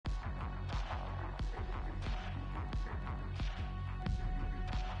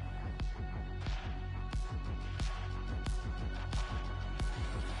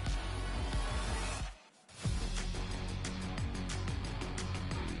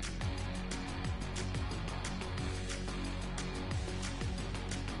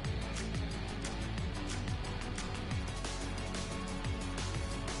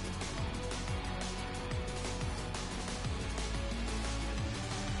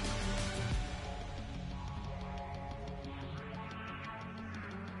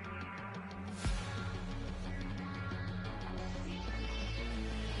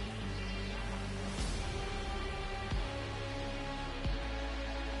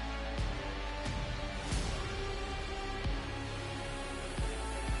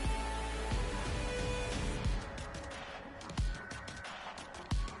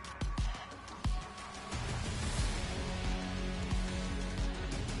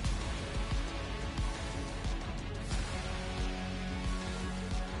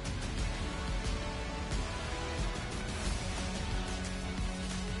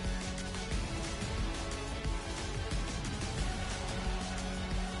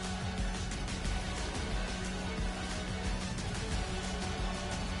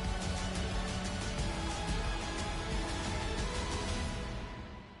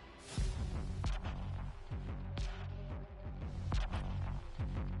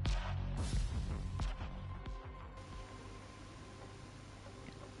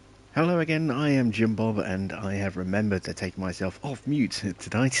Hello again, I am Jim Bob and I have remembered to take myself off mute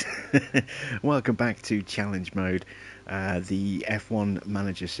tonight. Welcome back to Challenge Mode, the F1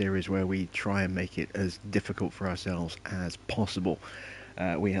 Manager series where we try and make it as difficult for ourselves as possible.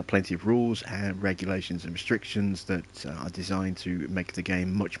 We have plenty of rules and regulations and restrictions that are designed to make the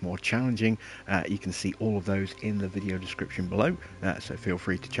game much more challenging. You can see all of those in the video description below, so feel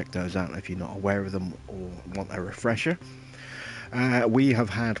free to check those out if you're not aware of them or want a refresher. We have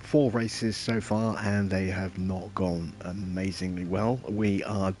had 4 races so far and they have not gone amazingly well. We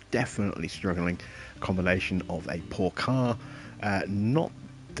are definitely struggling. A combination of a poor car, not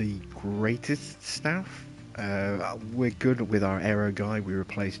the greatest staff. We're good with our aero guy. We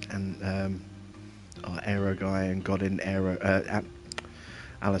replaced our aero guy and got in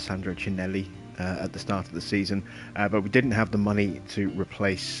Alessandro Cinelli at the start of the season, but we didn't have the money to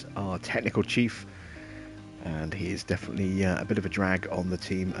replace our technical chief. And he is definitely a bit of a drag on the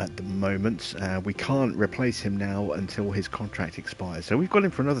team at the moment. We can't replace him now until his contract expires. So we've got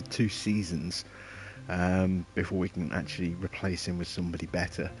him for another 2 seasons before we can actually replace him with somebody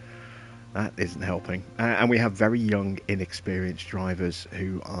better. That isn't helping. And we have very young, inexperienced drivers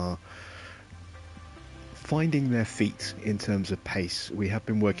who are finding their feet in terms of pace. We have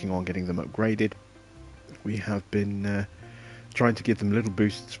been working on getting them upgraded. We have been trying to give them little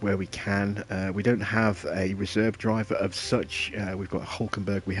boosts where we can. We don't have a reserve driver of such. We've got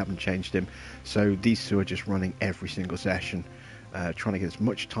Hulkenberg, we haven't changed him, so these 2 are just running every single session, trying to get as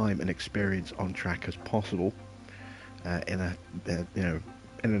much time and experience on track as possible in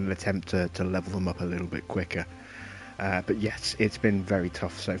an attempt to level them up a little bit quicker. But yes, it's been very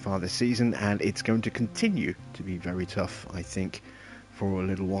tough so far this season, and it's going to continue to be very tough, I think, for a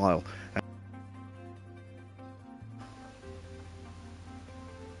little while.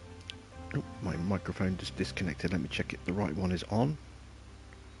 Oh, my microphone just disconnected. Let me check it. The right one is on.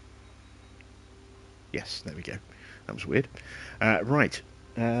 Yes, there we go. That was weird. Right.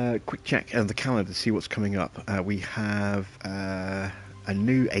 Quick check of the calendar to see what's coming up. We have a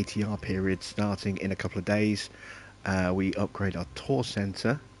new ATR period starting in a couple of days. We upgrade our tour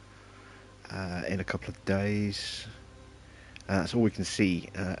centre in a couple of days. That's all we can see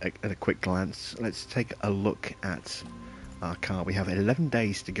at a quick glance. Let's take a look at our car. We have 11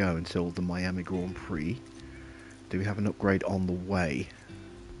 days to go until the Miami Grand Prix. Do we have an upgrade on the way?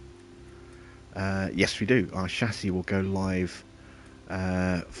 Yes, we do. Our chassis will go live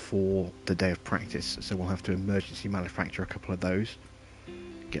for the day of practice, so we'll have to emergency manufacture a couple of those,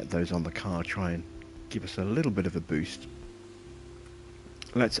 get those on the car, try and give us a little bit of a boost.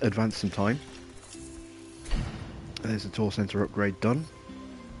 Let's advance some time. There's the tour centre upgrade done.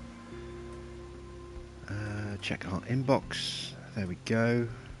 Check our inbox. There we go.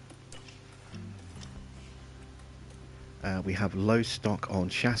 We have low stock on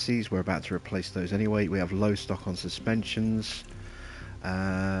chassis. We're about to replace those anyway. We have low stock on suspensions.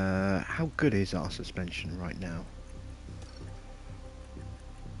 How good is our suspension right now?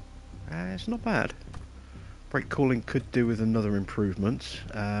 It's not bad. Brake cooling could do with another improvement.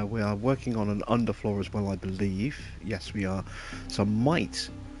 We are working on an underfloor as well, I believe. Yes, we are. So I might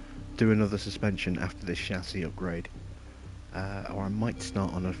do another suspension after this chassis upgrade, or I might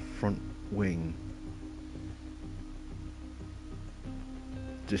start on a front wing.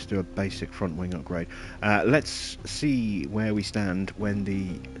 Just do a basic front wing upgrade. Let's see where we stand when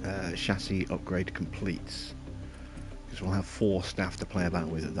the chassis upgrade completes, because we'll have 4 staff to play about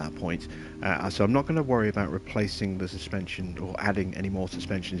with at that point. So I'm not going to worry about replacing the suspension or adding any more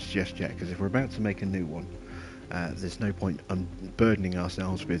suspensions just yet, because if we're about to make a new one, there's no point burdening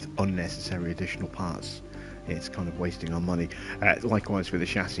ourselves with unnecessary additional parts. It's kind of wasting our money. Likewise with the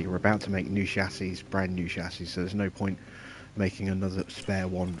chassis, we're about to make new chassis, brand new chassis, so there's no point making another spare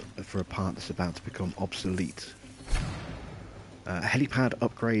one for a part that's about to become obsolete. Helipad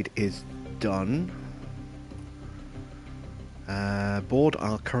upgrade is done. Board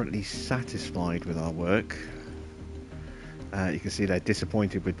are currently satisfied with our work. You can see they're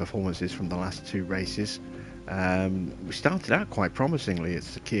disappointed with performances from the last 2 races. We started out quite promisingly at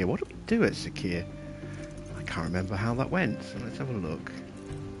Sakir. What did we do at Sakir? I can't remember how that went. So let's have a look.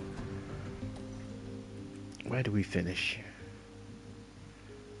 Where do we finish?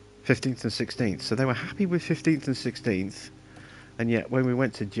 15th and 16th. So they were happy with 15th and 16th, and yet when we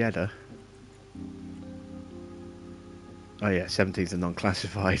went to Jeddah, oh yeah, 17th and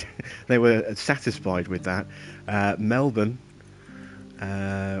non-classified. They were satisfied with that. Melbourne,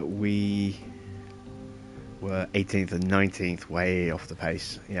 we were 18th and 19th, way off the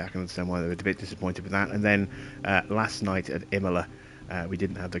pace. Yeah, I can understand why they were a bit disappointed with that. And then last night at Imola, we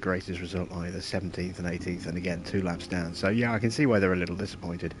didn't have the greatest result either, 17th and 18th, and again 2 laps down. So yeah, I can see why they're a little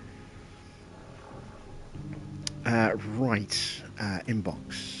disappointed. Right,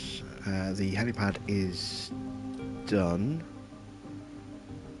 inbox. The helipad is done.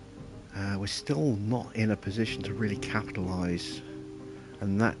 We're still not in a position to really capitalise,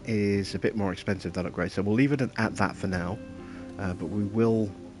 and that is a bit more expensive, that upgrade, so we'll leave it at that for now, but we will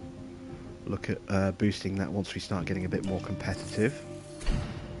look at boosting that once we start getting a bit more competitive.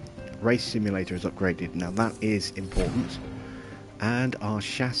 Race simulator is upgraded, now that is important, and our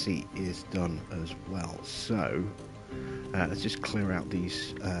chassis is done as well. So let's just clear out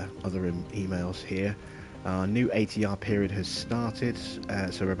these other emails here. Our new ATR period has started,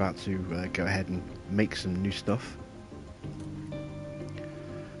 so we're about to go ahead and make some new stuff.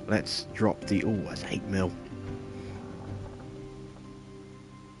 Let's drop the... oh, that's 8 mil.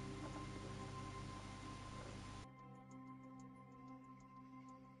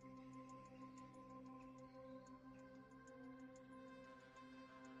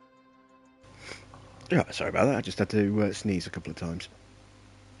 Oh, sorry about that, I just had to sneeze a couple of times.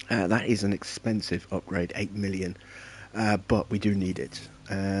 That is an expensive upgrade, 8 million, but we do need it.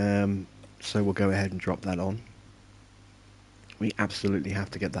 So we'll go ahead and drop that on. We absolutely have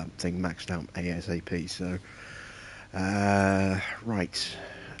to get that thing maxed out ASAP, so... right,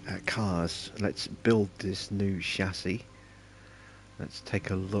 cars, let's build this new chassis. Let's take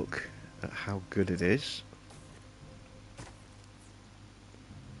a look at how good it is.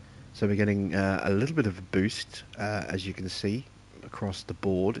 So we're getting a little bit of a boost, as you can see, across the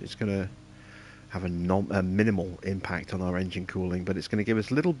board. It's going to have a minimal impact on our engine cooling, but it's going to give us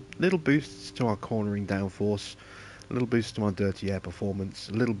little boosts to our cornering downforce, a little boost to our dirty air performance,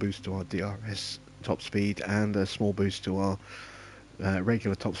 a little boost to our DRS top speed, and a small boost to our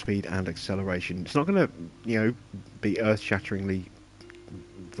regular top speed and acceleration. It's not going to, be earth-shatteringly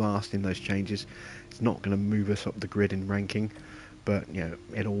vast in those changes. It's not going to move us up the grid in ranking, but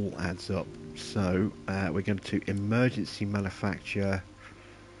it all adds up. So we're going to emergency manufacture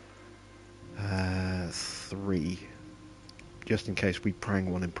 3, just in case we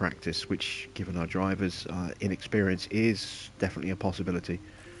prang one in practice, which, given our drivers' inexperience, is definitely a possibility.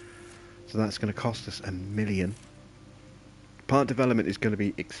 So that's going to cost us $1 million. Part development is going to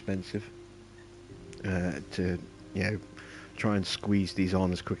be expensive to try and squeeze these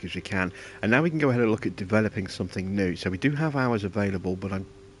on as quick as we can. And now we can go ahead and look at developing something new. So we do have hours available, but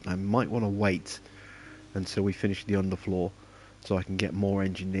I might want to wait until we finish the underfloor so I can get more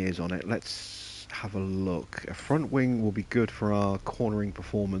engineers on it. Let's have a look. A front wing will be good for our cornering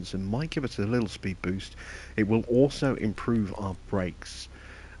performance and might give us a little speed boost. It will also improve our brakes,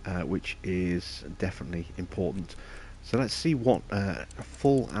 which is definitely important. So let's see what a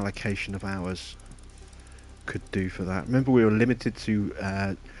full allocation of hours could do for that. Remember, we were limited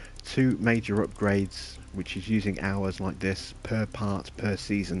to 2 major upgrades, which is using hours like this per part per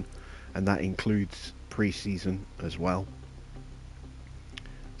season, and that includes pre-season as well.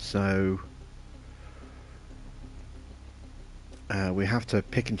 So we have to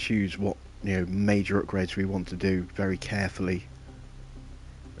pick and choose what major upgrades we want to do very carefully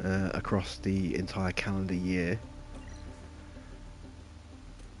across the entire calendar year.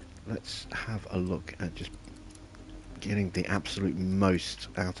 Let's have a look at just getting the absolute most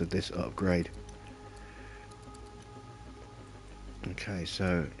out of this upgrade. Okay,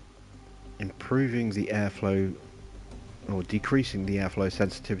 so improving the airflow or decreasing the airflow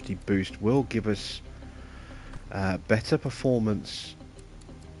sensitivity boost will give us better performance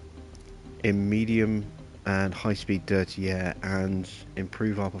in medium and high-speed dirty air, and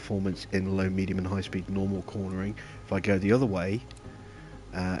improve our performance in low, medium and high-speed normal cornering. If I go the other way,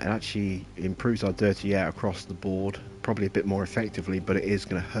 it actually improves our dirty air across the board, probably a bit more effectively, but it is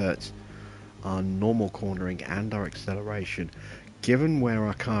going to hurt our normal cornering and our acceleration. Given where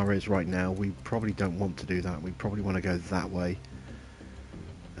our car is right now, we probably don't want to do that. We probably want to go that way.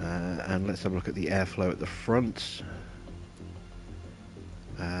 And let's have a look at the airflow at the front.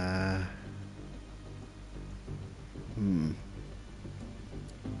 I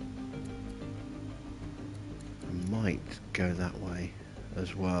might go that way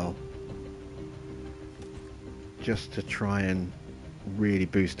as well, just to try and really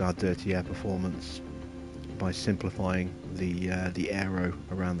boost our dirty air performance by simplifying the aero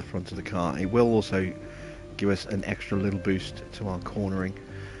around the front of the car. It will also give us an extra little boost to our cornering,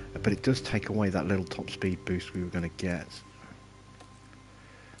 but it does take away that little top speed boost we were going to get.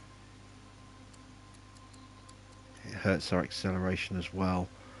 It hurts our acceleration as well.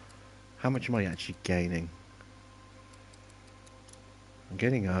 How much am I actually gaining? I'm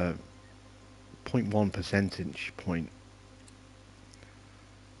getting a 0.1 percentage point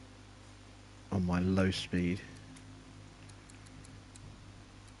on my low speed.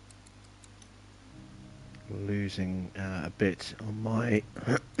 losing a bit on my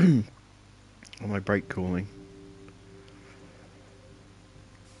on my brake cooling.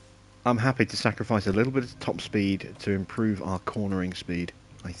 I'm happy to sacrifice a little bit of top speed to improve our cornering speed,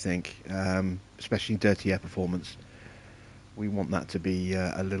 I think, especially dirty air performance. We want that to be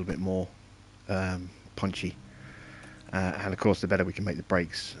a little bit more punchy. And of course, the better we can make the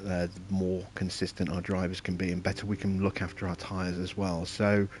brakes, the more consistent our drivers can be, and better we can look after our tyres as well.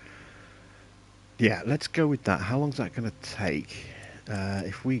 So, yeah, let's go with that. How long is that going to take?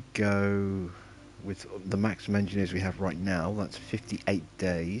 If we go with the maximum engineers we have right now, that's 58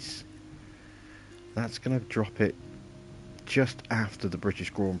 days. That's going to drop it just after the British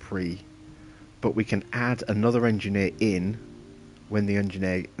Grand Prix, but we can add another engineer in when the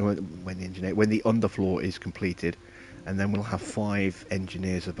underfloor is completed, and then we'll have 5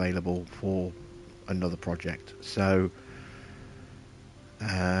 engineers available for another project. So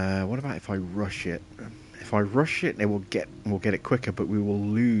what about if I rush it? If I rush it, we'll get it quicker, but we will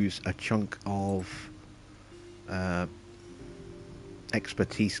lose a chunk of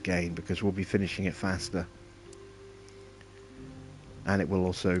expertise gain because we'll be finishing it faster, and it will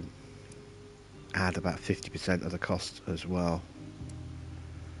also add about 50% of the cost as well.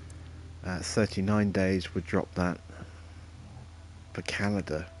 39 days would drop that for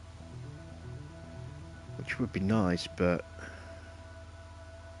Canada, which would be nice, but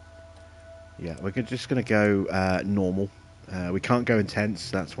yeah, we're just going to go normal. We can't go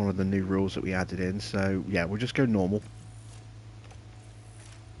intense. That's one of the new rules that we added in. So yeah, we'll just go normal.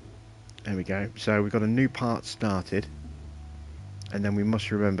 There we go. So we've got a new part started, and then we must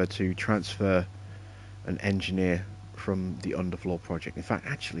remember to transfer an engineer from the underfloor project. In fact,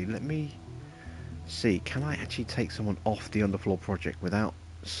 actually, let me see. Can I actually take someone off the underfloor project without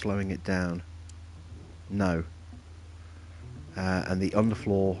slowing it down? No. And the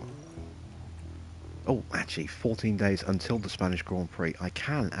underfloor... Oh, actually, 14 days until the Spanish Grand Prix. I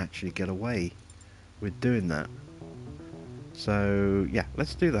can actually get away with doing that. So, yeah,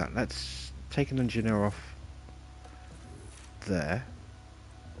 let's do that. Let's take an engineer off there.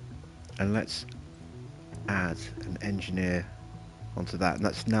 And let's add an engineer onto that. And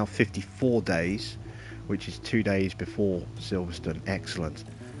that's now 54 days, which is 2 days before Silverstone. Excellent.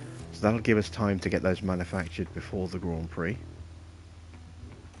 So that'll give us time to get those manufactured before the Grand Prix.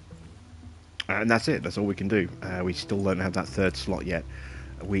 And that's it. That's all we can do. We still don't have that third slot yet.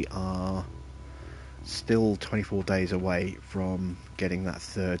 We are still 24 days away from getting that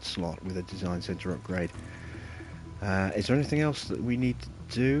third slot with a design center upgrade. Is there anything else that we need to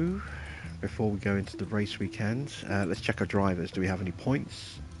do before we go into the race weekend? Let's check our drivers. Do we have any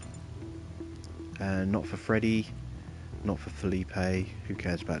points? Not for Freddie, not for Felipe. Who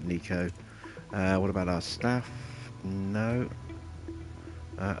cares about Nico? What about our staff? No.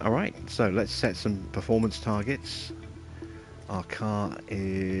 Alright, so let's set some performance targets. Our car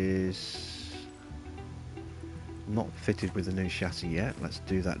is not fitted with the new chassis yet. Let's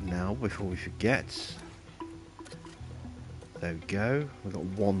do that now before we forget. There we go. We've got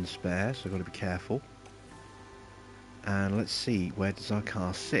 1 spare, so we've got to be careful. And let's see, where does our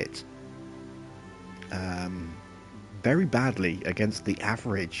car sit? Very badly against the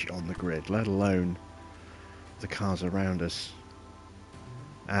average on the grid, let alone the cars around us.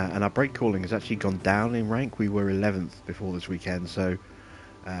 And our brake cooling has actually gone down in rank. We were 11th before this weekend, so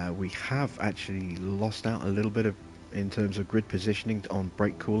we have actually lost out a little bit in terms of grid positioning on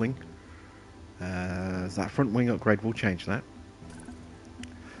brake cooling. That front wing upgrade will change that.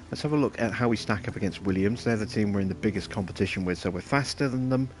 Let's have a look at how we stack up against Williams. They're the team we're in the biggest competition with, so we're faster than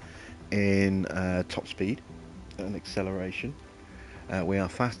them in top speed and acceleration. We are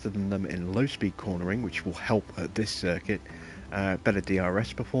faster than them in low speed cornering, which will help at this circuit. Better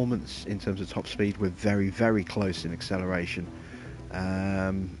DRS performance in terms of top speed. We're very, very close in acceleration.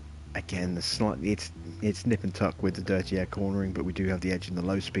 Again, it's nip and tuck with the dirty air cornering, but we do have the edge in the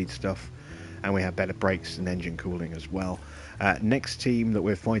low speed stuff, and we have better brakes and engine cooling as well. Next team that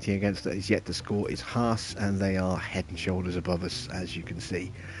we're fighting against that is yet to score is Haas, and they are head and shoulders above us, as you can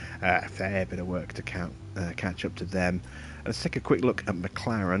see. A fair bit of work to catch up to them. Let's take a quick look at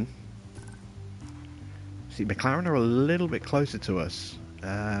McLaren. See, McLaren are a little bit closer to us,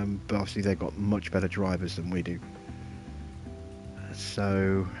 but obviously they've got much better drivers than we do.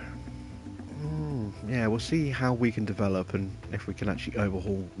 So, yeah, we'll see how we can develop and if we can actually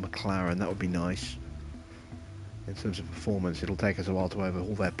overhaul McLaren. That would be nice. In terms of performance, it'll take us a while to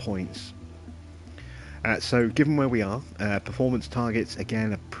overhaul their points. So, given where we are, performance targets,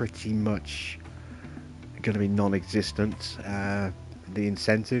 again, are pretty much going to be non-existent. The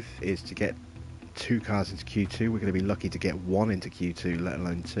incentive is to get 2 cars into Q2. We're going to be lucky to get 1 into Q2, let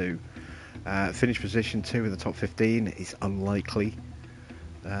alone 2. Finish position 2 in the top 15 is unlikely.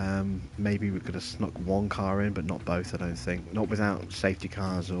 Maybe we could have snuck one car in, but not both, I don't think. Not without safety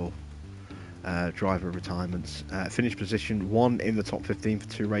cars or driver retirements. Finish position 1 in the top 15 for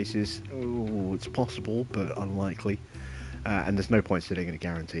 2 races. Oh, it's possible, but unlikely. And there's no point sitting in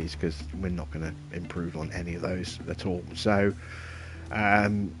guarantees because we're not going to improve on any of those at all. So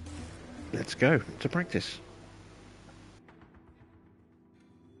let's go to practice.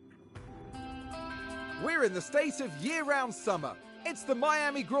 We're in the state of year-round summer. It's the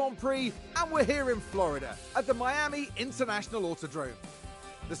Miami Grand Prix, and we're here in Florida at the Miami International Autodrome.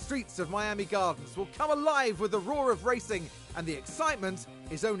 The streets of Miami Gardens will come alive with the roar of racing, and the excitement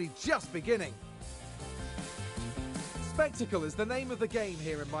is only just beginning. Spectacle is the name of the game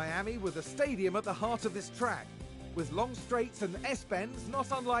here in Miami, with a stadium at the heart of this track. With long straights and S-bends, not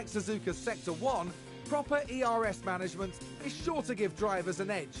unlike Suzuka's Sector 1, proper ERS management is sure to give drivers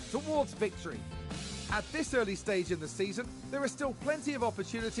an edge towards victory. At this early stage in the season, there are still plenty of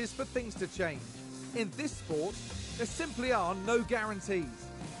opportunities for things to change. In this sport, there simply are no guarantees.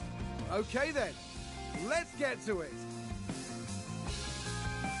 Okay then, let's get to it.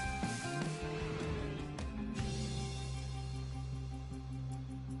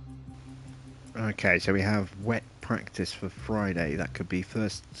 Okay, so we have wet practice for Friday. That could be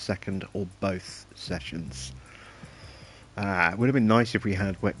first, second, or both sessions. It would have been nice if we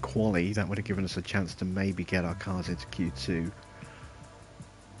had wet quali. That would have given us a chance to maybe get our cars into Q2.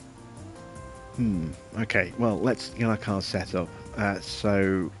 Okay, well, let's get our cars set up.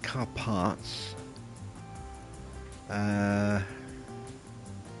 So, car parts. Yeah,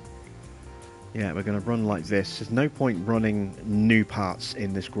 we're going to run like this. There's no point running new parts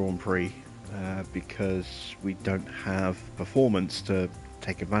in this Grand Prix because we don't have performance to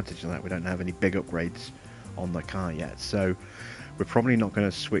take advantage of that. We don't have any big upgrades on the car yet, so we're probably not going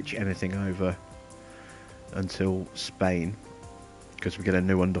to switch anything over until Spain, because we get a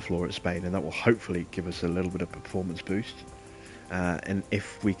new underfloor at Spain, and that will hopefully give us a little bit of performance boost. And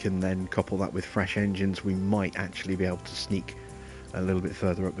if we can then couple that with fresh engines, we might actually be able to sneak a little bit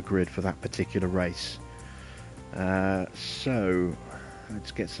further up the grid for that particular race. So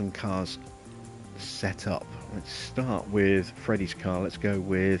let's get some cars set up. Let's start with Freddie's car. Let's go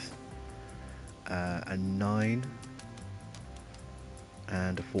with a 9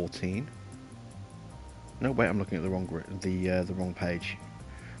 and a 14. No, wait, I'm looking at the wrong page.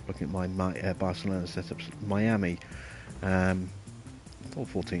 Looking at my Barcelona setups. Miami. I thought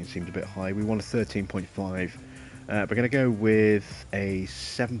 14 seemed a bit high. We want a 13.5. We're going to go with a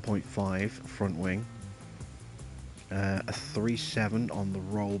 7.5 front wing, a 3.7 on the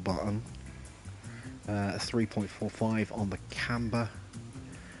roll button, a 3.45 on the camber,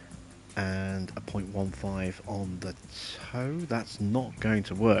 and a 0.15 on the toe. That's not going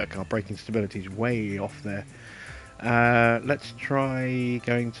to work. Our braking stability is way off there. Let's try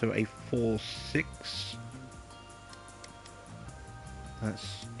going to a 4.6.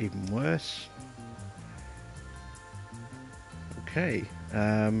 That's even worse. Okay.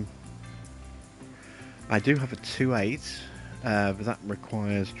 I do have a 2.8, but that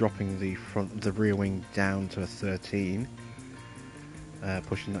requires dropping the rear wing down to a 13.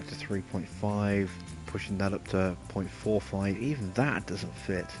 Pushing that to 3.5, pushing that up to 0.45. Even that doesn't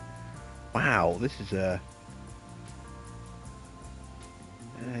fit. Wow, this is a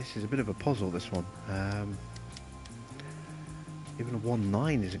bit of a puzzle, this one. Even a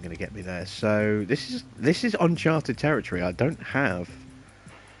 1.9 isn't going to get me there. So this is uncharted territory. I don't have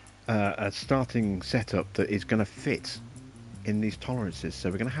a starting setup that is going to fit in these tolerances. So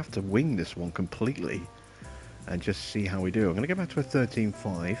we're going to have to wing this one completely and just see how we do. I'm going to go back to a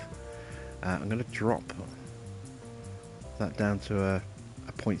 13.5. I'm going to drop that down to a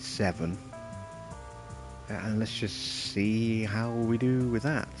 0.7. And let's just see how we do with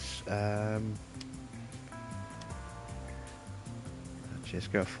that.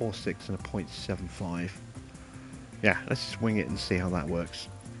 Just go a 4.6 and a 0.75. Yeah, let's just wing it and see how that works.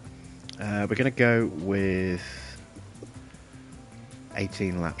 We're going to go with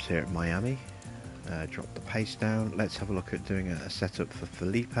 18 laps here at Miami. Drop the pace down. Let's have a look at doing a setup for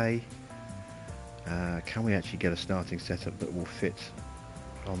Felipe. Can we actually get a starting setup that will fit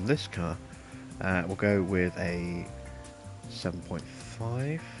on this car? We'll go with a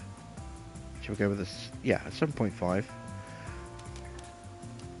 7.5. Should we go with this? Yeah, a 7.5.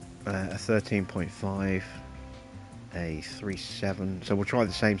 A 13.5. A 3.7. So we'll try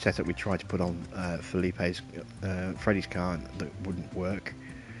the same setup we tried to put on Freddie's car that wouldn't work,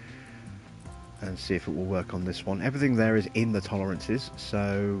 and see if it will work on this one. Everything there is in the tolerances,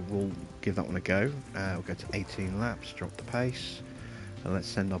 so we'll give that one a go. We'll go to 18 laps, drop the pace, So let's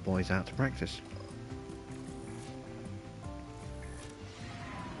send our boys out to practice.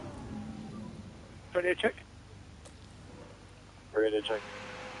 Radio check. Radio check.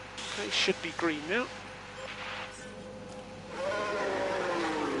 Okay, should be green now.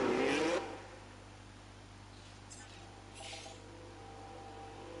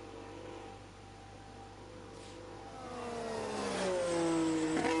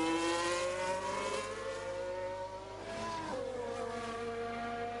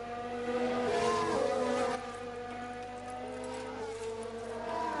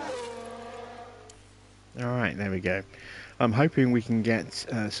 Alright, there we go. I'm hoping we can get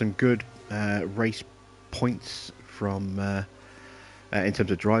some good race points from, in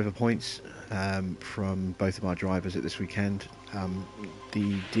terms of driver points, from both of our drivers at this weekend.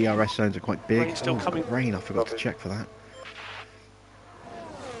 The DRS zones are quite big. Rain still coming. Rain, I forgot to check for that.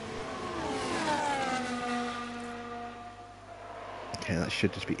 Okay, that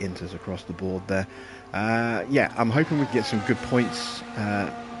should just be inters across the board there. Yeah, I'm hoping we can get some good points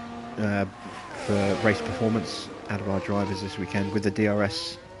for race performance out of our drivers this weekend, with the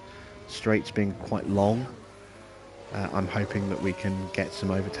DRS straights being quite long. I'm hoping that we can get some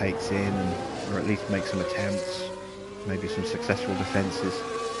overtakes in, or at least make some attempts, maybe some successful defences.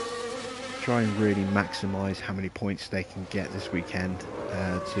 Try and really maximise how many points they can get this weekend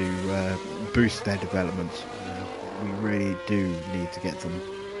to boost their development. We really do need to get them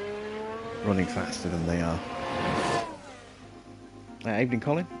running faster than they are. Evening,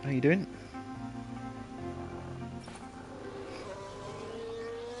 Colin. How you doing?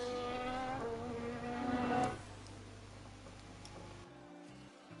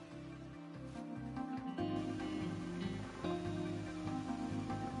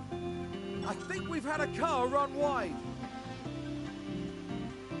 I think we've had a car run wide.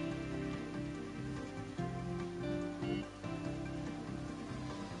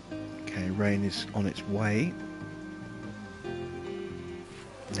 Okay, rain is on its way.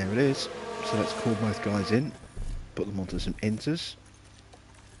 There it is. So let's call both guys in, put them onto some inters.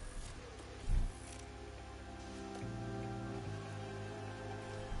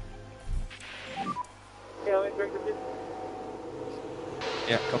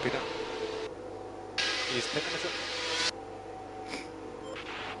 Yeah, copy that. He's picking it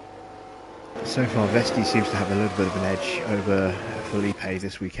up. So far, Vesti seems to have a little bit of an edge over Felipe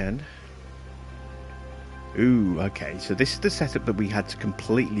this weekend. Ooh, okay, so this is the setup that we had to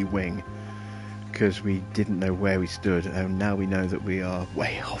completely wing because we didn't know where we stood, and now we know that we are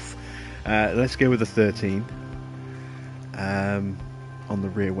way off. Let's go with a 13 on the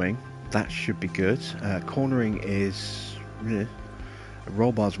rear wing. That should be good. Cornering is...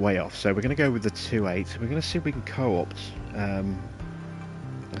 roll bar's way off, so we're going to go with the 2.8. We're going to see if we can co-opt a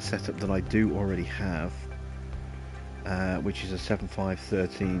setup that I do already have, which is a 7.5,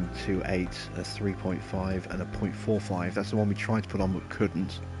 13, 2.8, a 3.5 and a 0.45. That's the one we tried to put on but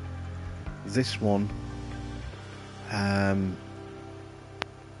couldn't. This one,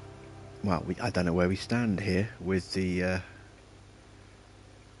 well, I don't know where we stand here with the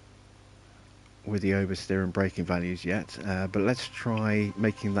oversteer and braking values yet, but let's try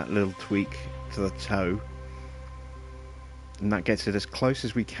making that little tweak to the toe, and that gets it as close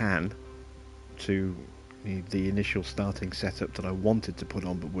as we can to the initial starting setup that I wanted to put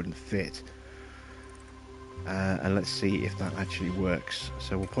on but wouldn't fit, and let's see if that actually works.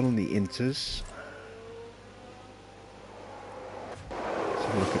 So we'll put on the inters. Let's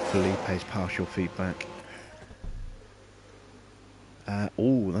have a look at Felipe's partial feedback.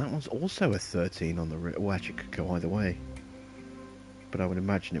 Oh, that one's also a 13 on the rear. Well, actually, it could go either way, but I would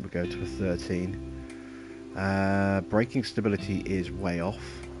imagine it would go to a 13. Braking stability is way off.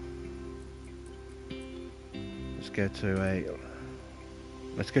 Let's go to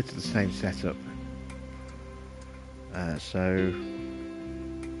the same setup. So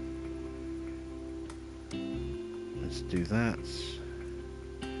let's do that.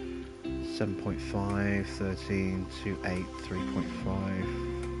 7.5, 13, 2.8,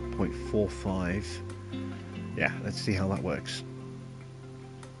 3.5, 0.45. Yeah, let's see how that works.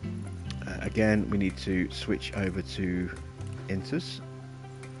 Again, we need to switch over to inters,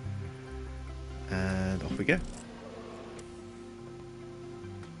 and off we go.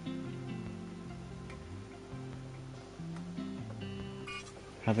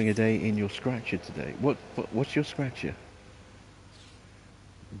 Having a day in your scratcher today. What's your scratcher?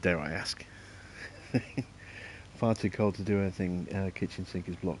 Dare I ask? Far too cold to do anything. Kitchen sink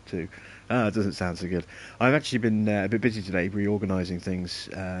is blocked too. It doesn't sound so good. I've actually been a bit busy today, reorganising things,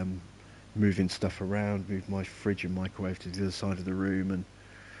 moving stuff around, moved my fridge and microwave to the other side of the room, and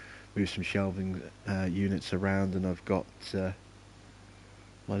moved some shelving units around, and I've got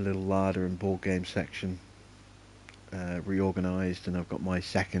my little larder and board game section reorganised, and I've got my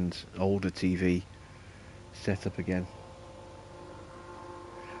second older TV set up again.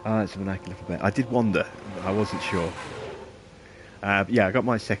 It's a vernacular for bed. I did wonder, I wasn't sure. Yeah, I got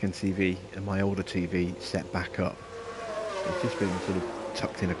my second TV and my older TV set back up. It's just been sort of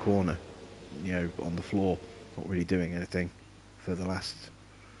tucked in a corner, you know, on the floor, not really doing anything for the last,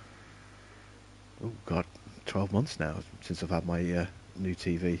 oh god, 12 months now since I've had my new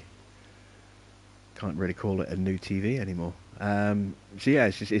TV. Can't really call it a new TV anymore. So yeah,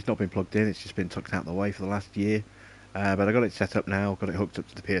 it's not been plugged in, it's just been tucked out of the way for the last year. But I got it set up now, got it hooked up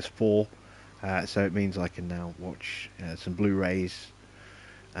to the PS4, so it means I can now watch some Blu-rays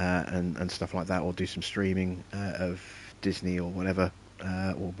and stuff like that, or do some streaming of Disney or whatever,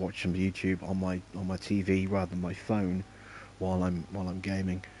 or watch some YouTube on my TV rather than my phone while I'm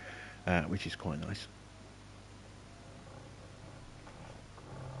gaming, which is quite nice.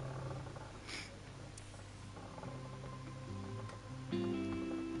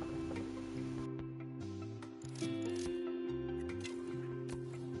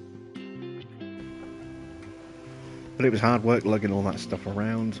 But it was hard work lugging all that stuff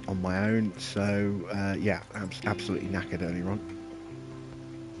around on my own, so yeah, absolutely knackered earlier on.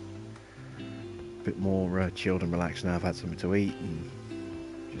 A bit more chilled and relaxed now. I've had something to eat and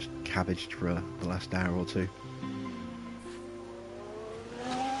just cabbaged for the last hour or two.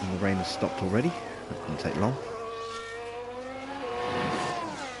 And the rain has stopped already. That didn't take long.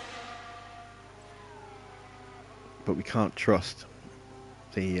 But we can't trust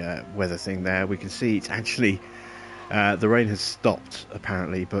the weather thing there. We can see it's actually... the rain has stopped,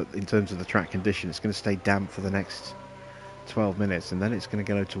 apparently, but in terms of the track condition, it's going to stay damp for the next 12 minutes, and then it's going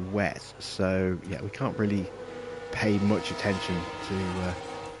to go to wet. So, yeah, we can't really pay much attention to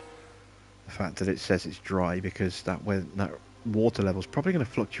the fact that it says it's dry, because that water level is probably going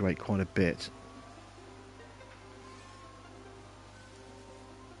to fluctuate quite a bit.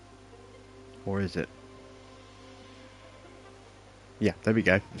 Or is it? Yeah, there we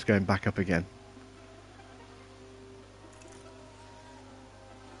go. It's going back up again.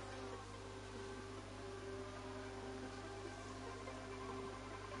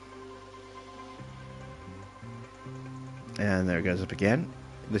 And there it goes up again.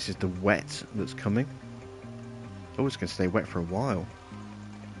 This is the wet that's coming. Oh, it's going to stay wet for a while.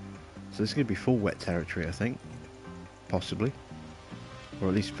 So this is going to be full wet territory, I think. Possibly. Or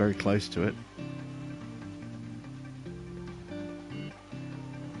at least very close to it.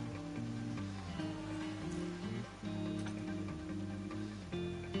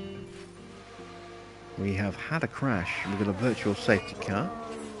 We have had a crash with a virtual safety car.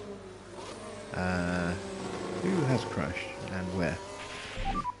 Who has crashed and where?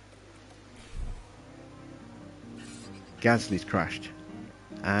 Gasly's crashed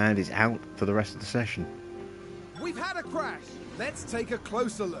and is out for the rest of the session. We've had a crash. Let's take a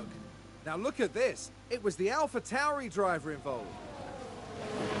closer look. Now look at this. It was the AlphaTauri driver involved.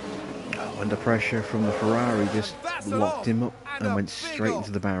 Oh, under pressure from the Ferrari, just locked him up and went straight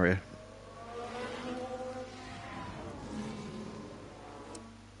into the barrier.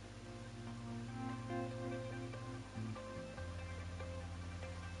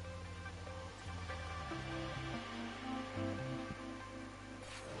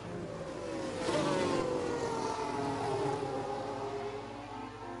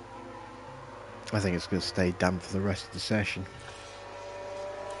 I think it's going to stay damp for the rest of the session.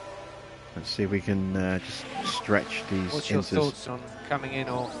 Let's see if we can just stretch these. What's your thoughts on coming in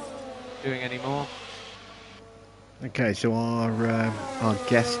or doing any more? Okay, so our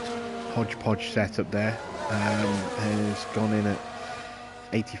guest hodgepodge setup there has gone in at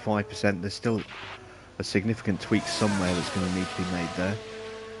 85%. There's still a significant tweak somewhere that's going to need to be made there.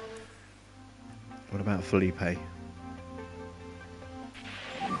 What about Felipe?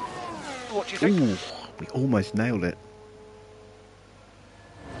 What do you think? Ooh, we almost nailed it.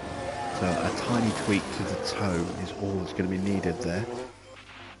 So a tiny tweak to the toe is all that's going to be needed there.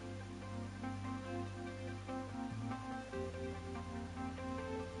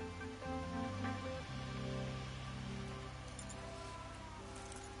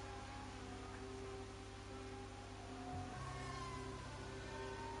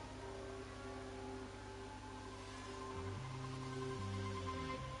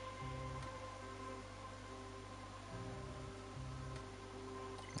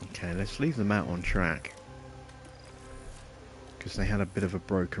 Okay, let's leave them out on track, because they had a bit of a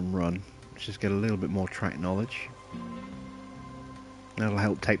broken run. Let's just get a little bit more track knowledge. That'll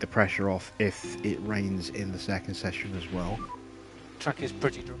help take the pressure off if it rains in the second session as well. Track is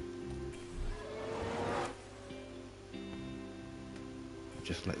pretty dry.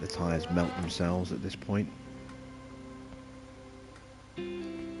 just let the tyres melt themselves at this point. We're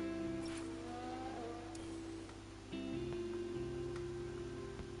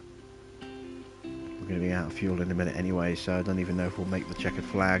going to be out of fuel in a minute anyway, so I don't even know if we'll make the checkered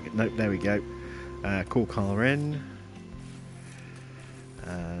flag. Nope, there we go. Call car in.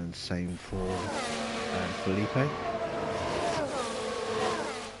 And same for Felipe.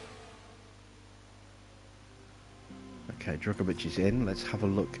 Okay, Drogovic is in. Let's have a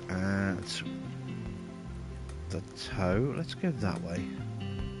look at the tow. Let's go that way.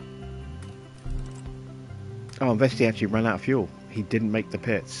 Oh, Vesti actually ran out of fuel. He didn't make the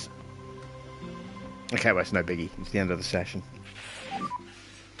pits. Okay, well, it's no biggie. It's the end of the session.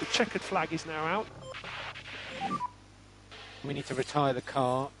 The checkered flag is now out. We need to retire the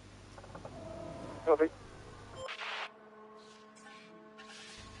car. Copy.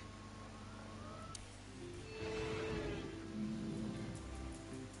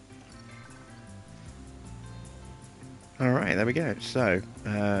 Alright, there we go. So,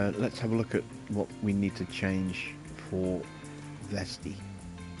 let's have a look at what we need to change for Vesti.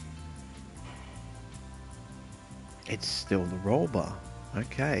 It's still the roll bar.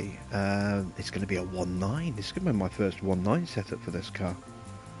 Okay, it's going to be a 1.9. This is going to be my first 1.9 setup for this car,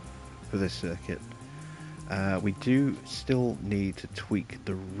 for this circuit. We do still need to tweak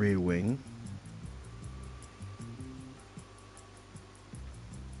the rear wing.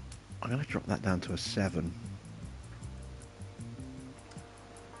 I'm going to drop that down to a 7.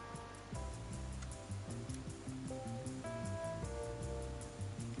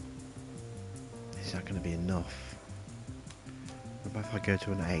 Is that going to be enough? What about if I go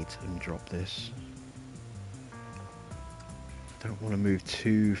to an 8 and drop this? Don't want to move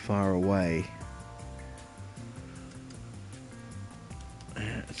too far away.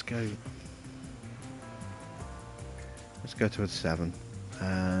 Let's go to a 7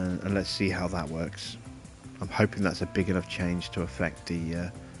 and let's see how that works. I'm hoping that's a big enough change to affect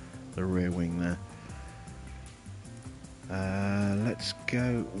the rear wing there. Let's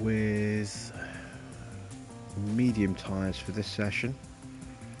go with medium tyres for this session.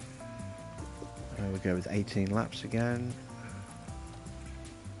 We'll go with 18 laps again.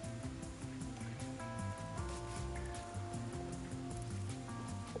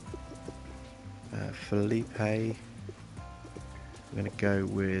 Felipe, I'm going to go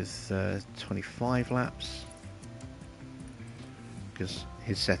with 25 laps because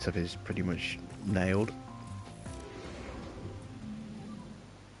his setup is pretty much nailed.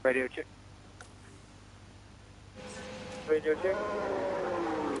 Radio check. Radio check.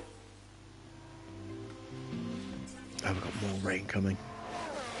 Oh, we've got more rain coming.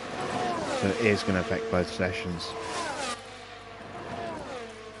 So it is going to affect both sessions.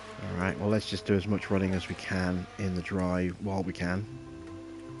 Alright, well let's just do as much running as we can in the dry while we can.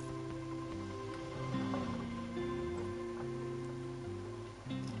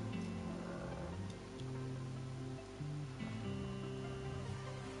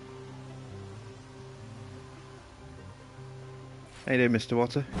 How you doing, Mr.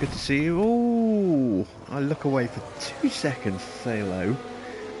 Water? Good to see you. Oh, I look away for 2 seconds, say hello,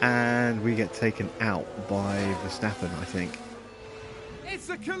 and we get taken out by Verstappen, I think. It's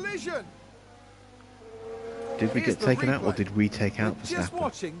a collision. Did we Here's get the taken out, or replay. did we take out We're just Verstappen?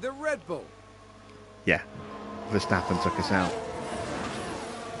 watching the Red Bull. Yeah, Verstappen took us out.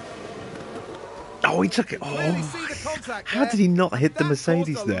 Oh, he took it. Clearly see Oh, the contact how there, did he not hit the that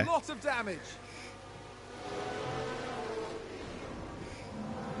Mercedes caused a there? lot of damage.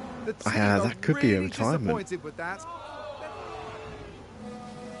 The team Yeah, are that could be a really retirement. disappointed with that.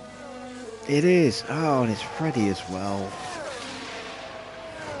 It is. Oh, and it's Freddie as well.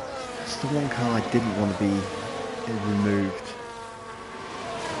 It's the one car I didn't want to be removed.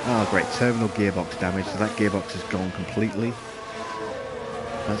 Oh, great. Terminal gearbox damage. So that gearbox is gone completely.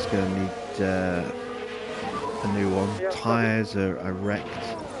 That's going to need a new one. Yeah, Tyres are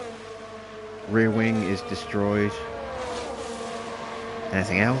wrecked. Rear wing is destroyed.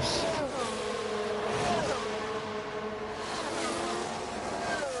 Anything else?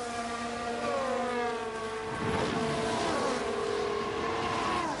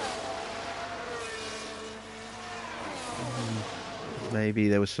 Maybe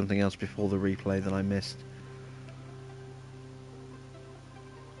there was something else before the replay that I missed.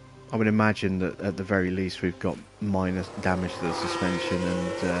 I would imagine that at the very least we've got minor damage to the suspension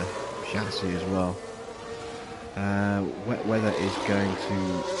and chassis as well. Wet weather is going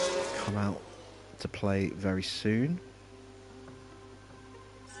to come out to play very soon.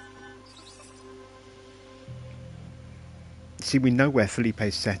 See, we know where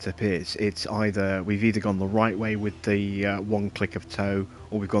Felipe's setup is. It's either we've either gone the right way with the one click of toe,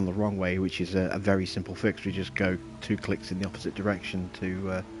 or we've gone the wrong way, which is a very simple fix. We just go 2 clicks in the opposite direction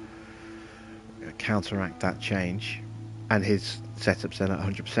to counteract that change. And his setup's then at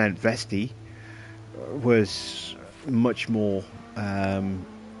 100%. Vesti was much more of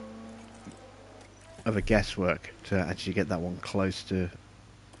a guesswork to actually get that one close to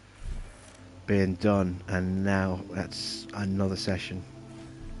being done, and now that's another session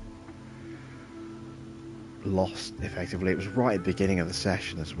lost effectively. It was right at the beginning of the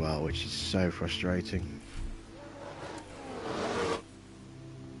session as well, which is so frustrating.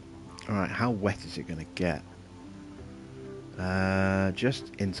 Alright, how wet is it going to get?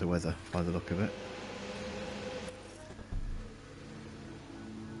 Just into weather by the look of it.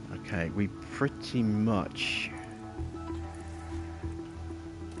 Okay, we pretty much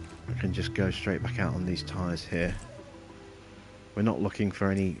can just go straight back out on these tyres here. We're not looking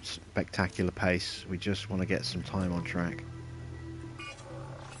for any spectacular pace, we just want to get some time on track.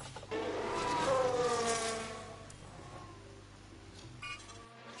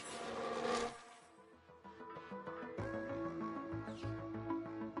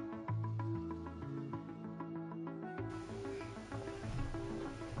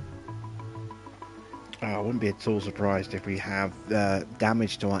 I wouldn't be at all surprised if we have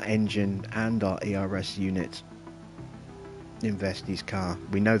damage to our engine and our ERS unit in Vesti's car.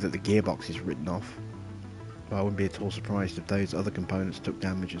 We know that the gearbox is written off, but I wouldn't be at all surprised if those other components took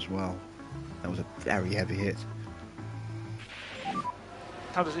damage as well. That was a very heavy hit.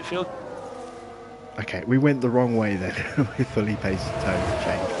 How does it feel? Okay, we went the wrong way then with Felipe's toe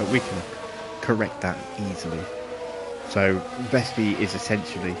change, but we can correct that easily. So Vesti is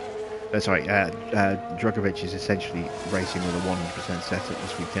essentially Drugovic is essentially racing with a 100% setup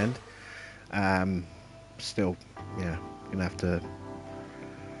this weekend. Still, yeah, gonna have to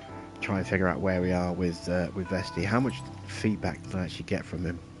try and figure out where we are with Vesti. How much feedback did I actually get from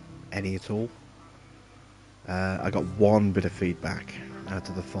him? Any at all? I got 1 bit of feedback out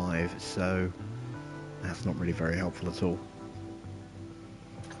of the 5, so that's not really very helpful at all.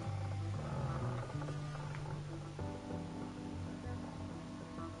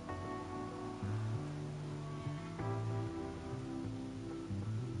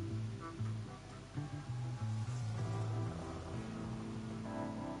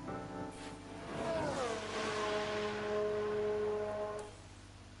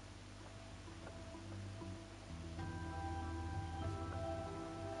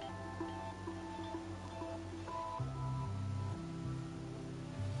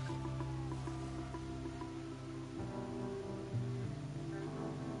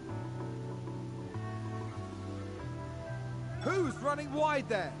 Who's running wide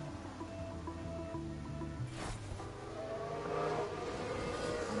there?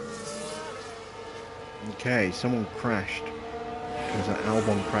 Okay, someone crashed. There was an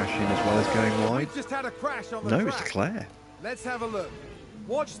Albon crashing as well as going wide. We've just had a crash on the No, track. it's Leclerc. Let's have a look.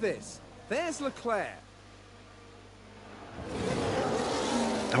 Watch this. There's Leclerc.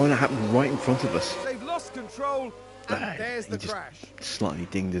 Oh, and it happened right in front of us. They've lost control, and there's the He just crash. slightly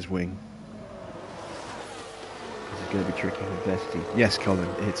dinged his wing. This is going to be tricky with Vesti. Yes, Colin,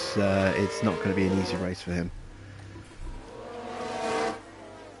 it's not going to be an easy race for him.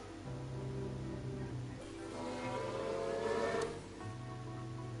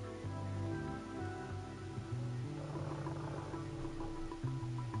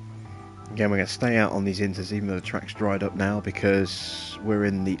 Again, we're going to stay out on these inters even though the track's dried up now, because we're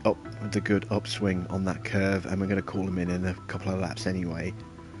in the good upswing on that curve, and we're going to call them in a couple of laps anyway.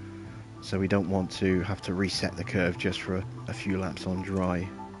 So we don't want to have to reset the curve just for a few laps on dry.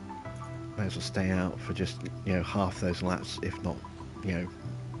 May as well stay out for just, you know, half those laps, if not, you know,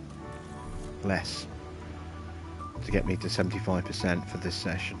 less, to get me to 75% for this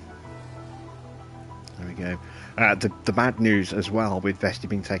session. There we go. The bad news as well with Vesti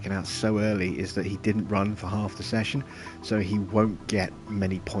being taken out so early is that he didn't run for half the session, so he won't get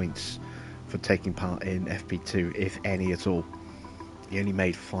many points for taking part in FP2, if any at all. He only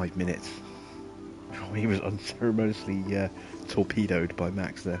made 5 minutes. He was unceremoniously torpedoed by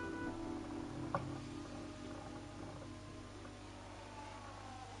Max there.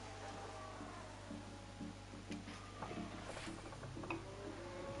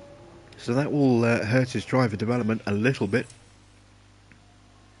 So that will hurt his driver development a little bit.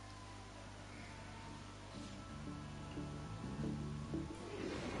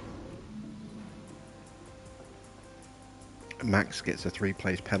 Max gets a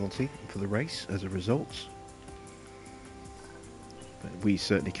 3-place penalty for the race as a result. But we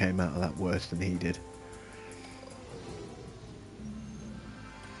certainly came out of that worse than he did.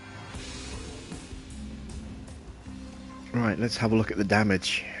 Right, let's have a look at the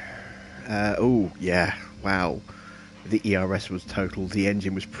damage. Oh, yeah, wow. The ERS was totaled, the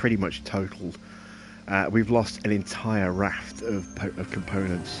engine was pretty much totaled. We've lost an entire raft of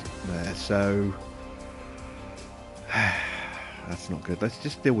components there, so that's not good. Let's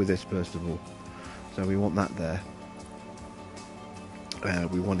just deal with this first of all. So we want that there.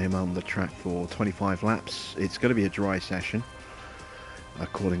 We want him on the track for 25 laps. It's going to be a dry session,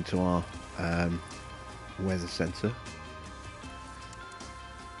 according to our weather centre.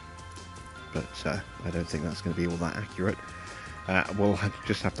 But I don't think that's going to be all that accurate. We'll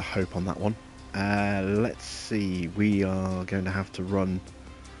just have to hope on that one. Let's see, we are going to have to run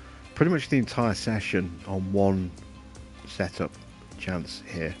pretty much the entire session on one setup chance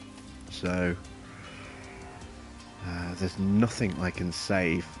here. So there's nothing I can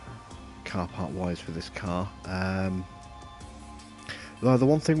save car part wise for this car. Though the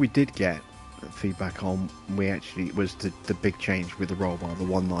one thing we did get feedback on, was the big change with the roll bar, the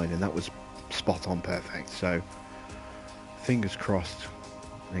 1.9, and that was spot on perfect. So fingers crossed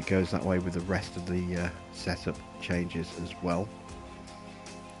it goes that way with the rest of the setup changes as well.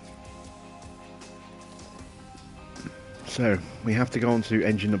 So we have to go on to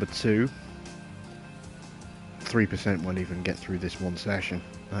engine number 2. 3% won't even get through this one session.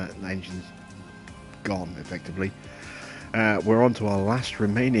 The engine's gone effectively. We're on to our last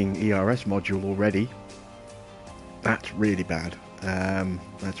remaining ERS module already. That's really bad.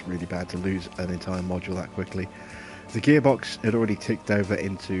 That's really bad to lose an entire module that quickly. The gearbox had already ticked over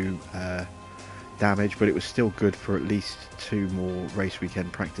into damage, but it was still good for at least 2 more race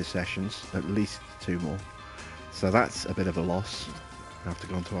weekend practice sessions, at least 2 more. So that's a bit of a loss. We have to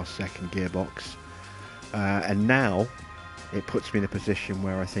go on to our second gearbox. And now it puts me in a position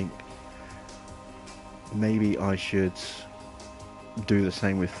where I think maybe I should do the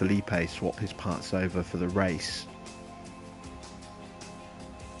same with Felipe, swap his parts over for the race.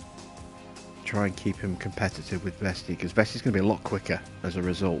 Try and keep him competitive with Vesti, because Vesti's going to be a lot quicker as a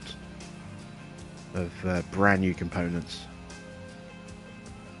result of brand new components.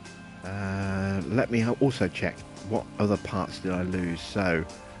 Let me also check what other parts did I lose. So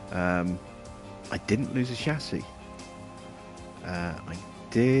I didn't lose a chassis. I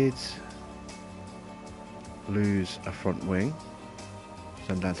did lose a front wing,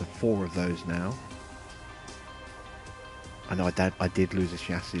 so I'm down to 4 of those now. I know I did lose a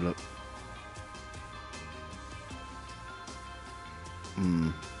chassis, look.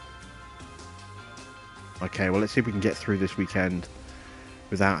 Okay, well, let's see if we can get through this weekend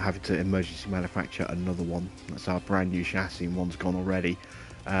without having to emergency manufacture another one. That's our brand new chassis, and one's gone already.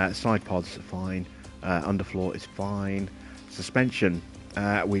 Side pods are fine. Underfloor is fine. Suspension,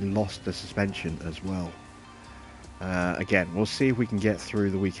 we lost the suspension as well. Again, we'll see if we can get through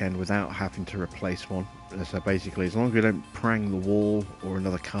the weekend without having to replace one. So basically, as long as we don't prang the wall or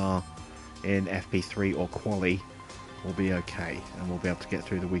another car in FP3 or Quali, we'll be okay, and we'll be able to get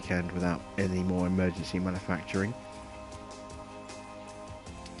through the weekend without any more emergency manufacturing.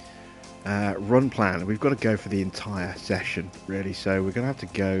 Run plan, we've got to go for the entire session really, so we're going to have to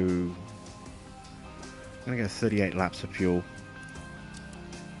go, I'm going to go 38 laps of fuel,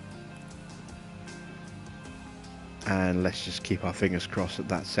 and let's just keep our fingers crossed that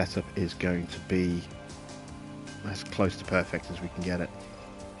that setup is going to be as close to perfect as we can get it.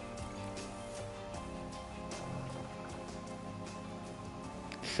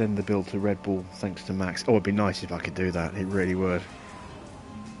 Send the build to Red Bull thanks to Max. Oh, it'd be nice if I could do that, it really would.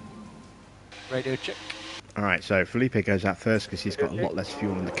 Radio check. Alright, so Felipe goes out first because he's got a lot less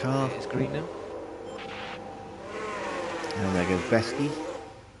fuel in the car. It's green now. And there goes Vesti.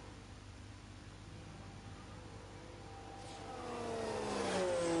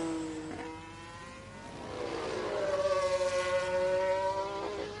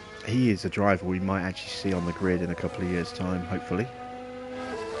 He is a driver we might actually see on the grid in a couple of years' time, hopefully.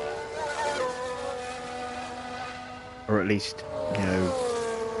 Or at least, you know,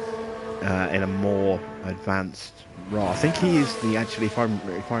 in a more advanced role. I think he is the, actually, if I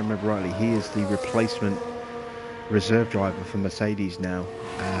remember rightly, he is the replacement reserve driver for Mercedes now,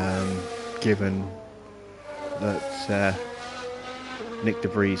 given that Nick De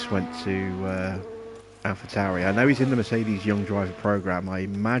Vries went to AlphaTauri. I know he's in the Mercedes Young Driver program. I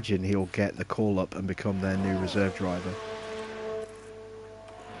imagine he'll get the call up and become their new reserve driver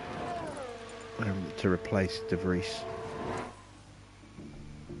to replace De Vries.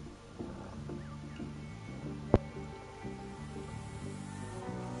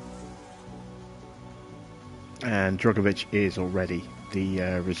 And Drogovic is already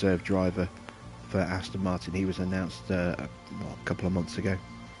the reserve driver for Aston Martin. He was announced a couple of months ago.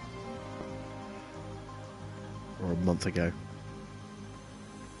 or a month ago.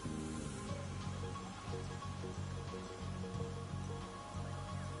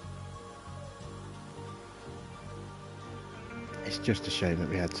 It's just a shame that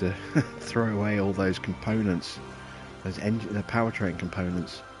we had to throw away all those components, those engine, the powertrain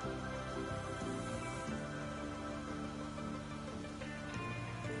components.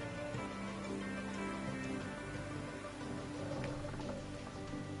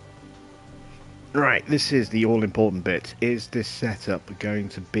 Right, this is the all-important bit. Is this setup going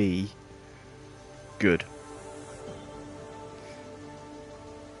to be good?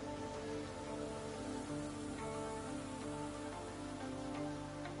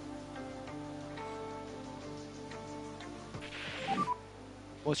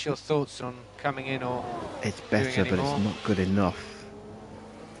 What's your thoughts on coming in or It's doing better, any but more? it's not good enough.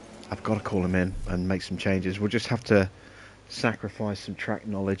 I've got to call him in and make some changes. We'll just have to sacrifice some track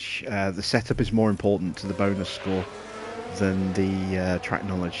knowledge. The setup is more important to the bonus score than the track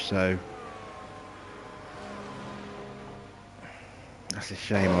knowledge, so that's a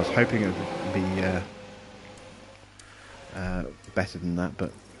shame. I was hoping it would be better than that,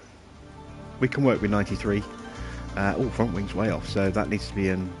 but we can work with 93. Oh, front wing's way off, so that needs to be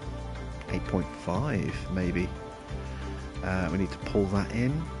an 8.5 maybe. We need to pull that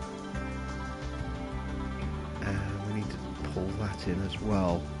in, and we need to pull that in as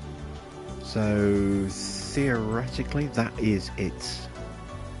well. So theoretically that is it.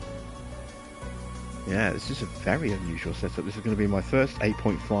 Yeah, this is a very unusual setup. This is going to be my first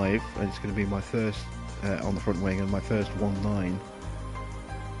 8.5, and it's going to be my first on the front wing and my first 1.9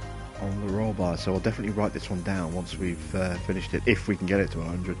 on the roll bar. So I'll definitely write this one down once we've finished it, if we can get it to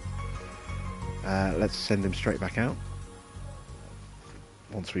 100. Let's send him straight back out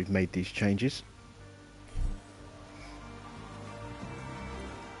once we've made these changes.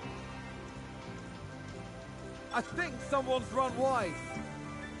 I think someone's run wide.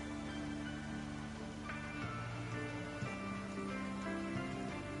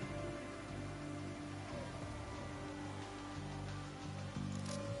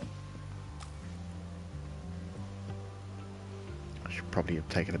 I should probably have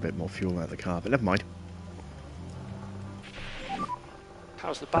taken a bit more fuel out of the car, but never mind.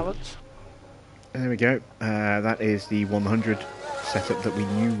 How's the balance? There we go. That is the 100 setup that we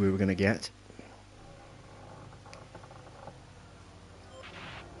knew we were going to get.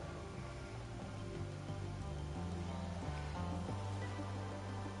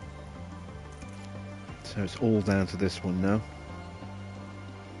 So it's all down to this one now.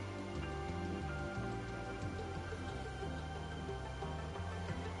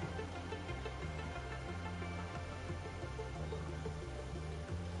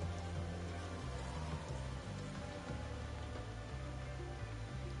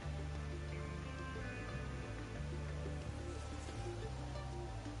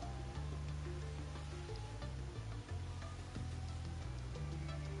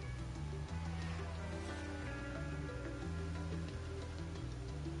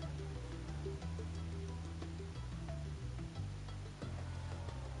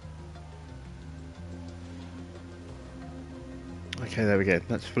 Okay, there we go.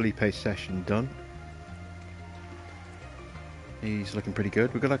 That's Felipe's session done. He's looking pretty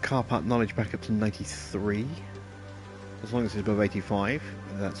good. We've got our car part knowledge back up to 93. As long as it's above 85,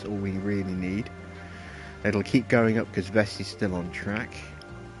 that's all we really need. It'll keep going up because Vesti's still on track.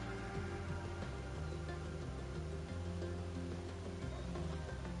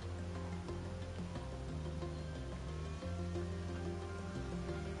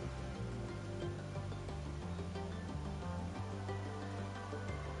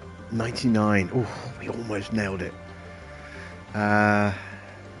 $99. Oh, we almost nailed it. I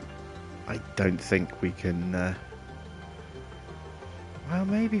don't think we can. Well,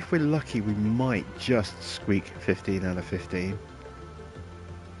 maybe if we're lucky, we might just squeak 15 out of 15.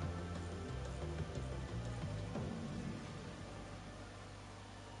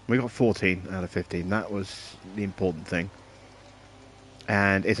 We got 14 out of 15. That was the important thing.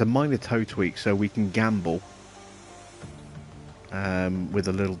 And it's a minor toe tweak, so we can gamble with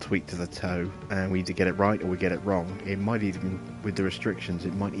a little tweak to the toe, and we either get it right or we get it wrong. It might even, with the restrictions,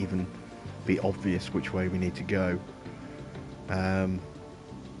 it might even be obvious which way we need to go.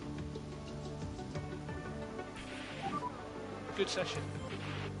 Good session.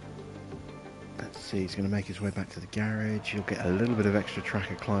 Let's see, he's going to make his way back to the garage. He'll get a little bit of extra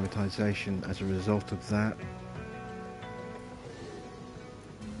track acclimatization as a result of that.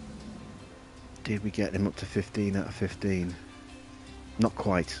 Did we get him up to 15 out of 15? Not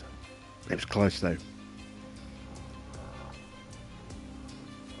quite. It was close though.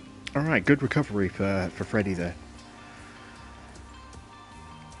 Alright, good recovery for Freddie there.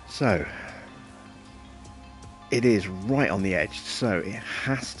 So it is right on the edge, so it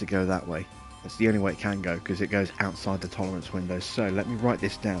has to go that way. That's the only way it can go, because it goes outside the tolerance window. So let me write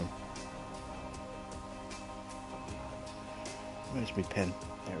this down. Where's my pen?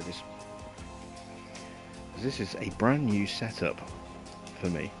 There it is. This is a brand new setup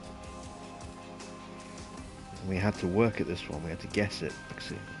for me. We had to work at this one, we had to guess it,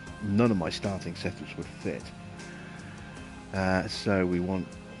 because none of my starting setups would fit. So we want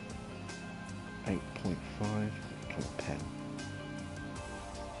 8.5, pen.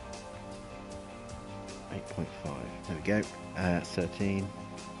 8.5, there we go. 13,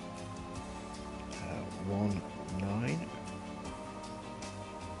 1, 9.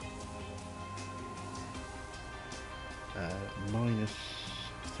 Minus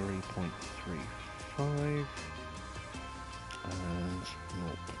 3.35 and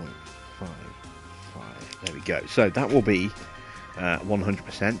 0.55. There we go. So that will be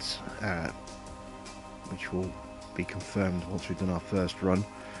 100%, which will be confirmed once we've done our first run.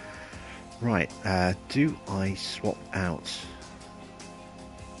 Right, do I swap out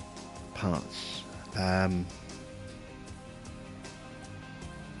parts? You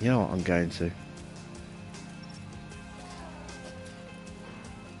know what I'm going to?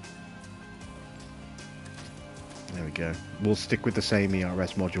 There we go. We'll stick with the same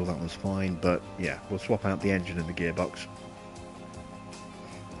ERS module, that one's fine, but yeah, we'll swap out the engine and the gearbox.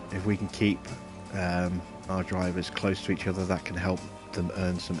 If we can keep our drivers close to each other, that can help them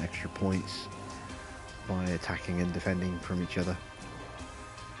earn some extra points by attacking and defending from each other.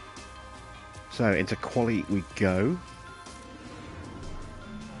 So into quali we go.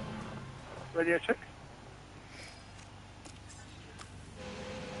 Radio check.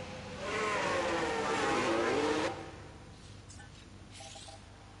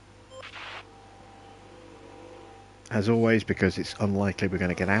 As always, because it's unlikely we're going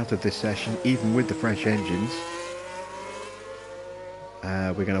to get out of this session, even with the fresh engines,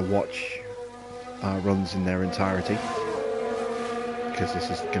 we're going to watch our runs in their entirety, because this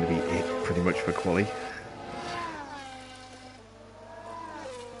is going to be it pretty much for quali.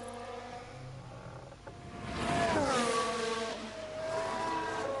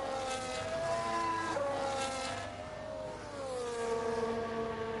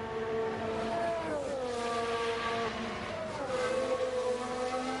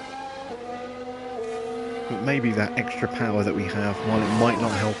 Maybe that extra power that we have, while it might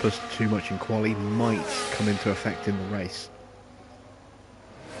not help us too much in quali, might come into effect in the race,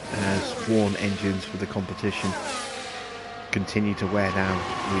 as worn engines for the competition continue to wear down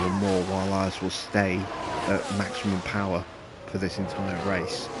even more, while ours will stay at maximum power for this entire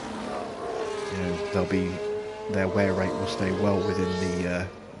race. You know, their wear rate will stay well within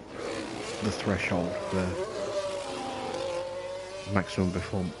the threshold for maximum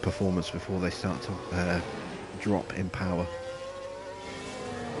performance before they start to drop in power.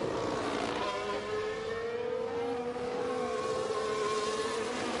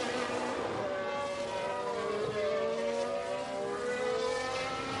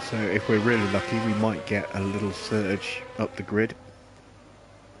 So if we're really lucky, we might get a little surge up the grid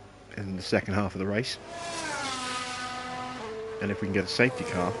in the second half of the race, and if we can get a safety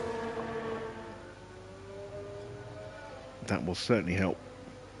car, that will certainly help.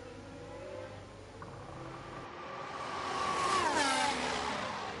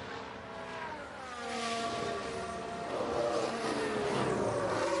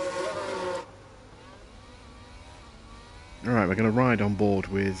 Alright, we're going to ride on board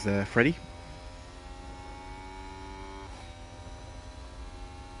with Freddie.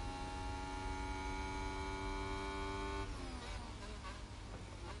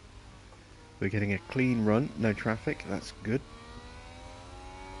 We're getting a clean run, no traffic, that's good.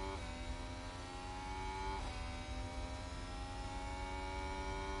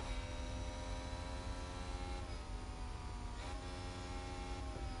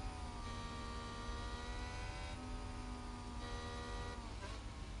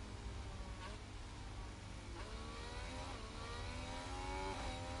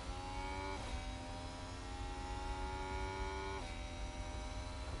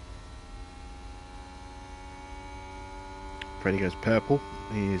 Freddie goes purple.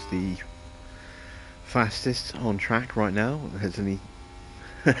 He is the fastest on track right now. There's only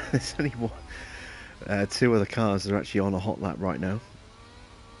two other cars that are actually on a hot lap right now.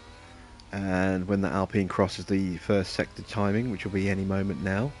 And when the Alpine crosses the first sector timing, which will be any moment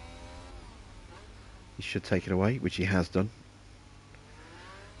now, he should take it away, which he has done.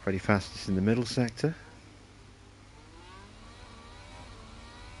 Freddie fastest in the middle sector.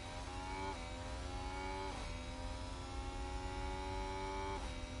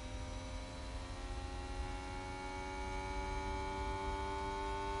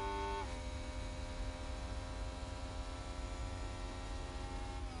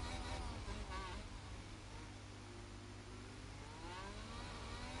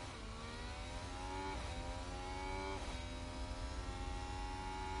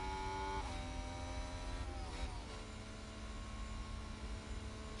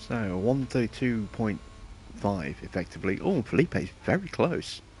 So 132.5 effectively. Oh, Felipe's very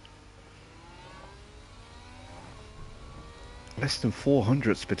close. Less than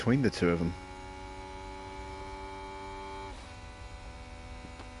 400ths between the two of them.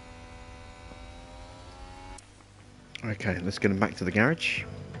 Okay, let's get him back to the garage.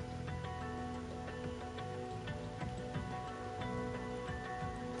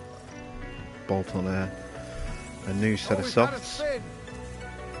 Bolt on a new set of we've had a softs. spin.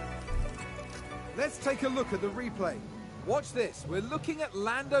 Let's take a look at the replay. Watch this. We're looking at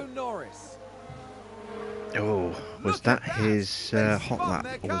Lando Norris. Oh, was Look that at that. his They hot spun lap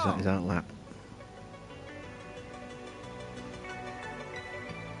their or was that car. his out lap?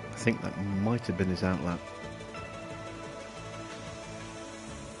 I think that might have been his out lap.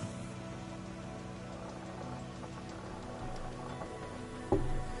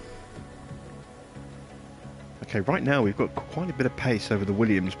 Okay, right now we've got quite a bit of pace over the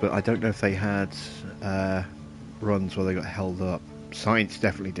Williams, but I don't know if they had runs where they got held up. Sainz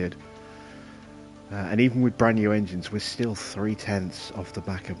definitely did. And even with brand new engines, we're still 3/10 off the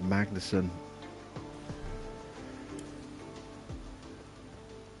back of Magnussen.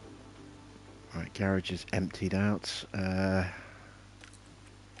 Right, garage is emptied out. There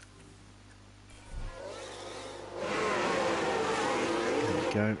we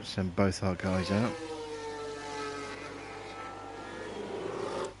go, send both our guys out.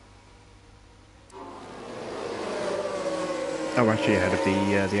 Oh, we're actually ahead of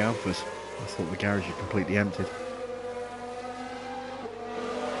the Alphas. I thought the garage had completely emptied.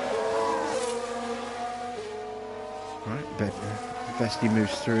 Right, Vesti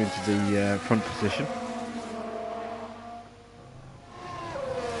moves through into the front position.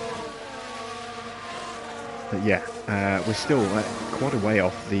 But yeah, we're still quite a way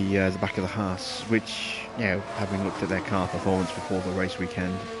off the back of the Haas, which, you know, having looked at their car performance before the race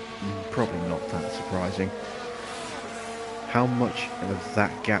weekend, probably not that surprising. How much of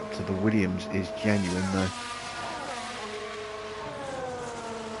that gap to the Williams is genuine, though?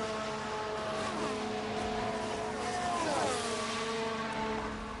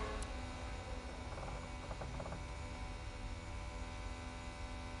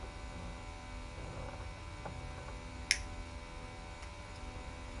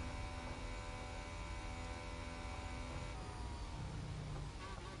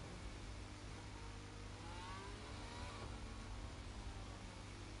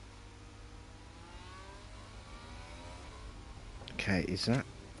 Okay, is that...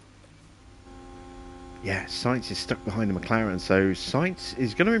 Yeah, Sainz is stuck behind the McLaren, so Sainz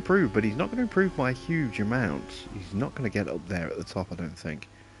is going to improve, but he's not going to improve by a huge amount. He's not going to get up there at the top, I don't think.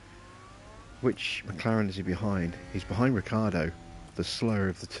 Which McLaren is he behind? He's behind Ricciardo, the slower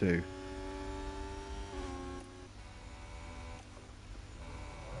of the two.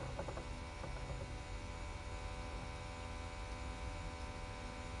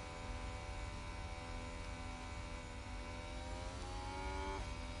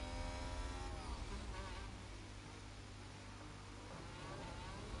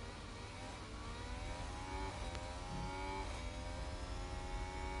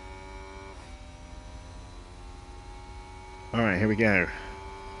 Alright, here we go.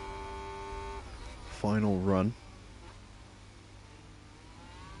 Final run.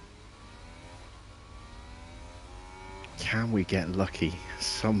 Can we get lucky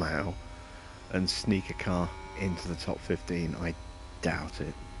somehow and sneak a car into the top 15? I doubt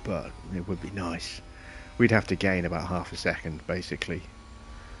it, but it would be nice. We'd have to gain about half a second, basically.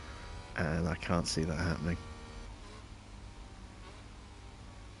 And I can't see that happening.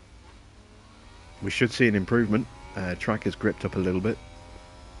 We should see an improvement. Track has gripped up a little bit.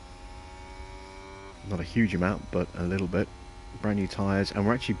 Not a huge amount, but a little bit. Brand new tyres, and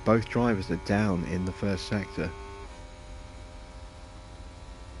we're actually both drivers are down in the first sector.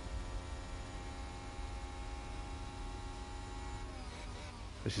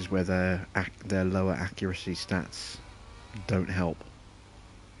 This is where their lower accuracy stats don't help.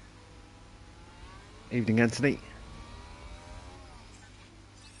 Evening, Anthony.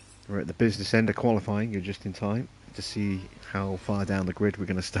 We're at the business end of qualifying. You're just in time to see how far down the grid we're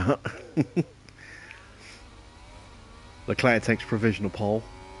going to start. Leclerc takes provisional pole.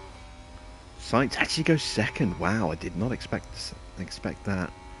 Sainz actually goes second. Wow, I did not expect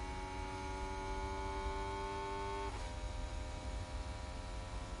that.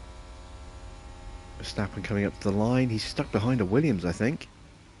 Verstappen coming up to the line. He's stuck behind a Williams, I think.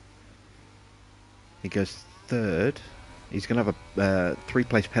 He goes third. He's going to have a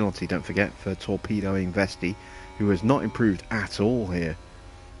 3-place penalty, don't forget, for torpedoing Vesti, who has not improved at all here.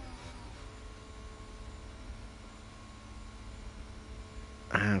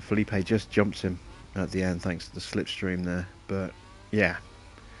 And Felipe just jumps him at the end thanks to the slipstream there. But yeah,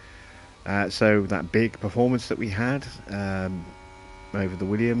 so that big performance that we had over the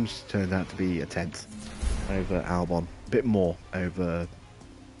Williams turned out to be a 10th over Albon. A bit more over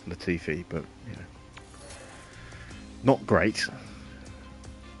Latifi, but you know, not great.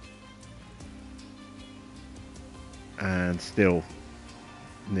 And still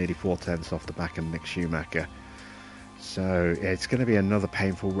nearly 4/10 off the back of Mick Schumacher. So it's going to be another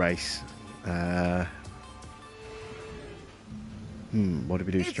painful race. What do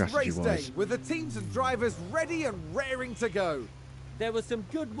we do strategy-wise? It's race day, with the teams and drivers ready and raring to go. There was some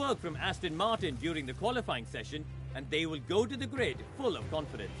good work from Aston Martin during the qualifying session, and they will go to the grid full of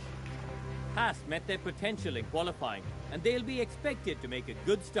confidence. Haas met their potential in qualifying, and they'll be expected to make a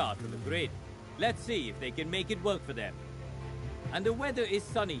good start from the grid. Let's see if they can make it work for them. And the weather is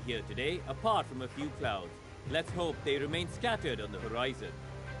sunny here today, apart from a few clouds. Let's hope they remain scattered on the horizon.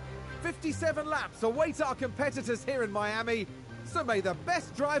 57 laps await our competitors here in Miami, so may the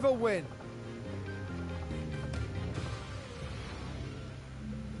best driver win.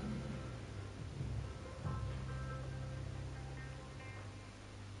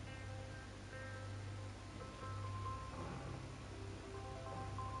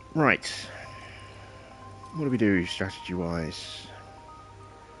 Right. What do we do strategy-wise?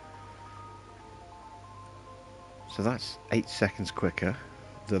 So that's 8 seconds quicker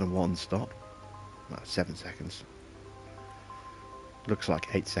than a one stop. Well, 7 seconds. Looks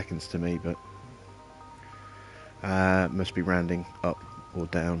like 8 seconds to me, but must be rounding up or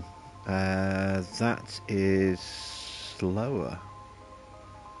down. That is slower.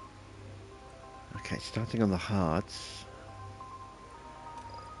 Okay, starting on the hards.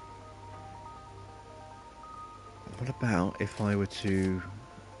 What about if I were to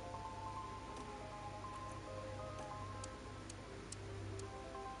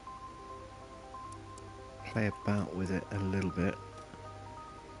play about with it a little bit?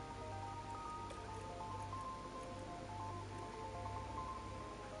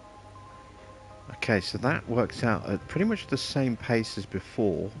 Okay, so that works out at pretty much the same pace as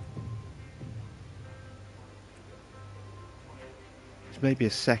before. It's maybe a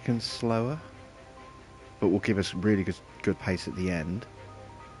second slower, but will give us really good pace at the end.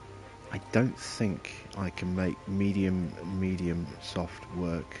 I don't think I can make medium, soft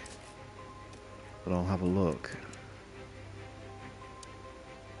work, but I'll have a look.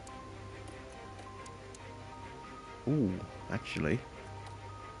 Ooh, actually.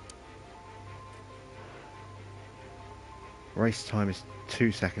 Race time is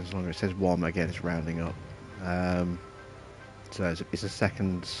 2 seconds longer. It says 1, again it's rounding up. So it's a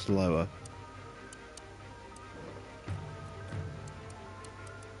second slower.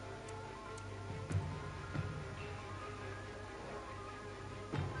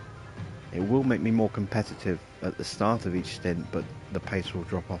 It will make me more competitive at the start of each stint, but the pace will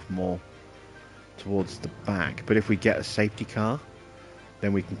drop off more towards the back. But if we get a safety car,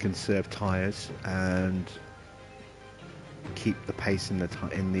 then we can conserve tyres and keep the pace and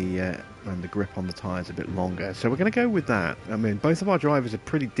the grip on the tyres a bit longer. So we're going to go with that. I mean, both of our drivers are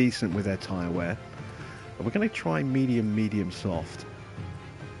pretty decent with their tyre wear, but we're going to try medium, soft.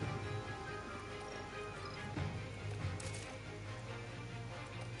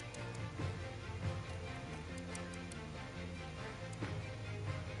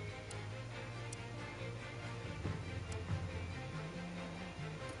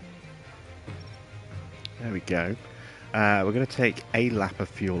 There we go. We're going to take a lap of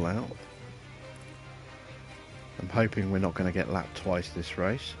fuel out. I'm hoping we're not going to get lapped twice this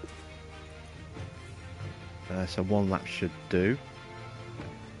race. So 1 lap should do.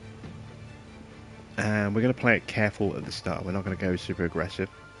 And we're going to play it careful at the start. We're not going to go super aggressive.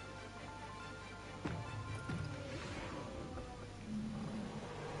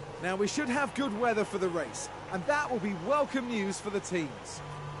 Now we should have good weather for the race, and that will be welcome news for the teams.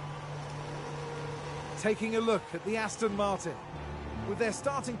 Taking a look at the Aston Martin. With their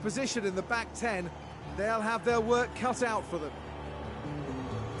starting position in the back 10, they'll have their work cut out for them.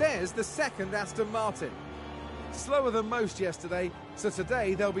 There's the second Aston Martin. Slower than most yesterday, so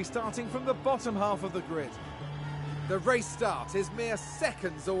today they'll be starting from the bottom half of the grid. The race start is mere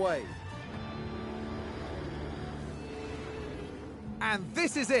seconds away. And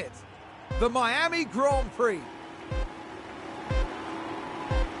this is it, the Miami Grand Prix.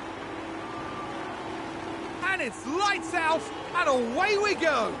 And it's lights out, and away we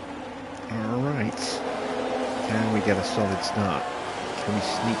go. All right. Can we get a solid start? Can we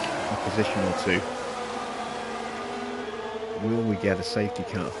sneak a position or two? Will we get a safety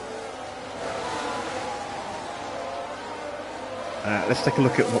car? Let's take a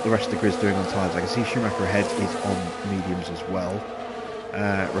look at what the rest of the grid's doing on tyres. I can see Schumacher ahead is on mediums as well.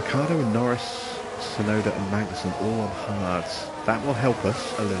 Ricciardo and Norris, Tsunoda and Magnussen all on hards. That will help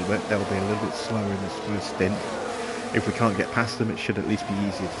us a little bit. They'll be a little bit slower in this first stint. If we can't get past them, it should at least be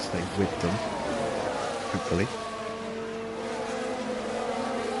easier to stay with them, hopefully.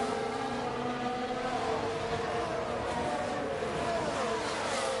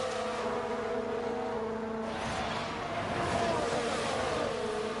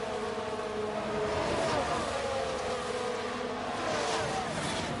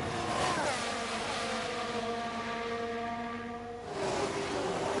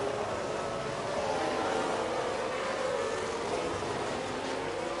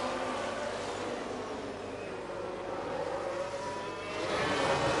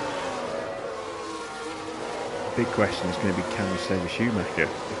 Big question is going to be, can we stay with Schumacher?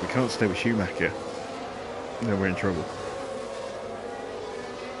 If we can't stay with Schumacher, then we're in trouble.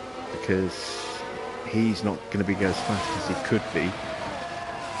 Because he's not going to be as fast as he could be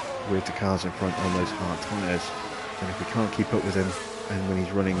with the cars in front on those hard tyres. And if we can't keep up with him, and when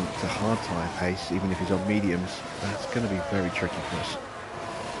he's running to hard tyre pace, even if he's on mediums, that's going to be very tricky for us.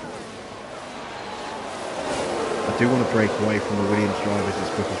 I do want to break away from the Williams drivers as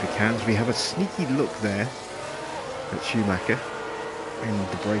quick as we can. So we have a sneaky look there at Schumacher in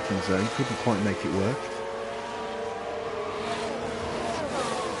the braking zone. Couldn't quite make it work.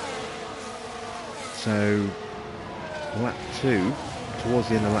 So lap 2, towards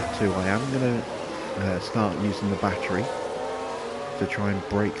the end of lap 2, I am going to start using the battery to try and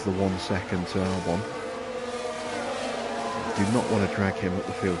break the 1 second to R1. Do not want to drag him up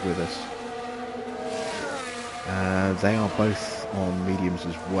the field with us. They are both on mediums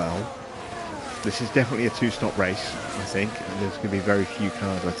as well. This is definitely a 2-stop race, I think. There's going to be very few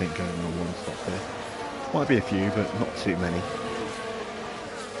cars, I think, going on a 1-stop there. Might be a few, but not too many.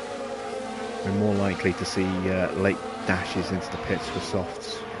 We're more likely to see late dashes into the pits for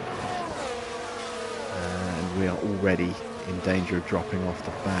softs. And we are already in danger of dropping off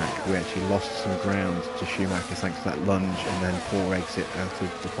the back. We actually lost some ground to Schumacher thanks to that lunge and then poor exit out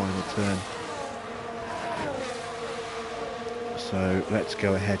of the final turn. So let's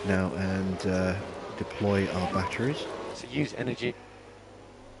go ahead now and deploy our batteries. So use energy.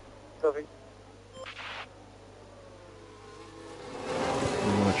 Copy.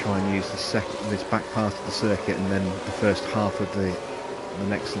 We want to try and use this back part of the circuit and then the first half of the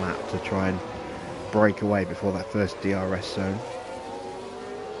next lap to try and break away before that first DRS zone,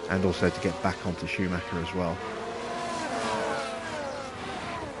 and also to get back onto Schumacher as well.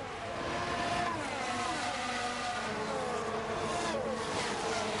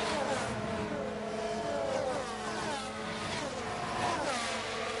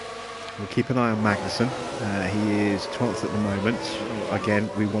 We'll keep an eye on Magnussen. He is 12th at the moment. Again,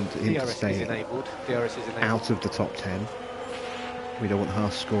 we want him to stay out of the top 10. We don't want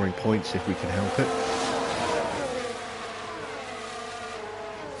Haas scoring points if we can help it.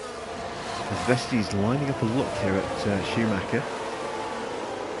 Vesti's lining up a look here at Schumacher.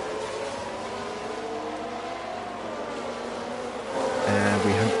 And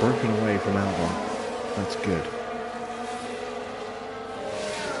we have broken away from Albon. That's good.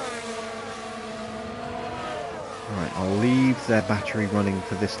 Right, I'll leave their battery running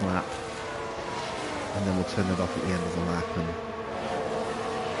for this lap, and then we'll turn it off at the end of the lap and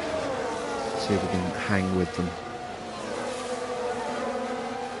see if we can hang with them.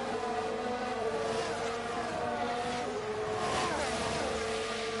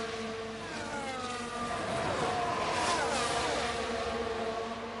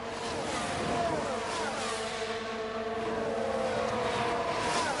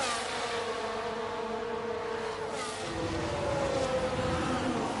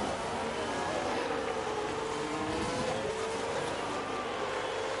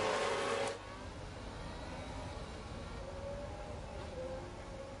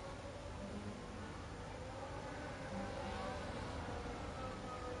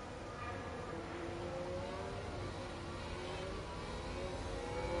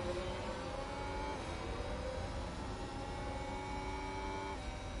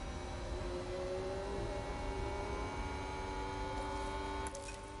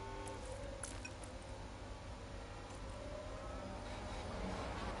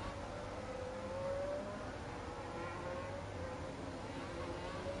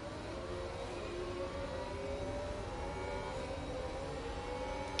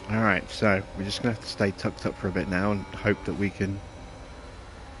 Alright, so we're just going to have to stay tucked up for a bit now and hope that we can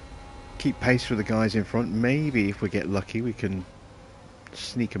keep pace with the guys in front. Maybe if we get lucky we can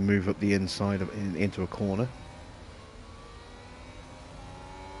sneak a move up the inside into a corner.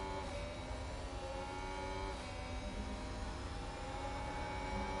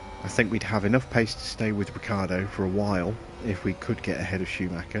 I think we'd have enough pace to stay with Ricciardo for a while if we could get ahead of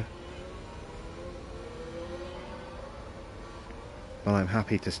Schumacher. But I'm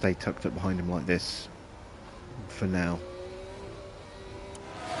happy to stay tucked up behind him like this for now.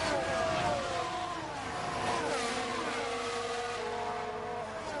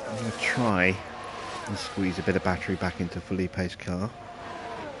 I'm going to try and squeeze a bit of battery back into Felipe's car.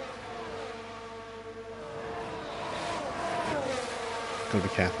 Got to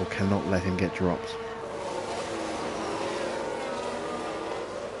be careful, cannot let him get dropped.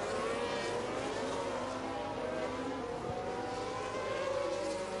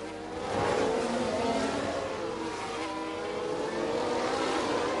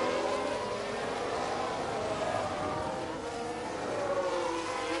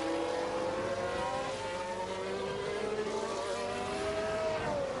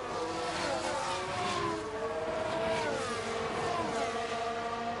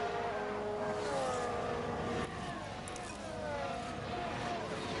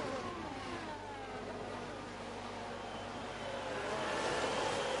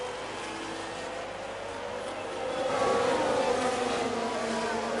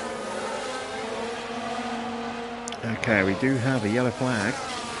 Okay, we do have a yellow flag.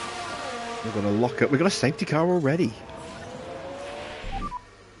 We've got a lock-up. We've got a safety car already.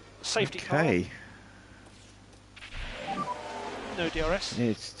 Safety Okay. car. No DRS.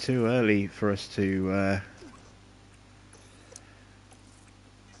 It's too early for us to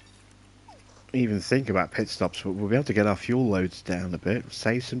even think about pit stops, but we'll be able to get our fuel loads down a bit,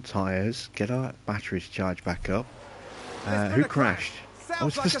 save some tyres, get our batteries charged back up. Who crashed? Oh,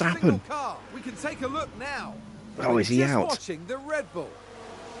 it's Sounds like a Verstappen. single car. We can take a look now. Oh, is he Just out? watching the Red Bull.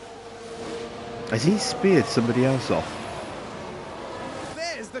 Has he speared somebody else off?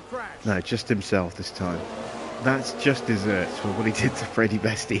 There's the crash. No, just himself this time. That's just desserts for what he did to Freddie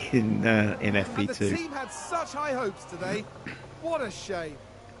Bestie in And the FP2. team had such high hopes today. What a shame.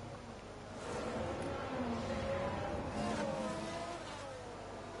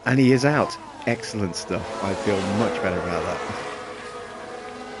 And he is out. Excellent stuff. I feel much better about that.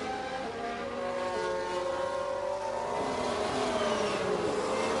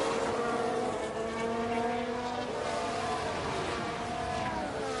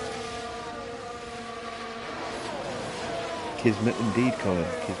 Kismet indeed, Colin.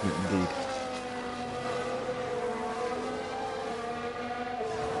 Kismet indeed.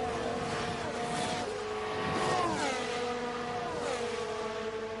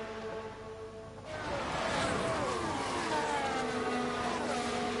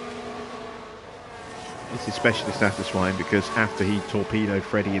 It's especially satisfying because after he torpedoed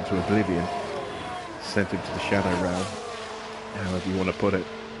Freddie into oblivion, sent him to the shadow realm, however you want to put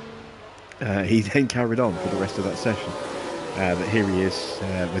it, he then carried on for the rest of that session. But here he is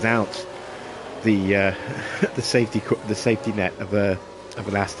without the the safety net of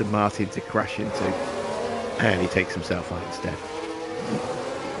an Aston Martin to crash into, and he takes himself out instead.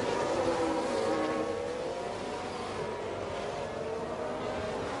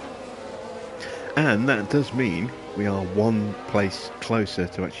 And that does mean we are one place closer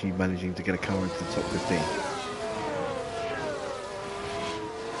to actually managing to get a car into the top 15.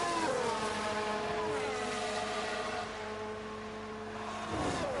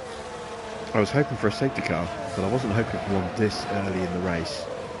 I was hoping for a safety car, but I wasn't hoping for one this early in the race.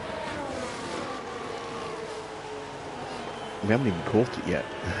 We haven't even caught it yet.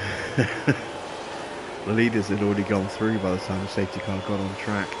 The leaders had already gone through by the time the safety car got on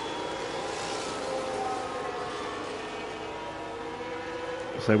track.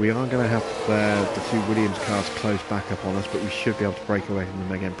 So we are going to have the two Williams cars close back up on us, but we should be able to break away from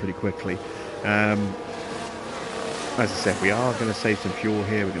them again pretty quickly. As I said, we are going to save some fuel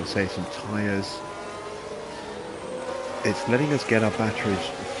here, we're going to save some tyres. It's letting us get our batteries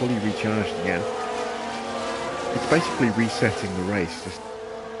fully recharged again. It's basically resetting the race, just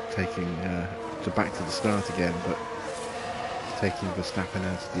taking back to the start again, but taking Verstappen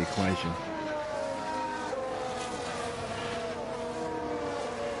out of the equation.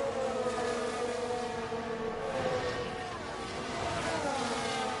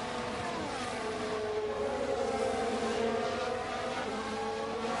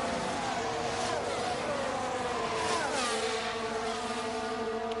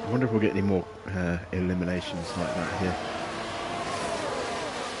 I wonder if we'll get any more eliminations like that here.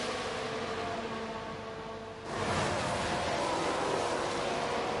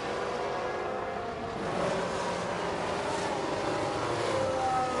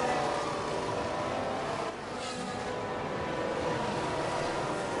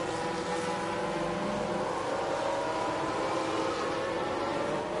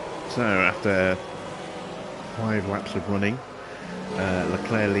 So after 5 laps of running,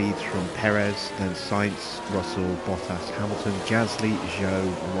 Leclerc leads from Perez, then Sainz, Russell, Bottas, Hamilton, Gasly,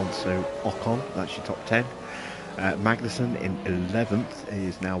 Zhou, Alonso, Ocon. That's your top 10. Magnussen in 11th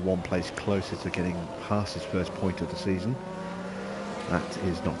is now one place closer to getting past his first point of the season. That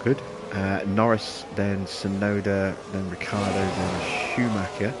is not good. Norris, then Tsunoda, then Ricciardo, then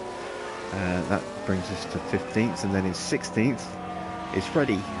Schumacher. That brings us to 15th, and then in 16th is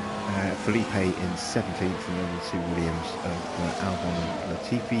Freddie. Felipe in 17th, and then the 2 Williams of Albon and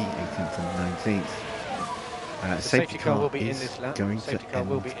Latifi, 18th and 19th. Safety car will be in this lap. Going to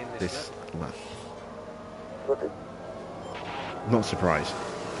end this lap. Not surprised.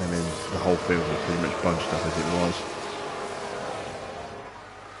 I mean, the whole field was pretty much bunched up as it was.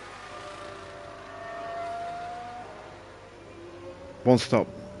 One stop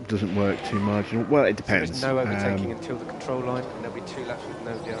doesn't work too marginal. Well, it depends. So there's no overtaking until the control line, and there'll be 2 laps with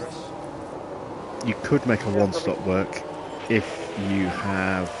no DRS. You could make a one stop work if you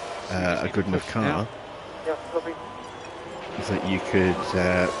have a good enough car. That you could,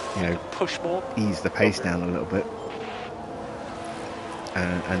 you know, push more, ease the pace down a little bit,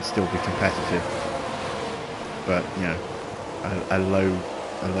 and still be competitive. But you know, a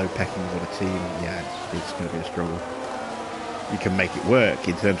low pecking of a team, yeah, it's going to be a struggle. You can make it work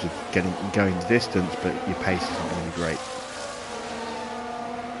in terms of going the distance, but your pace isn't going to be great.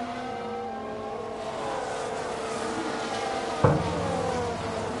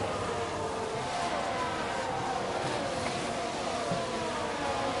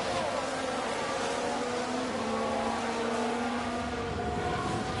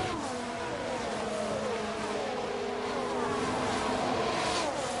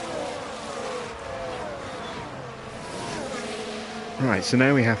 Right, so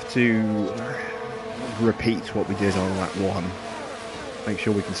now we have to repeat what we did on lap 1. Make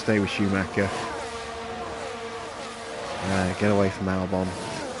sure we can stay with Schumacher. Get away from Albon.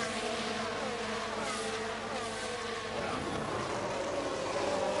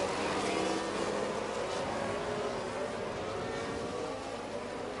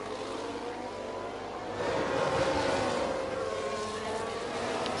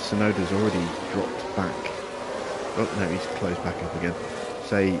 Tsunoda's already dropped back. Oh no, he's closed back up again.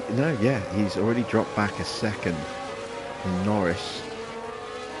 No, yeah, he's already dropped back a second from Norris.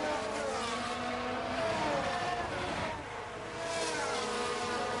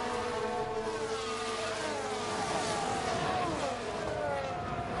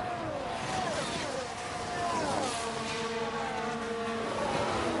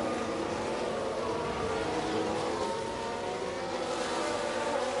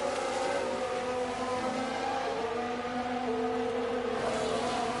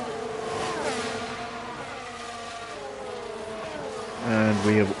 And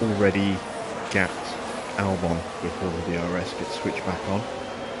we have already gapped Albon before the DRS gets switched back on.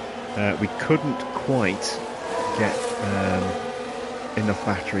 We couldn't quite get enough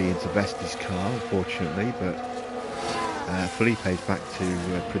battery into Vesti's car, unfortunately, but Felipe's back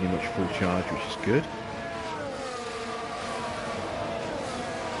to pretty much full charge, which is good.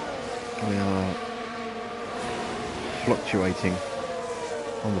 We are fluctuating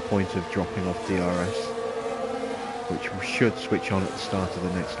on the point of dropping off DRS, which we should switch on at the start of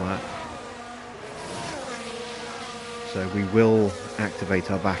the next lap. So we will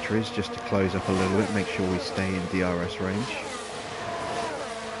activate our batteries just to close up a little bit, make sure we stay in DRS range.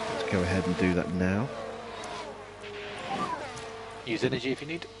 Let's go ahead and do that now. Use energy if you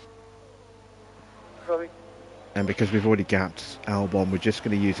need. And because we've already gapped Albon, we're just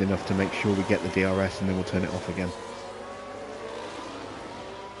going to use enough to make sure we get the DRS, and then we'll turn it off again.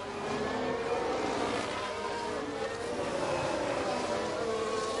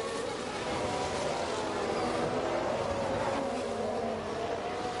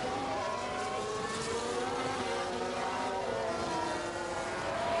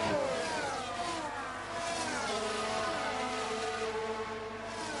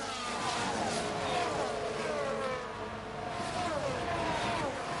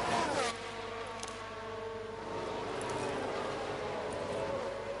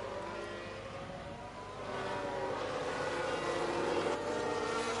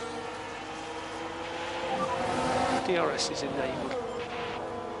 DRS is enabled.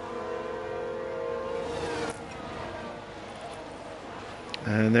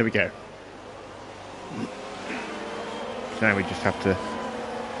 And there we go. Now we just have to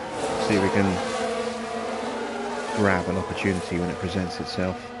see if we can grab an opportunity when it presents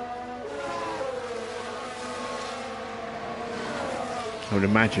itself. I would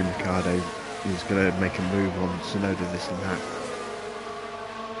imagine Ricciardo is going to make a move on Tsunoda this lap.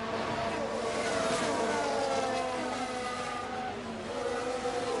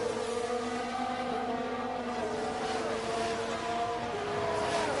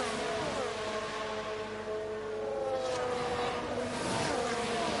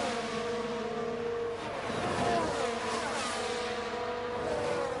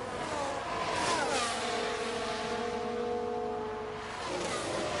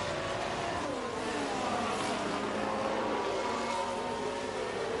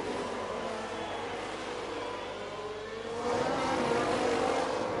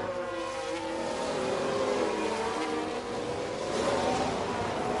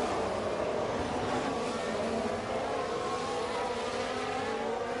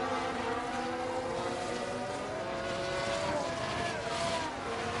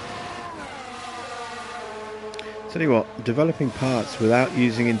 Tell you what, developing parts without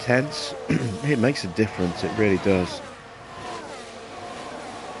using intents, it makes a difference, it really does.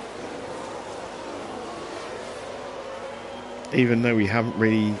 Even though we haven't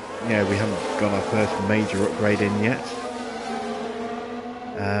really, we haven't got our first major upgrade in yet.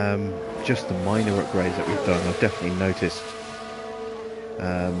 Just the minor upgrades that we've done, I've definitely noticed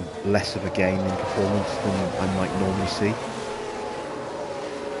less of a gain in performance than I might normally see.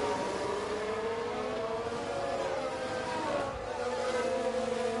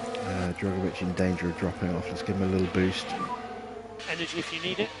 Drogovic in danger of dropping off. Let's give him a little boost. Energy if you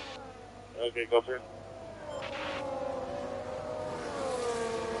need it. Okay, go for it.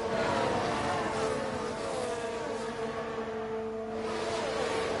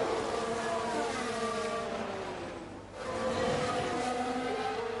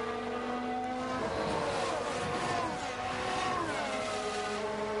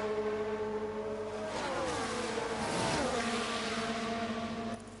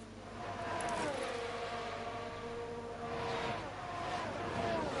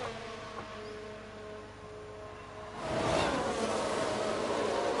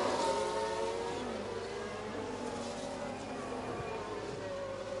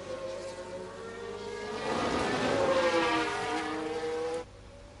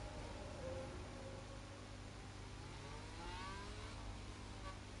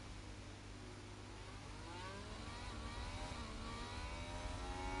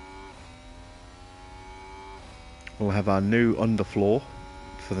 We'll have our new underfloor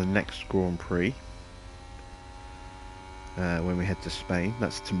for the next Grand Prix when we head to Spain.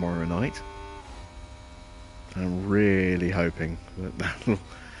 That's tomorrow night. I'm really hoping that that'll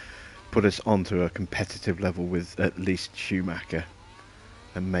put us onto a competitive level with at least Schumacher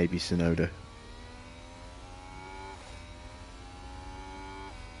and maybe Tsunoda.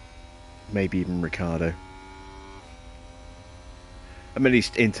 Maybe even Ricciardo. I mean, at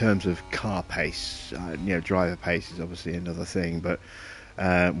least in terms of car pace, driver pace is obviously another thing, but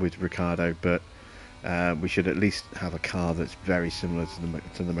with Ricciardo, but we should at least have a car that's very similar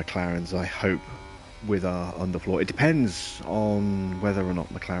to the McLarens, I hope, with our underfloor. It depends on whether or not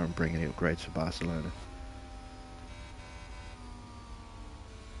McLaren bring any upgrades for Barcelona.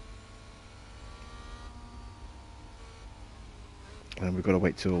 And we've got to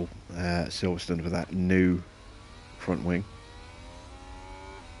wait till Silverstone for that new front wing.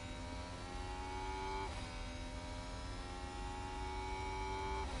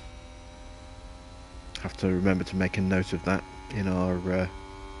 Have to remember to make a note of that in our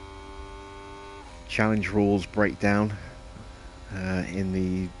challenge rules breakdown in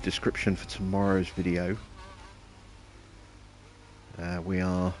the description for tomorrow's video. We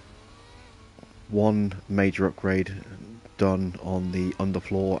are one major upgrade done on the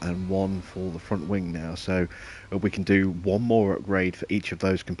underfloor and one for the front wing now, so we can do one more upgrade for each of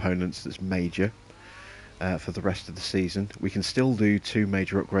those components that's major. For the rest of the season, we can still do 2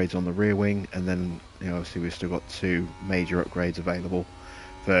 major upgrades on the rear wing, and then obviously we've still got 2 major upgrades available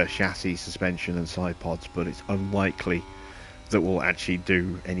for chassis, suspension and side pods, but it's unlikely that we'll actually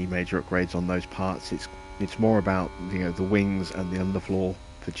do any major upgrades on those parts. It's more about the wings and the underfloor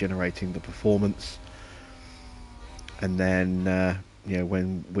for generating the performance, and then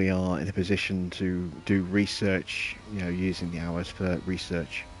when we are in a position to do research, using the hours for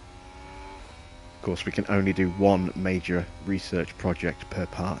research. Of course, we can only do 1 major research project per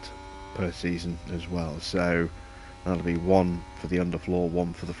part per season as well, so that'll be 1 for the underfloor,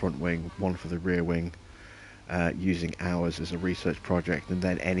 1 for the front wing, 1 for the rear wing, using hours as a research project, and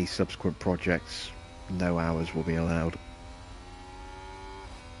then any subsequent projects, no hours will be allowed.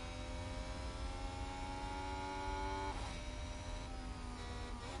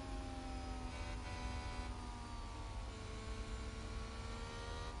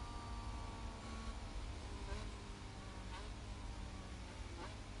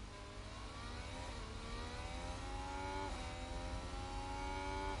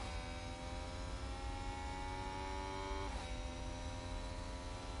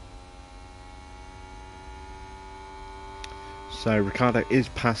 So Ricciardo is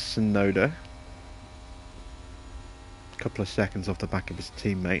past Tsunoda. A couple of seconds off the back of his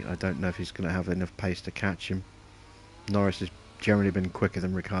teammate. I don't know if he's going to have enough pace to catch him. Norris has generally been quicker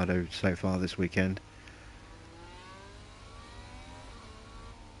than Ricciardo so far this weekend.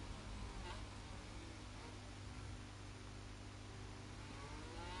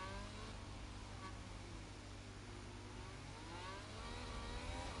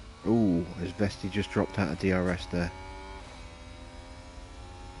 Ooh, has Vesti just dropped out of DRS there?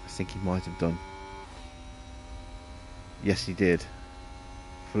 I think he might have done. Yes, he did.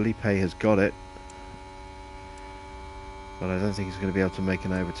 Felipe has got it. but I don't think he's going to be able to make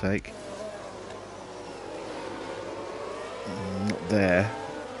an overtake. Not there.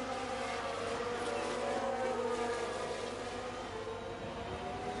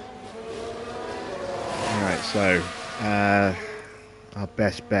 Alright, so our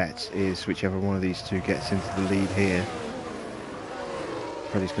best bet is whichever one of these two gets into the lead here.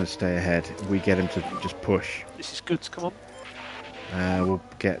 Freddie's going to stay ahead. We get him to just push. This is good, come on. We'll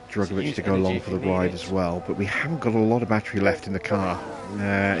get Drogovic use to go along energy for the if you need ride it. as well, but we haven't got a lot of battery left in the car.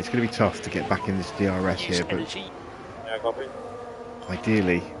 It's going to be tough to get back in this DRS Use here, but energy. Yeah, copy.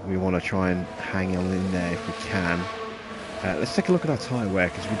 ideally we want to try and hang on in there if we can. Let's take a look at our tyre wear,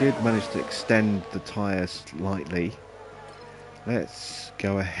 because we did manage to extend the tyre slightly. Let's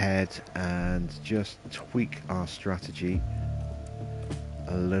go ahead and just tweak our strategy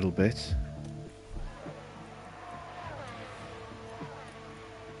a little bit.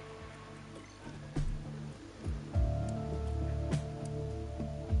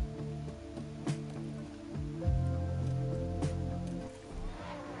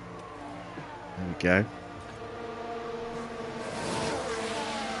 There we go.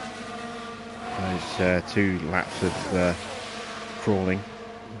 Those 2 laps of crawling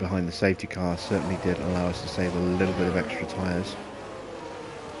behind the safety car certainly did allow us to save a little bit of extra tyres.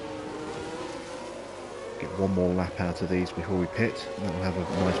 Get one more lap out of these before we pit, and that will have a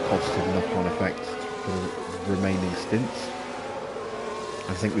nice positive knock-on effect for the remaining stints.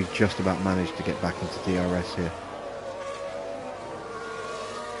 I think we've just about managed to get back into DRS here.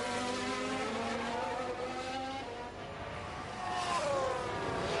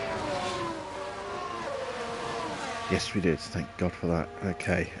 Yes, we did. Thank God for that.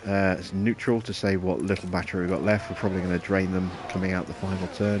 Okay, it's neutral to say what little battery we've got left. We're probably going to drain them coming out the final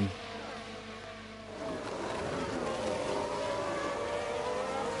turn.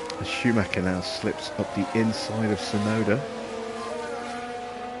 As Schumacher now slips up the inside of Sonoda.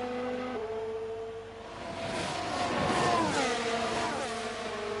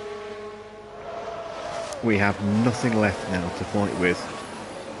 We have nothing left now to fight with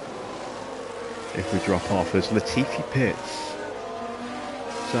if we drop off as Latifi pits.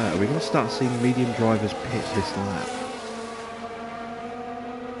 So are we going to start seeing medium drivers pit this lap?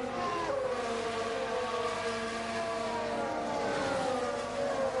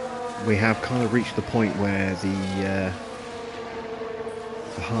 We have kind of reached the point where the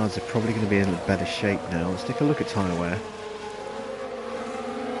hards are probably going to be in a better shape now. Let's take a look at tyre wear.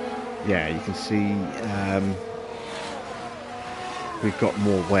 Yeah, you can see we've got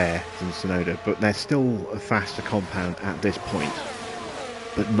more wear than Sonoda, but they're still a faster compound at this point,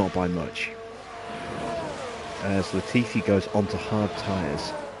 but not by much. As Latifi goes onto hard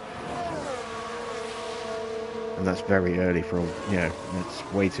tyres, and that's very early for a,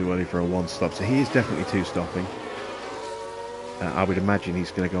 that's way too early for a one stop. So he is definitely two stopping. I would imagine he's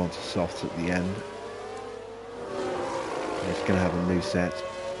going to go onto softs at the end. He's going to have a new set.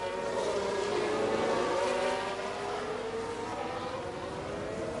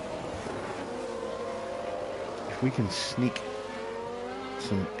 If we can sneak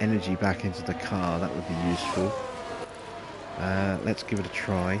some energy back into the car, that would be useful. Let's give it a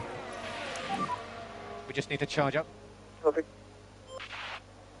try. We just need to charge up. Copy.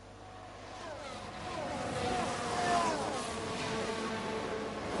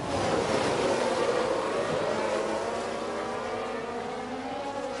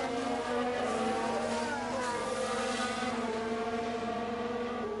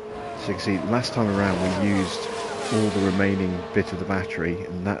 So you can see last time around we used all the remaining bit of the battery,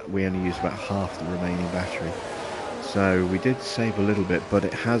 and that we only used about half the remaining battery. So we did save a little bit, but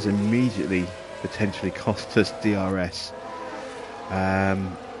it has immediately potentially cost us DRS.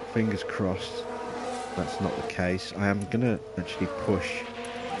 Fingers crossed that's not the case. I am going to actually push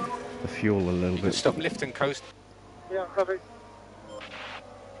the fuel a little You can bit stop, lift and coast. Yeah, copy.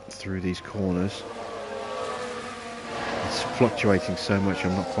 through these corners. It's fluctuating so much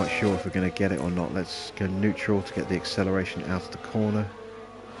I'm not quite sure if we're going to get it or not. Let's go neutral to get the acceleration out of the corner.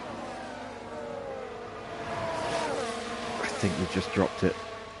 I think we've just dropped it.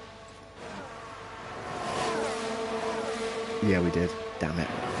 Yeah, we did. Damn it.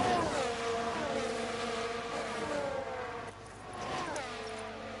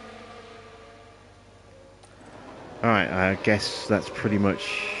 Alright, I guess that's pretty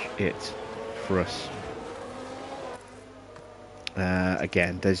much it for us.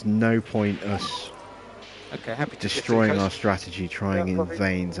 Again, there's no point us Okay, happy to destroying lift and our coast. strategy, trying Yeah, in copy.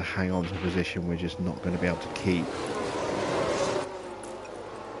 vain to hang on to a position we're just not going to be able to keep.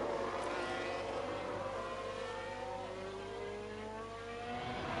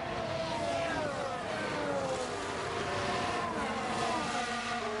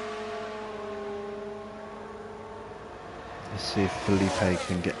 See if Felipe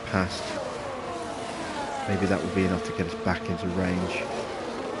can get past. Maybe that will be enough to get us back into range.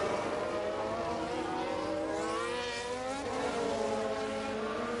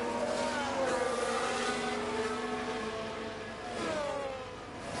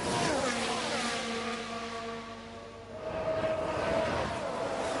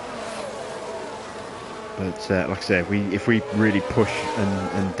 But like I said, if we really push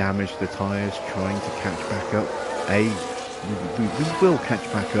and damage the tyres trying to catch back up, we will catch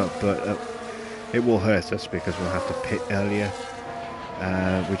back up, but it will hurt us because we'll have to pit earlier,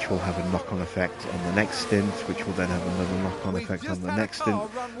 which will have a knock-on effect on the next stint, which will then have another knock-on effect on the next stint.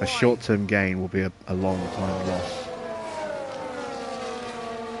 A short-term gain will be a long-time loss.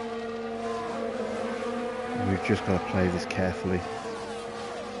 We've just got to play this carefully.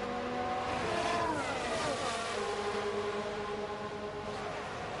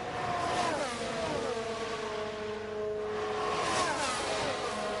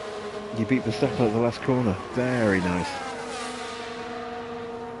 You beat Verstappen at the last corner. Very nice.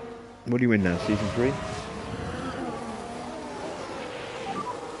 What do you win now? Season 3?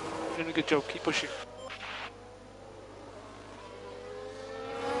 Doing a good job. Keep pushing.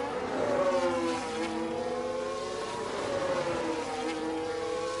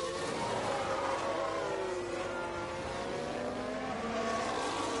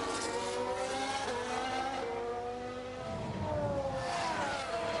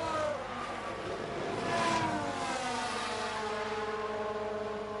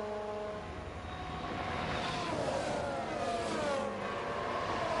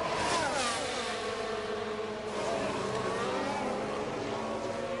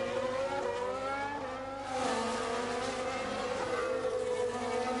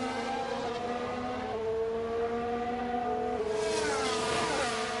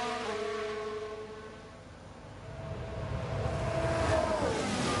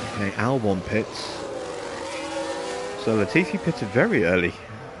 Okay, Albon pits. So Latifi pitted very early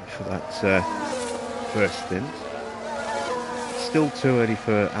for that first stint. Still too early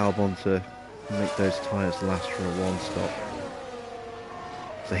for Albon to make those tyres last for a one stop.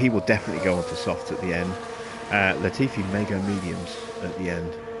 So he will definitely go on to softs at the end. Latifi may go mediums at the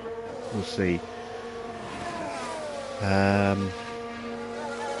end. We'll see.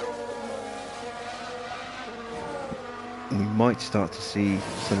 We might start to see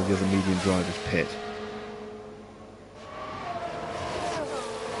some of the other medium drivers pit.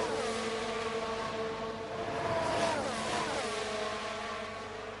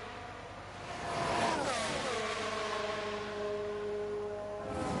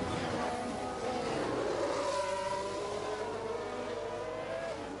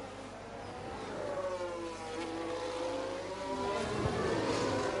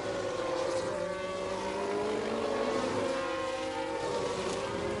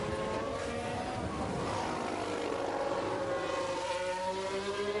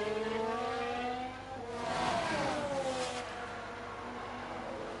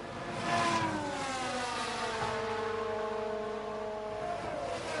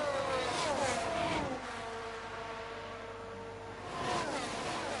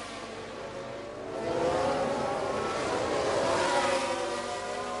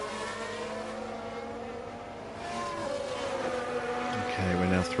 Okay, we're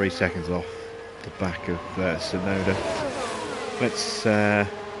now 3 seconds off the back of Tsunoda. Let's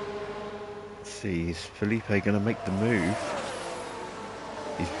see, is Felipe going to make the move?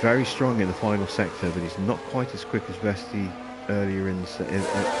 He's very strong in the final sector, but he's not quite as quick as Vesti earlier on in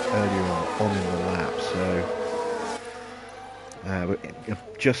the lap. So we're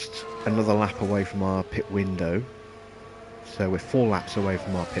just another lap away from our pit window. So we're 4 laps away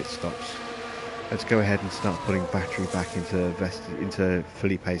from our pit stops. Let's go ahead and start putting battery back into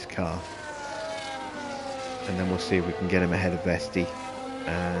Felipe's car, and then we'll see if we can get him ahead of Vesti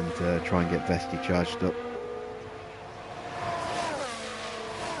and try and get Vesti charged up.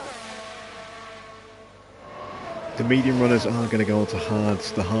 The medium runners are going to go on to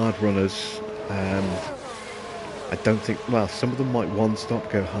hards. The hard runners, I don't think, well, some of them might one stop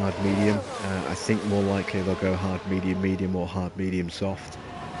go hard medium. I think more likely they'll go hard medium medium or hard medium soft.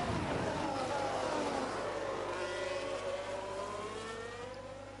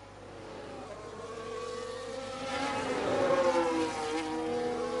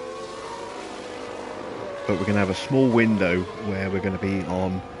 But we're going to have a small window where we're going to be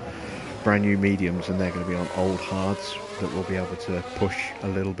on brand new mediums and they're going to be on old hards that we'll be able to push a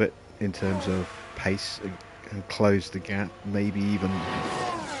little bit in terms of pace and close the gap, maybe even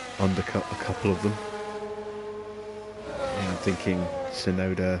undercut a couple of them. Yeah, I'm thinking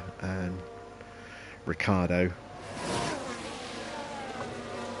Tsunoda and Ricciardo.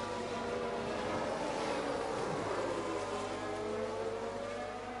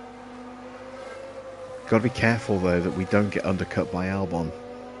 Got to be careful though that we don't get undercut by Albon.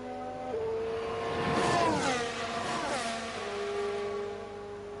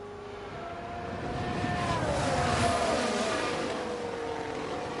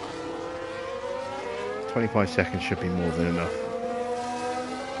 "25 seconds should be more than enough."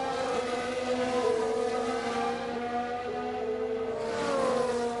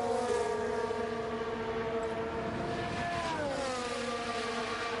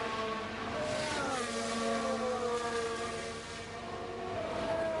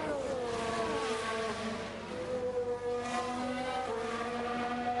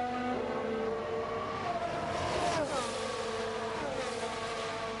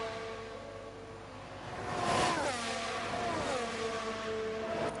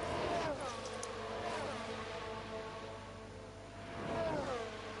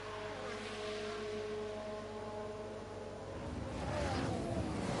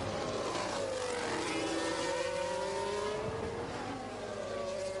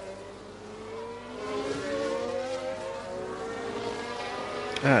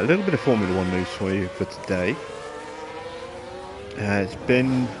 A little bit of Formula 1 news for you for today. It's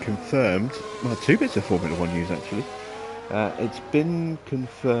been confirmed, well, 2 bits of Formula 1 news actually. It's been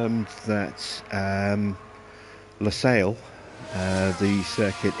confirmed that Losail, the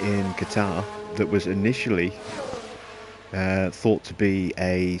circuit in Qatar that was initially thought to be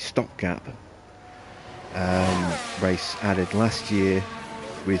a stopgap race added last year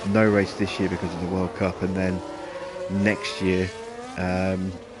with no race this year because of the World Cup, and then next year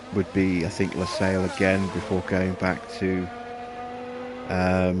would be, I think, Losail again before going back to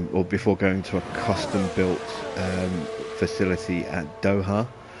or before going to a custom built facility at Doha.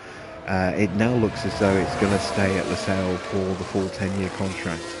 It now looks as though it's going to stay at Losail for the full 10-year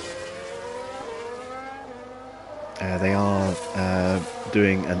contract. They are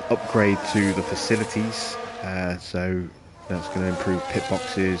doing an upgrade to the facilities, so that's going to improve pit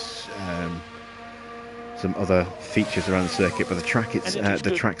boxes, some other features around the circuit, but the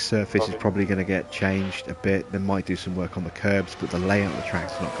track surface is probably going to get changed a bit. They might do some work on the curbs, but the layout of the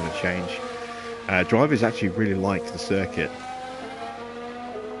track's not going to change. Drivers actually really like the circuit,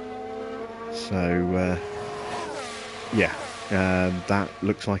 so yeah, that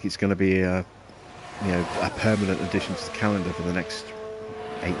looks like it's going to be a permanent addition to the calendar for the next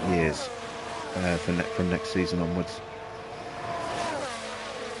 8 years, from next season onwards.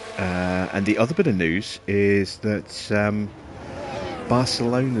 And the other bit of news is that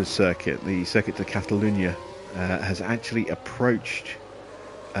Barcelona's circuit, the Circuit de Catalunya, has actually approached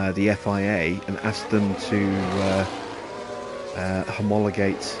the FIA and asked them to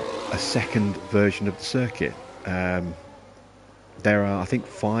homologate a second version of the circuit. There are, I think,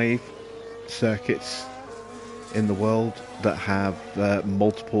 5 circuits in the world that have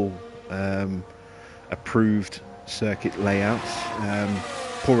multiple approved circuit layouts.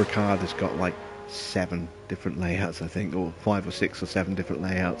 Paul Ricard has got like 7 different layouts, I think, or 5 or 6 or 7 different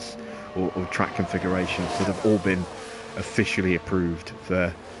layouts or track configurations that have all been officially approved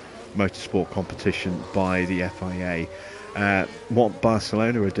for motorsport competition by the FIA. What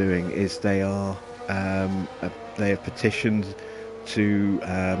Barcelona are doing is they have petitioned to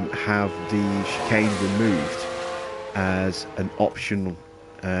have the chicane removed as an option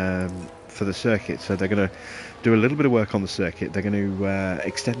for the circuit. So they're going to do a little bit of work on the circuit. They're going to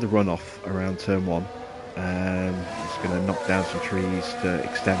extend the runoff around turn 1. It's going to knock down some trees to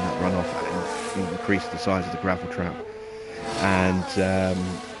extend that runoff and increase the size of the gravel trap, and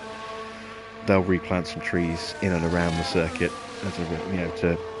they'll replant some trees in and around the circuit as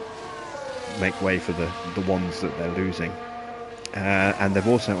to make way for the ones that they're losing. And they've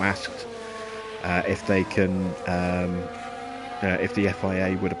also asked if they can, if the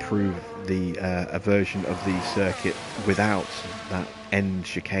FIA would approve a version of the circuit without that end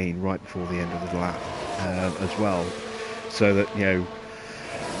chicane right before the end of the lap as well, so that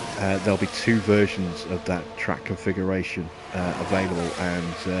there'll be 2 versions of that track configuration available,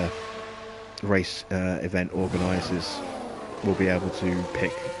 and race event organisers will be able to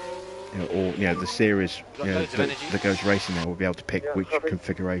pick, or the series that goes racing there will be able to pick which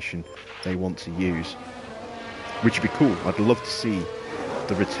configuration they want to use, which would be cool. I'd love to see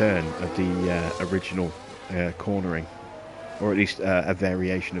the return of the original cornering, or at least a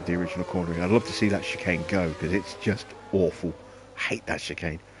variation of the original cornering. I'd love to see that chicane go, because it's just awful. I hate that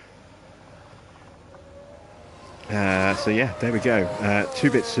chicane. So yeah, there we go.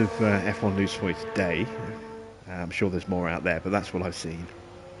 2 bits of F1 news for you today. I'm sure there's more out there, but that's what I've seen.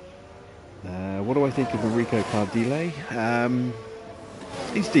 What do I think of Enrico Cardile?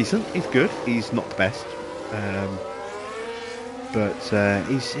 He's decent, he's good, he's not the best. but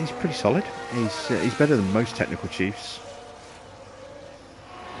he's pretty solid. He's better than most technical chiefs.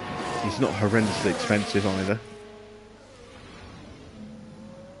 He's not horrendously expensive either.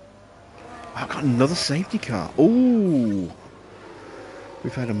 I've got another safety car. Ooh,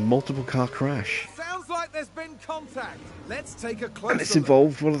 we've had a multiple car crash. Sounds like there's been contact. Let's take a closer And it's look.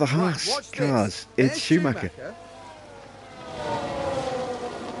 involved one of the Right, Haas watch cars. this. It's There's Schumacher.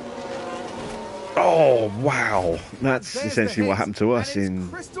 Oh, wow. That's There's essentially the what hit, happened to us and it's in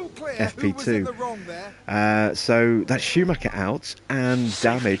crystal clear who was in the wrong there. FP2. So that's Schumacher out and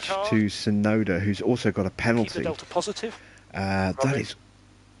Safety damage car. to Tsunoda, who's also got a Keep the penalty. delta positive. That is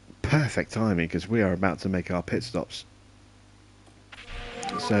perfect timing because we are about to make our pit stops.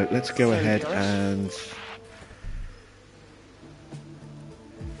 So let's go ahead and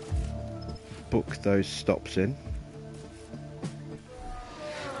book those stops in.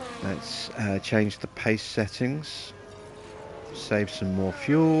 Let's change the pace settings, save some more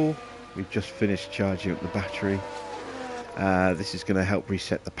fuel. We've just finished charging up the battery. This is going to help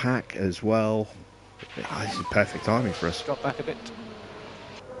reset the pack as well. This is perfect timing for us. Drop back a bit.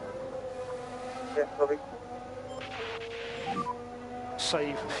 Yeah, copy.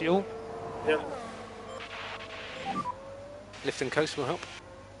 Save fuel. Yeah, Lift and coast will help.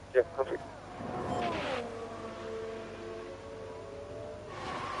 yeah, copy.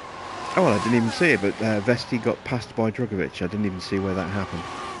 Oh, well, I didn't even see it, but Vesti got passed by Drugovic. I didn't even see where that happened.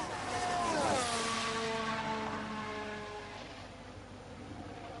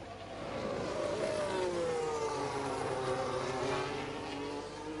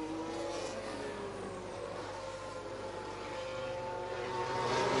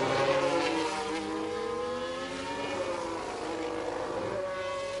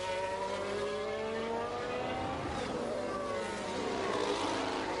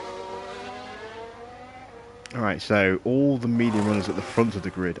 Alright, so all the medium runners at the front of the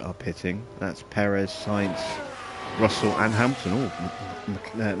grid are pitting. That's Perez, Sainz, Russell and Hamilton. Oh,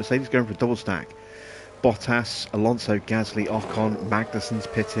 Mercedes going for a double stack. Bottas, Alonso, Gasly, Ocon, Magnussen's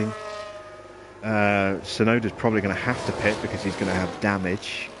pitting. Tsunoda's probably going to have to pit because he's going to have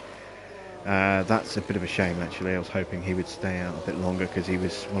damage. That's a bit of a shame actually. I was hoping he would stay out a bit longer because he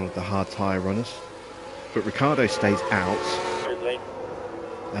was one of the hard tyre runners. But Ricciardo stays out. Very late.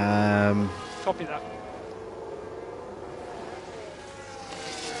 Copy that.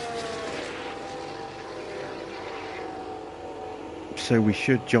 So we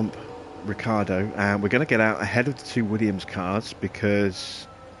should jump Ricciardo, and we're going to get out ahead of the two Williams cars because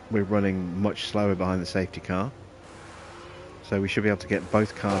we're running much slower behind the safety car. So we should be able to get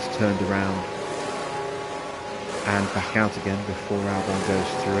both cars turned around and back out again before Albon goes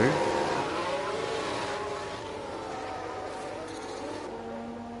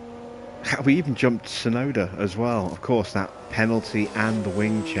through. We even jumped Tsunoda as well. Of course, that penalty and the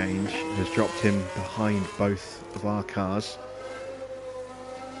wing change has dropped him behind both of our cars.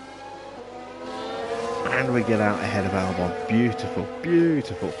 And we get out ahead of Albon. Beautiful,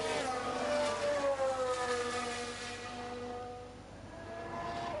 beautiful.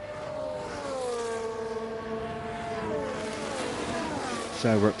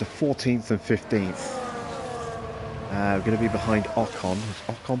 So we're up to 14th and 15th. We're going to be behind Ocon. Has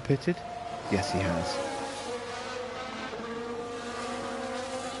Ocon pitted? Yes, he has.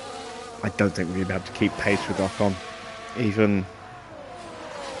 I don't think we're going to be able to keep pace with Ocon. Even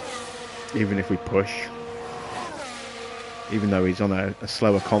if we push. Even though he's on a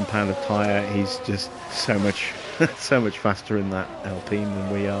slower compound of tyre, he's just so much faster in that Alpine than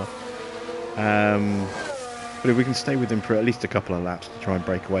we are. But if we can stay with him for at least a couple of laps to try and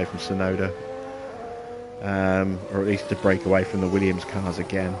break away from Tsunoda, or at least to break away from the Williams cars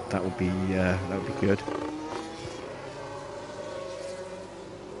again, that would be good.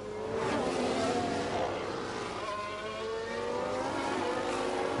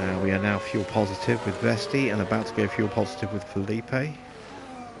 We are now fuel positive with Vesti and about to go fuel positive with Felipe.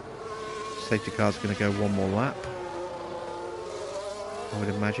 Safety car's going to go one more lap, I would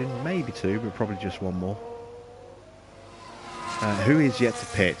imagine. Maybe two, but probably just one more. Who is yet to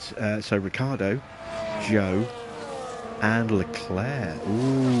pit? So Ricciardo, Joe, and Leclerc.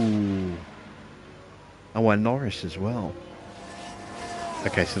 Ooh. Oh, and Norris as well.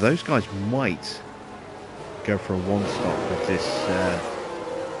 Okay, so those guys might go for a one-stop with this.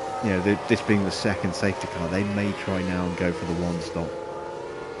 This being the second safety car, they may try now and go for the one-stop.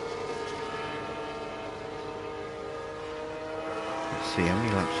 Let's see, how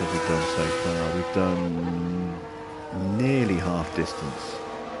many laps have we done so far? We've done nearly half distance.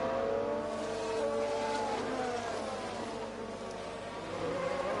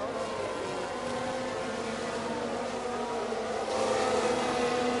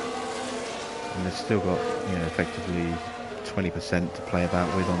 they've still got, you know, effectively 20% to play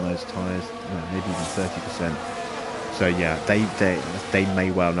about with on those tyres, maybe even 30%. So yeah, they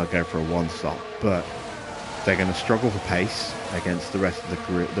may well not go for a one stop, but they're going to struggle for pace against the rest of the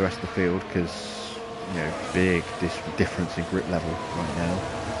field because, you know, big difference in grip level right now.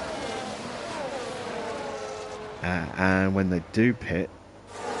 And when they do pit,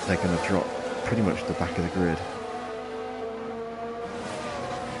 they're going to drop pretty much the back of the grid.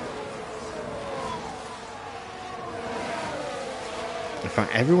 In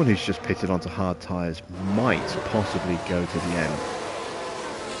fact, everyone who's just pitted onto hard tyres might possibly go to the end.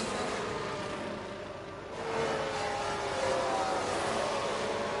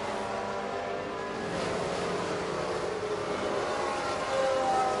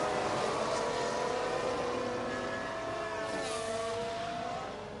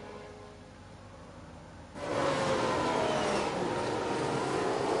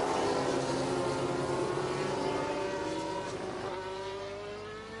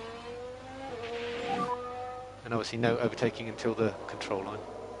 And obviously no overtaking until the control line.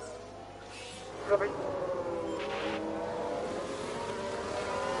 Copy.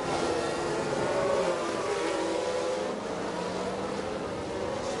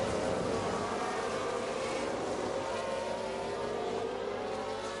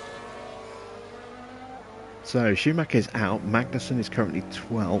 So Schumacher's out. Magnussen is currently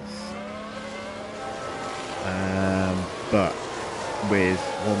 12th. But with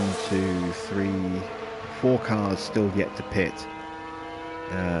 4 cars still yet to pit,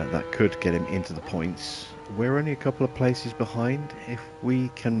 that could get him into the points. We're only a couple of places behind. If we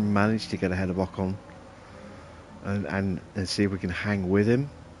can manage to get ahead of Ocon and see if we can hang with him.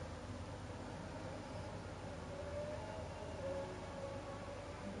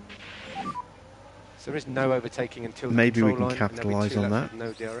 So there is no overtaking until the Maybe we control can line, and there'll be capitalise 2 on laps that.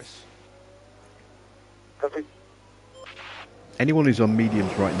 with no DRS. Copy. Anyone who's on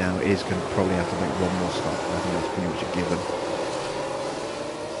mediums right now is going to probably have to make one more stop. I think that's pretty much a given.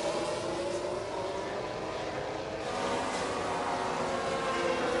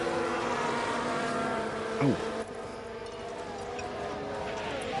 Oh.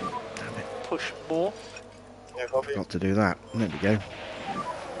 Damn it. Push more. Yeah, copy. Got to do that. There we go.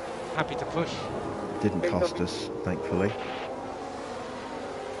 Happy to push. Didn't cost us, thankfully.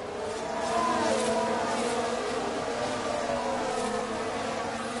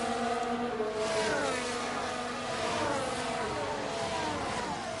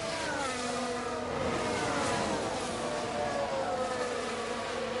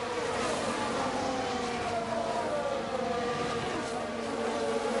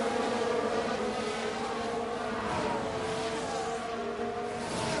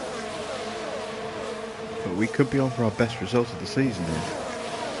 We could be on for our best result of the season here.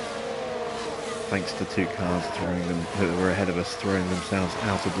 Thanks to 2 cars that were ahead of us throwing themselves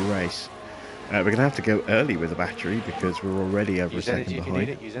out of the race. We're going to have to go early with the battery because we're already over a second behind. If you need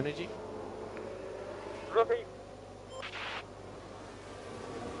it, use energy. Copy.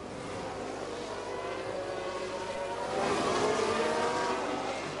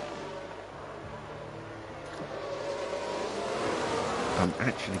 I'm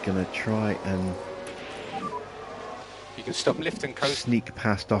actually going to try and You can stop, lift and coast. sneak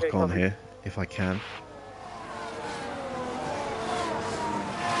past Ocon here if I can. It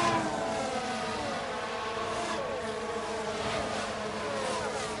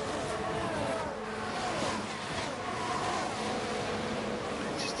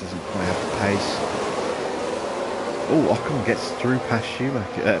just doesn't quite have the pace. Oh, Ocon gets through past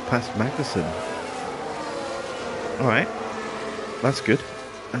past Magnussen. All right, that's good.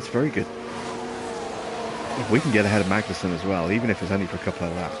 That's very good. If we can get ahead of Magnussen as well, even if it's only for a couple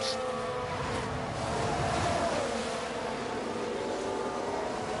of laps.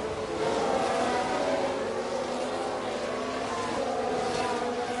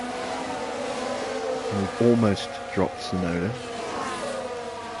 And we've almost dropped Tsunoda.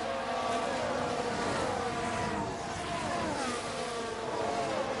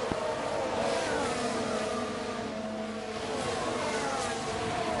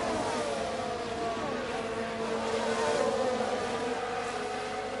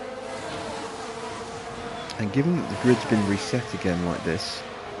 And given that the grid's been reset again like this,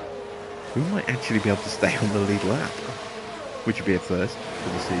 we might actually be able to stay on the lead lap, which would be a first for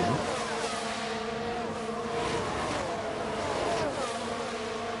the season.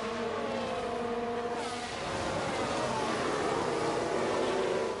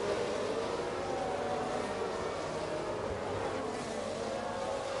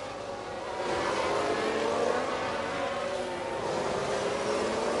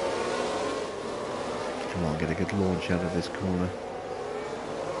 get a good launch out of this corner.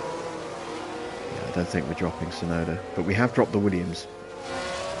 Yeah, I don't think we're dropping Sonoda, but we have dropped the Williams.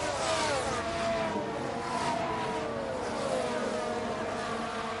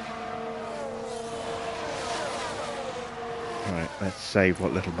 Right, let's save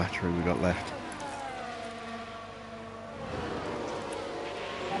what little battery we got left.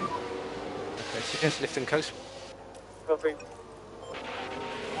 Okay, suggest lift and coast. Copy.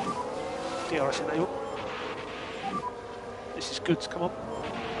 DRS enable. This is good, come on.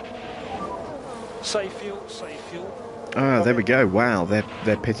 Save fuel, save fuel. Ah, there we go. Wow,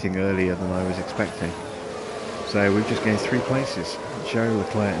 they're pitting earlier than I was expecting. So we've just gained 3 places. Joe,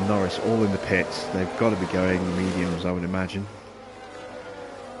 Leclerc and Norris all in the pits. They've got to be going mediums, I would imagine.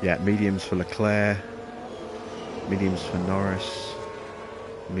 Yeah, mediums for Leclerc, mediums for Norris,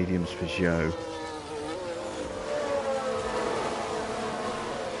 mediums for Joe.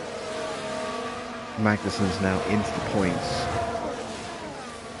 Magnussen's now into the points,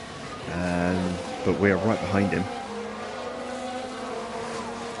 but we're right behind him.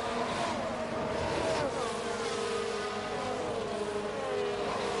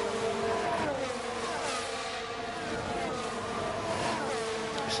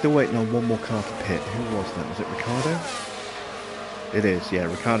 Still waiting on one more car to pit. Who was that? Was it Ricardo? It is, yeah.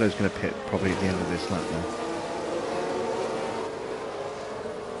 Ricardo's going to pit probably at the end of this lap now.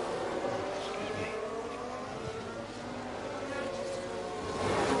 Excuse me.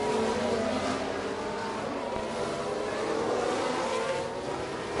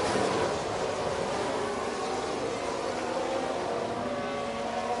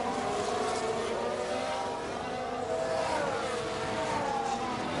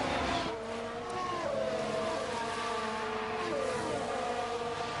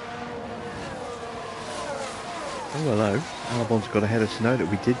 Oh, hello. Albon's got ahead of Sonoda.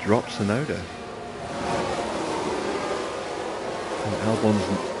 We did drop Sonoda. And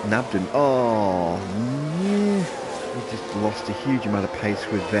Albon's nabbed him. Oh, yeah. We just lost a huge amount of pace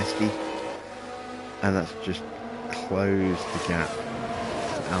with Vesti. And that's just closed the gap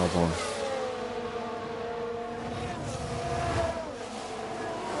to Albon.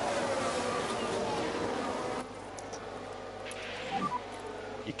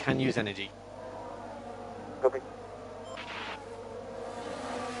 You can use energy. Copy.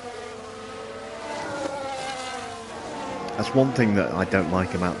 That's one thing that I don't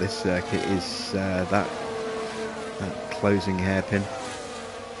like about this circuit is that closing hairpin.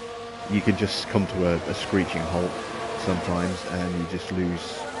 You can just come to a screeching halt sometimes and you just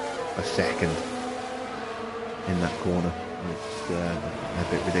lose a second in that corner. It's a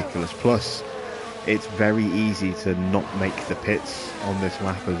bit ridiculous. Plus, it's very easy to not make the pits on this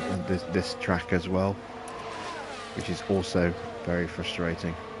lap of this track as well, which is also very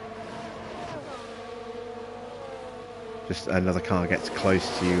frustrating. Just another car gets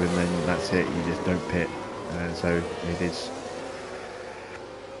close to you and then that's it, you just don't pit. So it is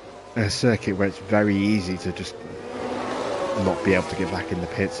a circuit where it's very easy to just not be able to get back in the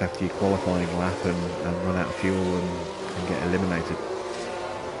pits after your qualifying lap and run out of fuel and get eliminated.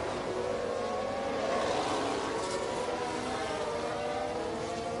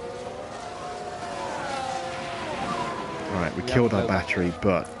 Right, we killed our battery,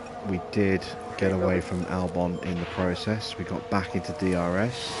 but we did get away from Albon in the process. We got back into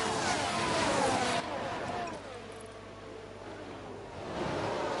DRS.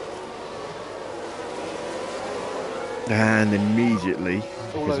 And immediately,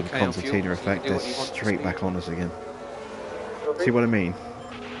 because of the concertina effect, they're straight back on us again. See what I mean?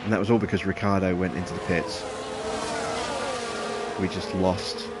 And that was all because Ricardo went into the pits. We just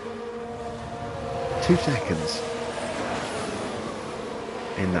lost 2 seconds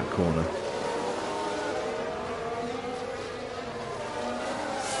in that corner.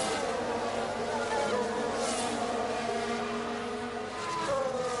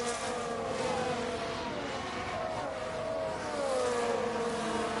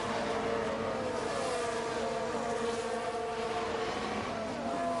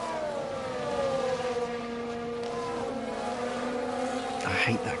 I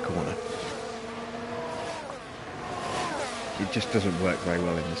hate that corner. It just doesn't work very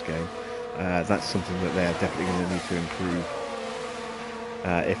well in this game. That's something that they are definitely going to need to improve.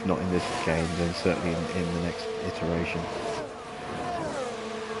 If not in this game, then certainly in the next iteration.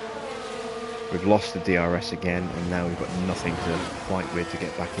 We've lost the DRS again, and now we've got nothing to fight with to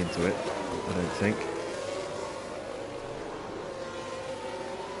get back into it, I don't think.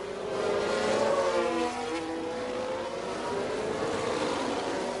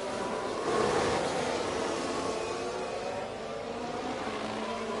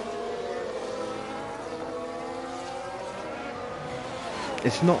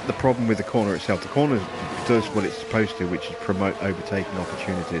 It's not the problem with the corner itself. The corner does what it's supposed to, which is promote overtaking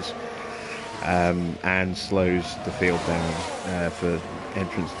opportunities, and slows the field down for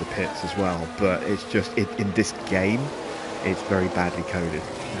entrance to the pits as well. But it's just in this game, it's very badly coded.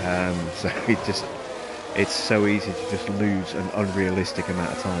 So it's so easy to just lose an unrealistic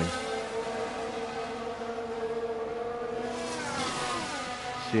amount of time.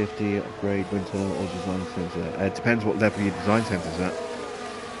 CFD upgrade, wind tunnel or design centre. It depends what level your design centre's at.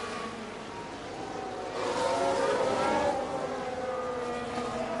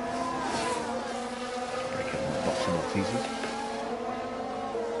 Lots of Maltesers.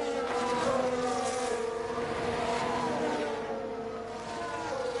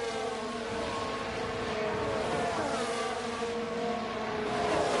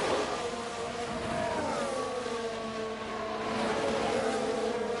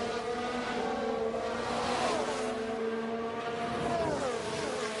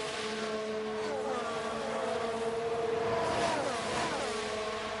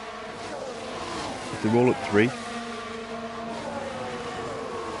 They're all at 3.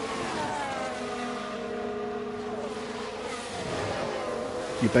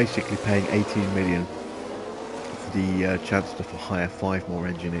 You're basically paying 18 million for the chance to hire 5 more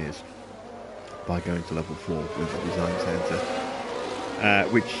engineers by going to level 4 with the design centre,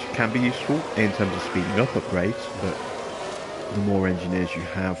 which can be useful in terms of speeding up upgrades, but the more engineers you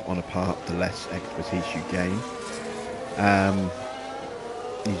have on a part, the less expertise you gain.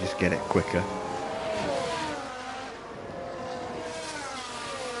 You just get it quicker.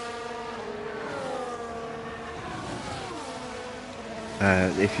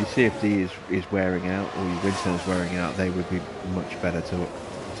 If your CFD is wearing out, or your wind tunnel is wearing out, they would be much better to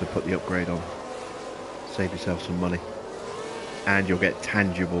put the upgrade on. Save yourself some money, and you'll get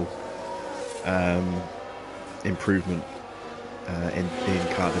tangible improvement in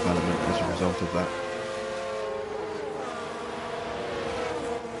car development as a result of that.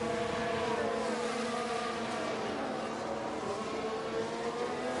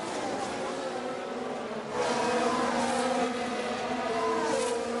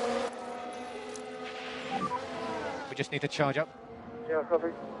 We just need to charge up. Yeah, copy.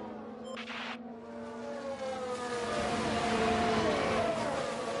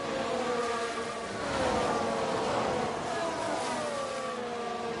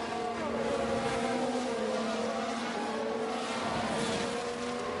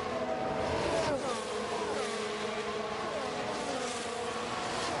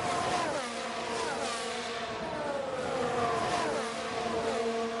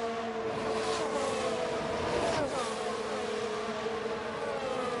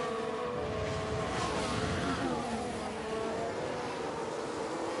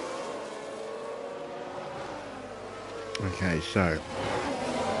 Okay, so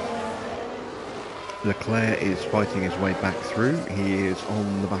Leclerc is fighting his way back through. He is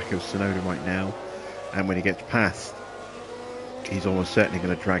on the back of Tsunoda right now, and when he gets past, he's almost certainly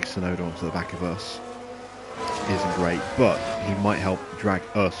going to drag Tsunoda onto the back of us. Isn't great, but he might help drag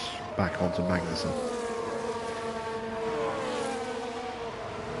us back onto Magnussen.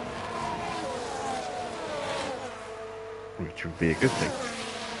 Which would be a good thing.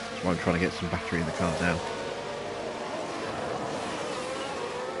 That's why I'm trying to get some battery in the car now.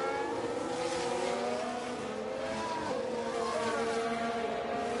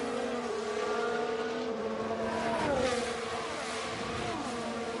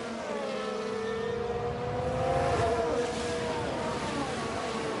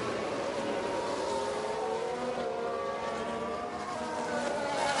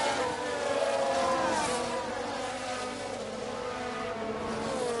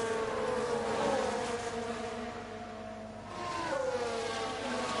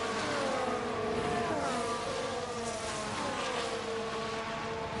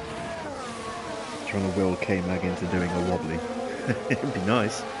 Trying to will K-Mag into doing a wobbly. It'd be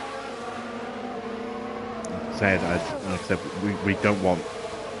nice. Like I said, we don't want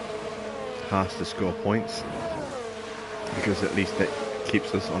Haas to score points, because at least it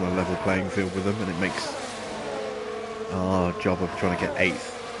keeps us on a level playing field with them, and it makes our job of trying to get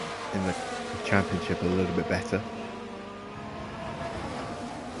 8th in the championship a little bit better.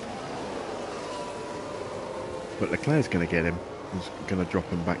 But Leclerc's going to get him. He's going to drop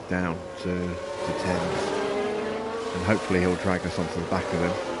him back down to 10s, and hopefully he'll drag us onto the back of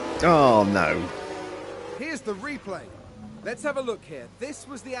him. Oh no! Here's the replay. Let's have a look here. This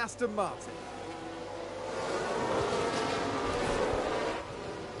was the Aston Martin.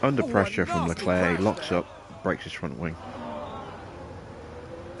 Under Oh, pressure a from nasty Leclerc, crash he locks there. up, breaks his front wing.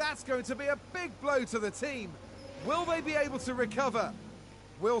 That's going to be a big blow to the team. Will they be able to recover?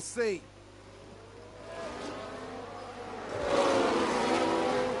 We'll see.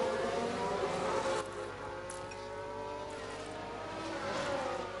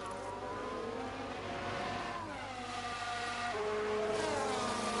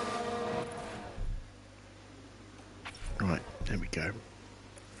 Right, there we go.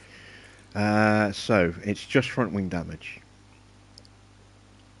 So, it's just front wing damage.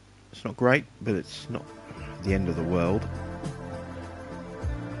 It's not great, but it's not the end of the world.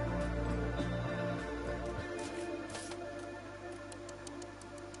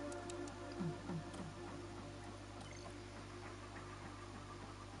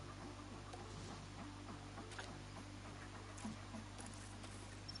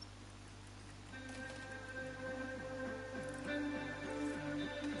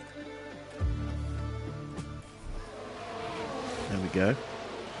 There we go.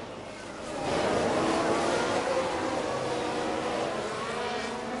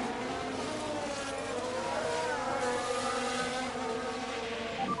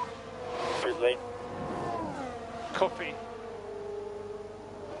 Pit lane. Copy.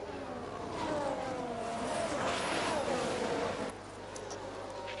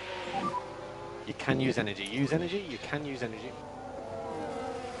 You can use energy. Use energy. You can use energy.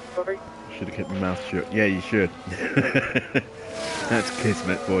 Copy. Should have kept my mouth shut. Yeah, you should. That's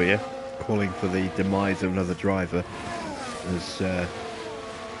kismet for you. Calling for the demise of another driver has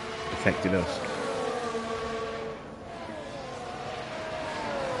affected us.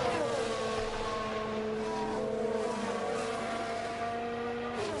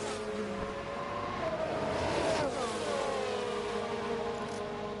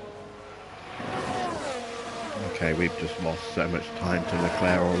 Okay, we've just lost so much time to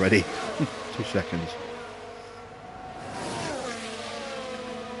Leclerc already. 2 seconds.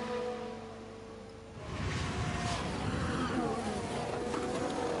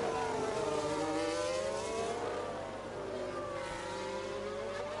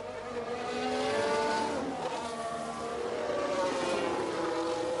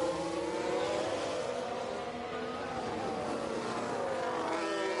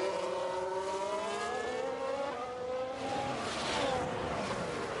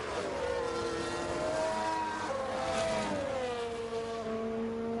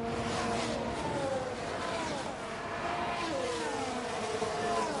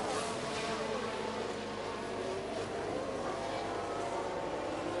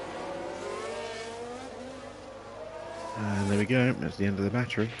 And there we go, that's the end of the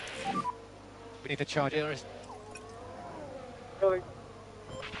battery. We need to charge it. Copy.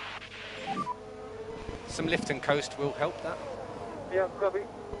 Some lift and coast will help that. Yeah, copy.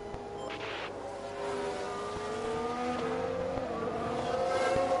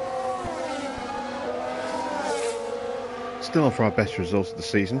 Still off for our best results of the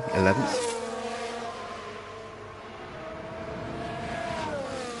season, 11th.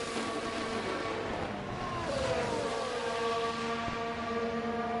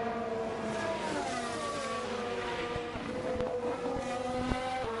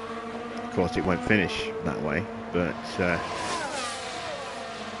 Of course, it won't finish that way, but yeah,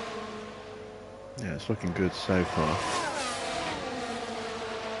 it's looking good so far.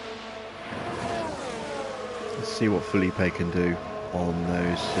 Let's see what Felipe can do on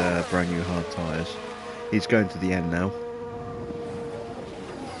those brand new hard tyres. He's going to the end now.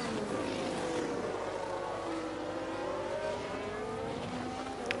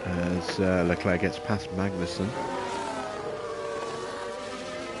 As Leclerc gets past Magnussen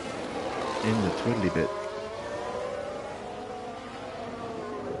in the twiddly bit.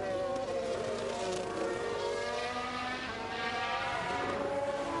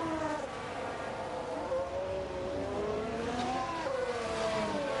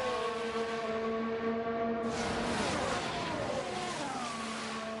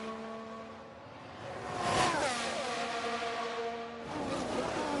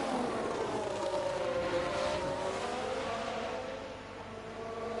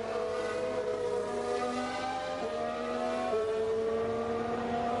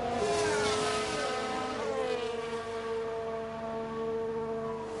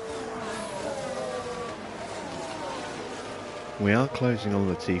 We are closing on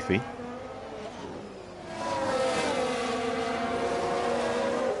Latifi.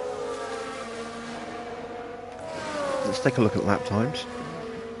 Let's take a look at lap times.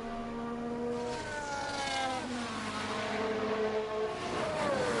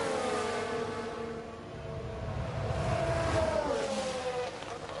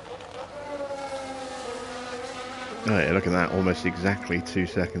 Oh yeah, look at that, almost exactly 2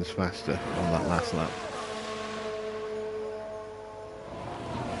 seconds faster on that last lap.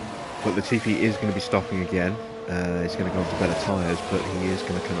 But Latifi is going to be stopping again. He's going to go onto better tyres, but he is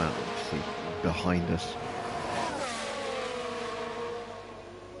going to come out obviously behind us.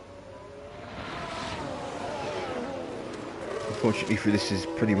 Unfortunately, for this is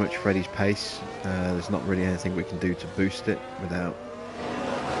pretty much Freddie's pace. There's not really anything we can do to boost it without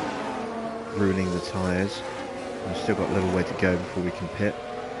ruining the tyres. We've still got a little way to go before we can pit.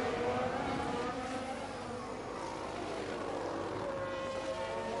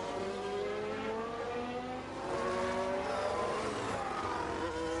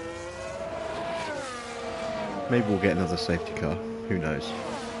 Maybe we'll get another safety car, who knows.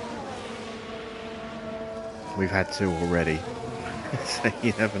 We've had two already, so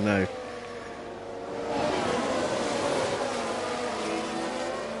you never know.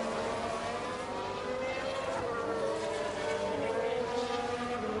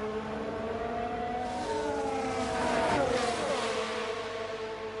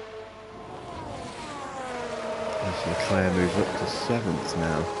 As Leclerc moves up to 7th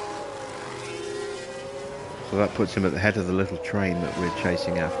now. So that puts him at the head of the little train that we're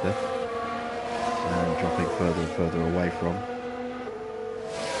chasing after, and dropping further and further away from.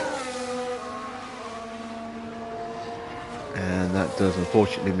 And that does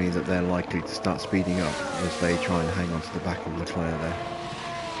unfortunately mean that they're likely to start speeding up as they try and hang on to the back of Leclerc there.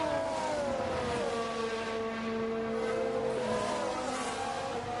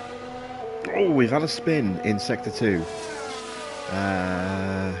 Oh, we've had a spin in Sector 2.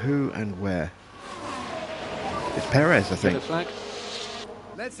 Who and where? It's Perez, I think. Flag.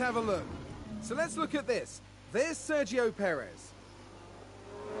 Let's have a look. So let's look at this. There's Sergio Perez.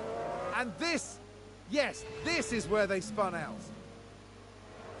 And this, yes, this is where they spun out.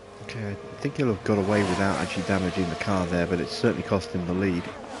 Okay, I think he'll have got away without actually damaging the car there, but it's certainly cost him the lead.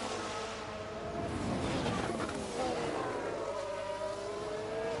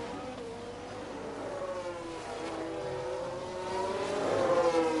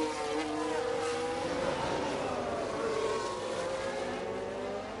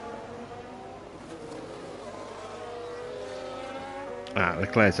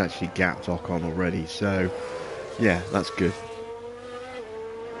 Leclerc's actually gapped Ocon already, so yeah, that's good.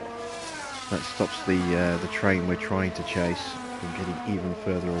 That stops the train we're trying to chase from getting even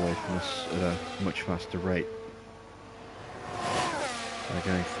further away from us at a much faster rate. They're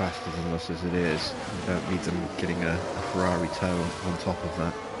going faster than us as it is. We don't need them getting a Ferrari toe on top of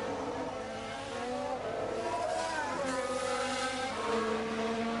that.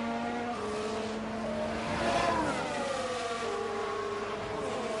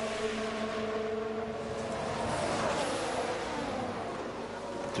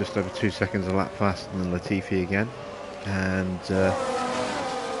 Just over 2 seconds a lap faster than Latifi again, and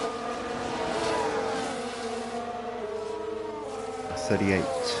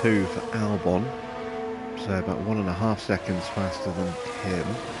 38.2 for Albon, so about 1.5 seconds faster than him.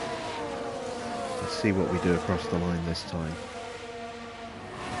 Let's see what we do across the line this time.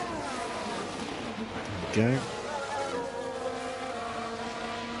 There we go.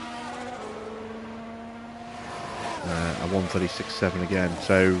 A 1:36.7 again,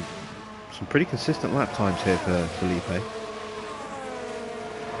 so some pretty consistent lap times here for Felipe.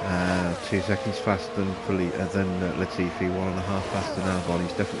 2 seconds faster than Latifi, 1.5 faster than Albon.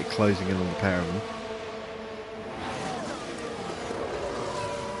 He's definitely closing in on the pair of them.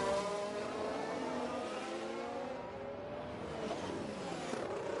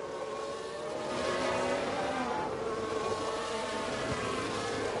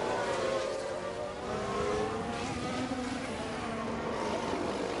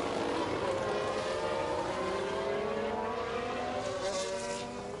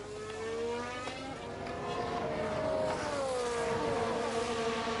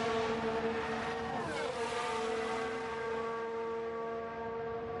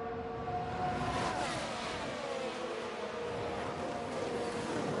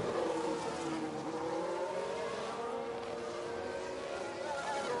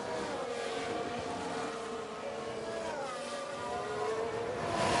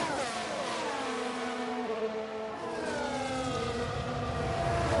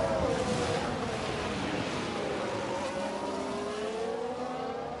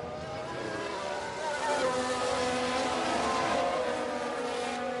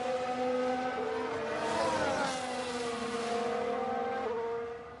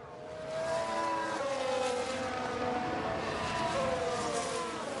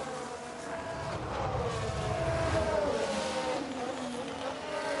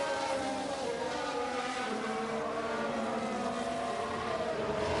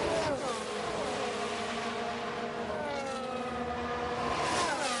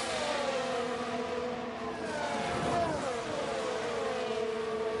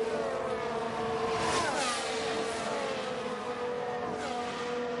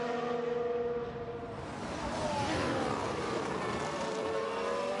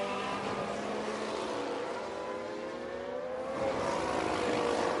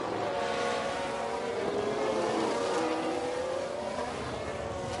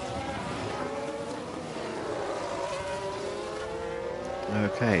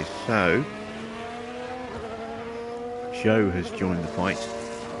 Okay, so Joe has joined the fight,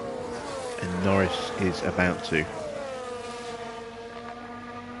 and Norris is about to.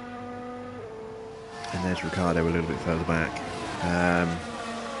 And there's Ricciardo a little bit further back.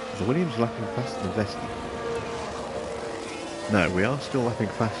 The Williams lapping faster than Vesti? No, we are still lapping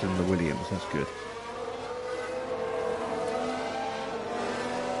faster than the Williams, that's good.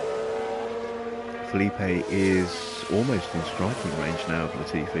 Felipe is almost in striking range now of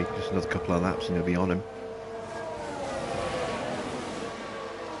Latifi. Just another couple of laps and he'll be on him.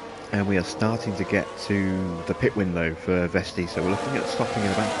 And we are starting to get to the pit window for Vesti, so we're looking at stopping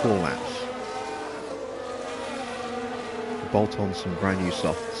in about 4 laps. Bolt on some brand new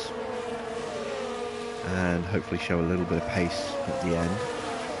softs and hopefully show a little bit of pace at the end.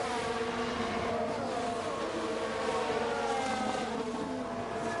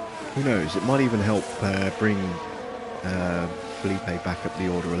 Who knows, it might even help bring Felipe back up the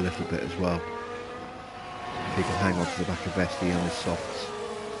order a little bit as well, if he can hang on to the back of Vesti on his softs.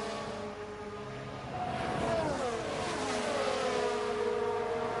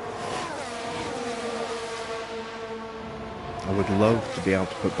 I would love to be able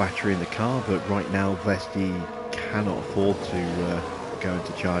to put battery in the car, but right now Vesti cannot afford to go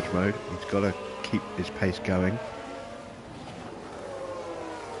into charge mode. He's got to keep his pace going.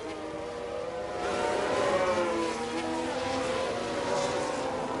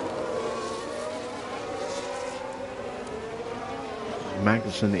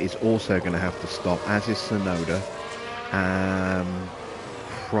 Magnussen is also going to have to stop, as is Tsunoda,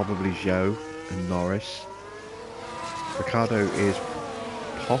 probably Zhou and Norris. Ricciardo is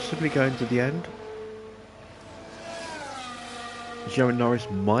possibly going to the end. Zhou and Norris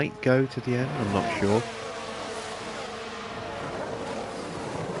might go to the end, I'm not sure.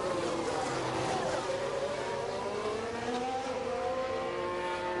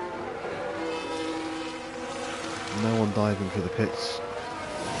 No one diving for the pits.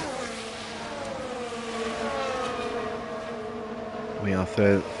 We are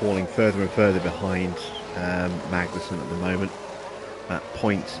falling further and further behind Magnussen at the moment. That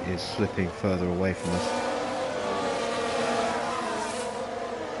point is slipping further away from us.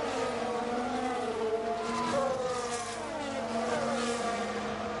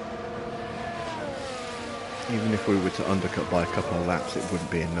 Even if we were to undercut by a couple of laps, it wouldn't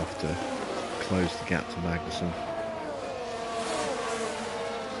be enough to close the gap to Magnussen.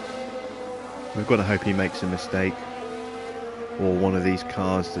 We've got to hope he makes a mistake, or one of these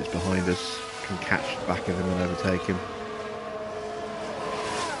cars that's behind us can catch the back of him and overtake him.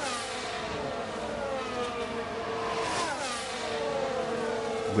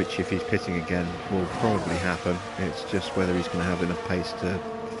 Which, if he's pitting again, will probably happen. It's just whether he's going to have enough pace to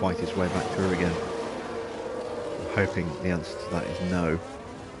fight his way back through again. I'm hoping the answer to that is no.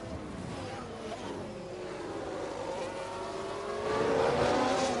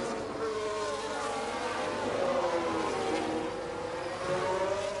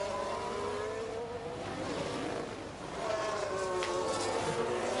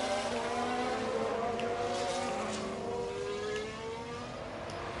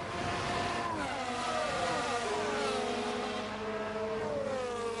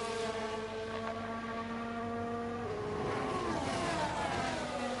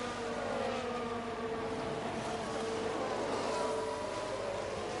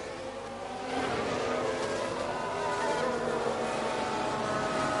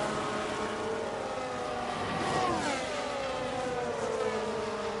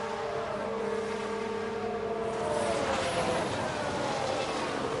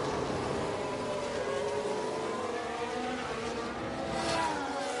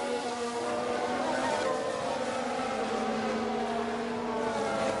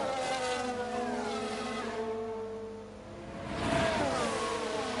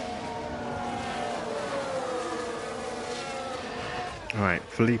 Alright,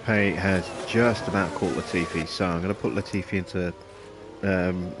 Felipe has just about caught Latifi, so I'm going to put Latifi into,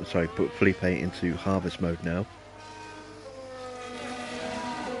 put Felipe into harvest mode now.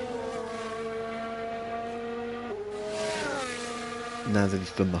 Now that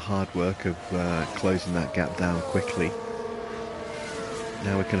he's done the hard work of closing that gap down quickly,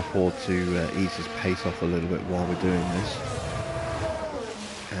 now we can afford to ease his pace off a little bit while we're doing this,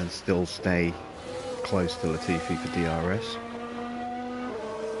 and still stay close to Latifi for DRS.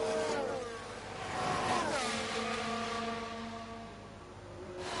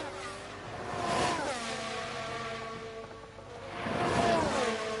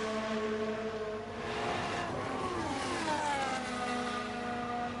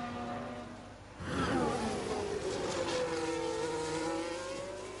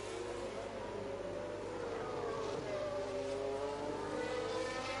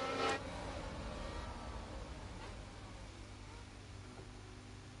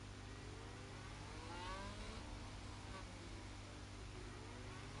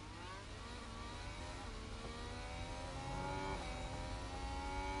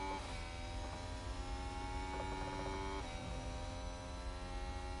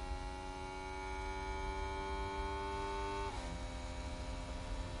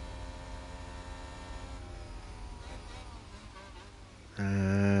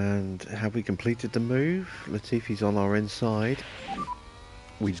 And have we completed the move? Latifi's on our inside.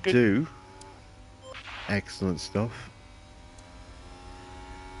 We It's good. do. Excellent stuff.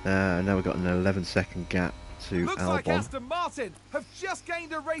 Now we've got an 11-second gap to Looks like Albon. Aston Martin have just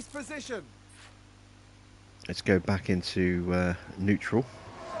gained a race position. Let's go back into neutral.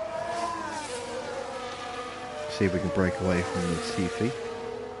 See if we can break away from Latifi.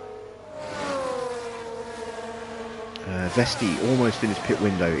 Vesti almost in his pit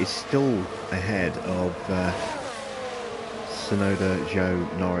window, is still ahead of Tsunoda, Joe,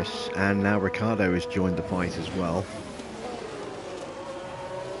 Norris, and now Ricciardo has joined the fight as well.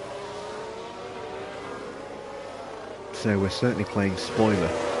 So we're certainly playing spoiler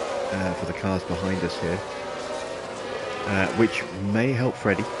for the cars behind us here, which may help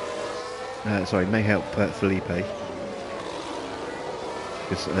Freddie. May help Felipe,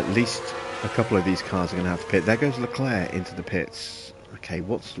 because at least a couple of these cars are going to have to pit. There goes Leclerc into the pits. Okay,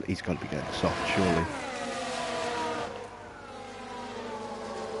 he's got to be going soft, surely.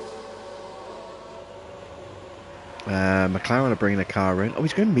 McLaren are bringing a car in. Oh,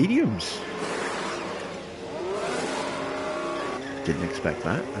 he's going mediums. Didn't expect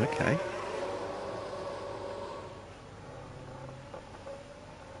that. Okay.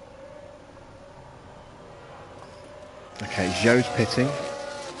 Okay, Zhou's pitting.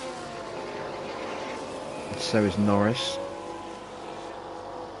 So is Norris.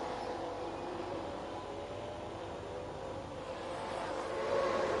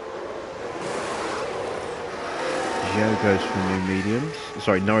 Zhou goes for new mediums.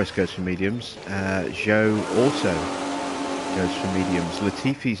 Sorry, Norris goes for mediums. Zhou also goes for mediums.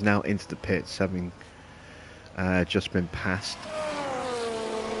 Latifi's now into the pits, having just been passed.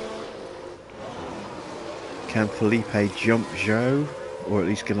 Can Felipe jump Zhou, or at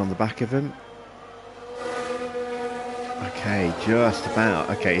least get on the back of him? Okay, just about.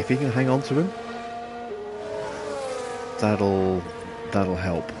 Okay, if he can hang on to him, that'll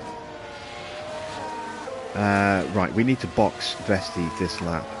help. Right, we need to box Vesti this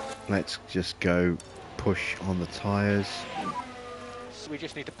lap. Let's just go push on the tyres. So we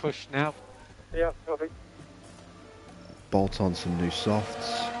just need to push now. Yeah, copy. Bolt on some new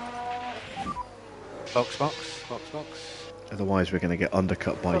softs. Box, box, box, box. Otherwise we're going to get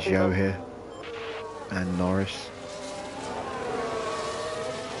undercut by Zhou here. And Norris.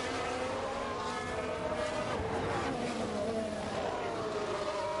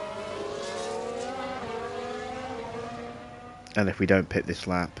 And if we don't pit this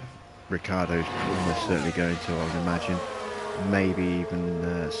lap, Ricciardo's almost certainly going to, I would imagine. Maybe even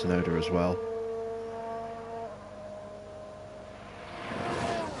Tsunoda as well.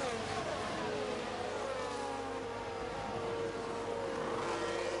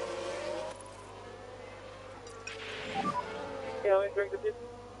 Yeah, I'm entering the pit.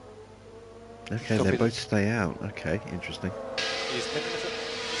 Okay, Copy they both that. stay out. Okay, interesting. He's pitting it.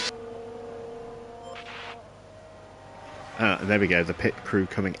 There we go, the pit crew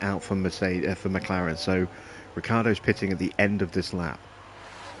coming out from Mercedes, for McLaren. So Ricciardo's pitting at the end of this lap.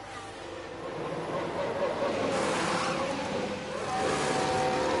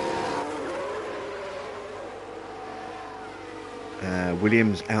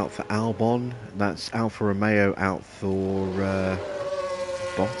 Williams out for Albon. That's Alfa Romeo out for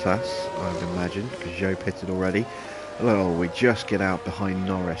Bottas, I would imagine, because Zhou pitted already. Oh, we just get out behind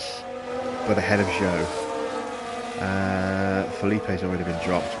Norris, but ahead of Zhou. Felipe's already been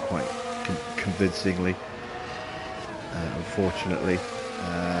dropped quite convincingly. Unfortunately,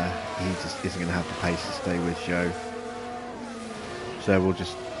 he just isn't going to have the pace to stay with Zhou. So we'll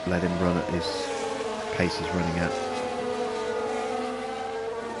just let him run at his pace he's running at.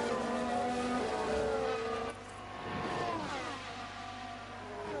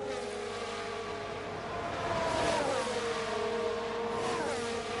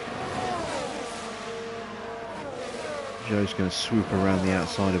 Zhou's going to swoop around the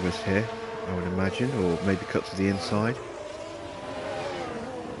outside of us here, I would imagine, or maybe cut to the inside.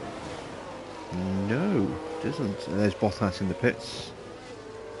 No, doesn't. There's Bottas in the pits.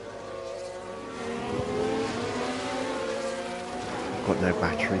 I've got no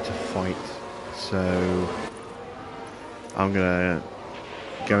battery to fight, so I'm going to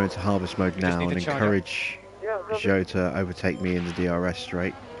go into harvest mode now and encourage Zhou to overtake me in the DRS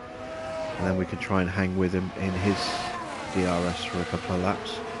straight, and then we can try and hang with him in his DRS for a couple of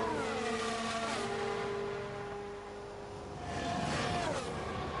laps.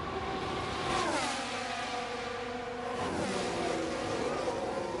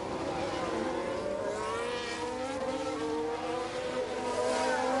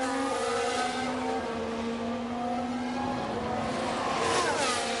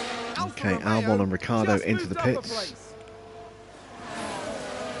 for Okay, Albon Romeo and Ricciardo just into the moved up a pits. place.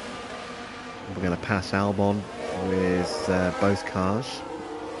 We're going to pass Albon with both cars.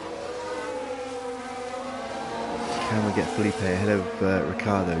 Can we get Felipe ahead of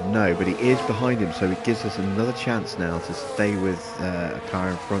Ricciardo? No, but he is behind him, so it gives us another chance now to stay with a car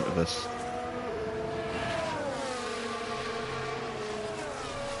in front of us.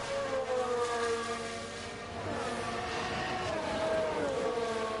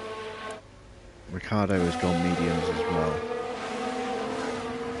 Ricciardo has gone mediums as well.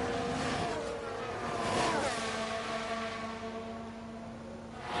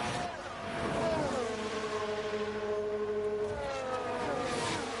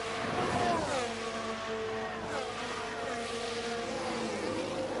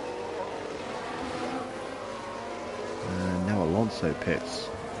 And now Alonso pits.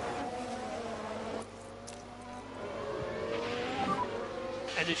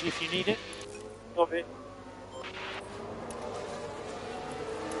 Energy if you need it. Copy.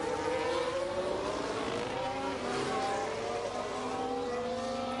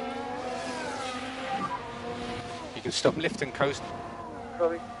 You can stop, lift and coast.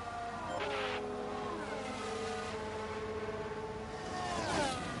 Copy.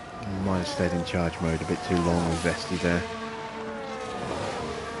 Might have stayed in charge mode a bit too long with Vesti there.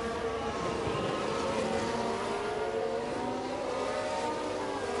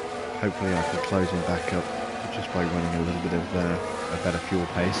 Hopefully I can close him back up just by running a little bit of a better fuel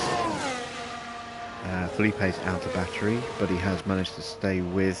pace. Felipe's out of battery, but he has managed to stay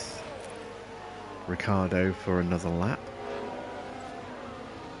with Ricciardo for another lap.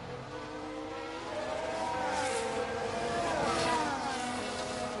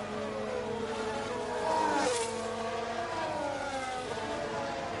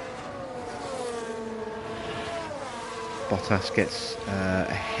 Bottas gets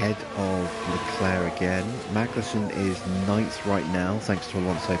ahead of Leclerc again. Magnussen is 9th right now, thanks to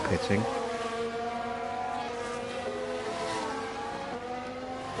Alonso pitting.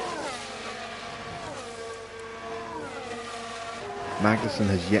 Magnussen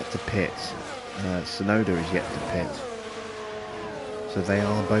has yet to pit. Tsunoda is yet to pit. So they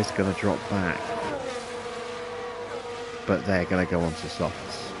are both going to drop back. But they're going to go on to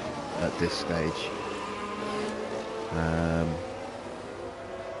softs at this stage.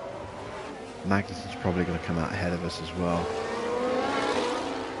 Magnussen's probably going to come out ahead of us as well.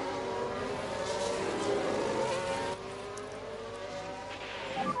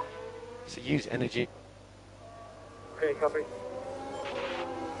 So use energy. Okay, copy.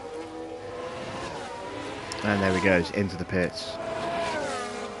 And there he goes, into the pits.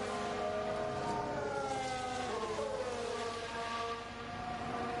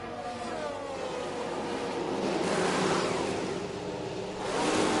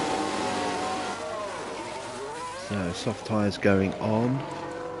 So, soft tyres going on.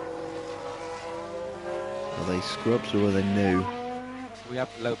 Are they scrubs or are they new? We have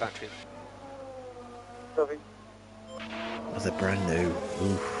low battery. Copy. Oh, they're brand new.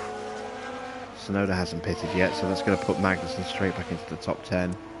 Oof. Tsunoda hasn't pitted yet, so that's going to put Magnussen straight back into the top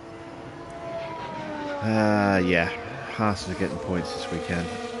 10. Yeah, Haas are getting points this weekend.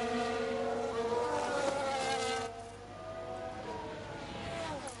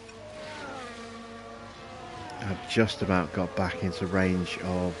 I've just about got back into range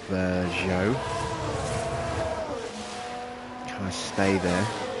of Zhou. Can I stay there?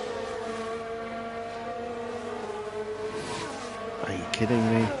 Are you kidding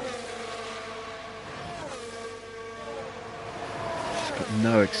me? Just got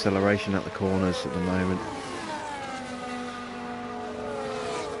no acceleration at the corners at the moment.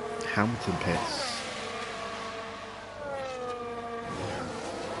 Hamilton pits.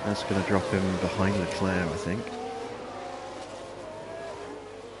 That's going to drop him behind Leclerc, I think.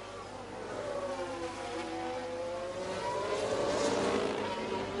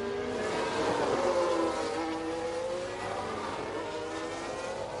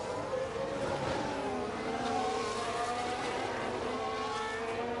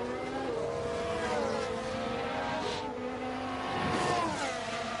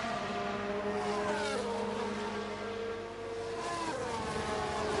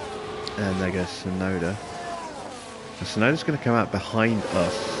 And there goes Tsunoda. So Tsunoda's going to come out behind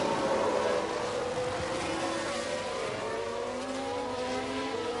us.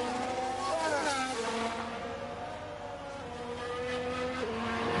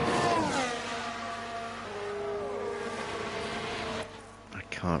 I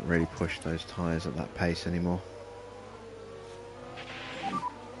can't really push those tyres at that pace anymore.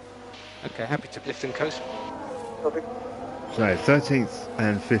 Okay, happy to lift and coast. Copy. So 13th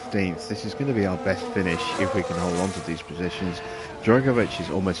and 15th, this is going to be our best finish if we can hold on to these positions. Drogovic is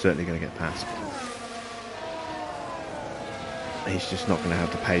almost certainly going to get past. He's just not going to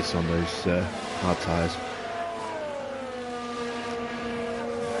have the pace on those hard tyres.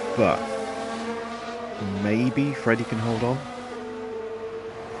 But maybe Freddie can hold on.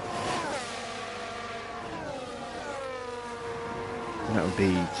 And that would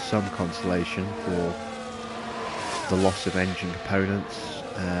be some consolation for the loss of engine components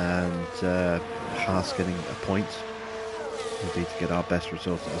and Haas getting a point. We need to get our best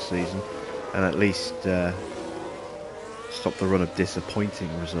result of the season and at least stop the run of disappointing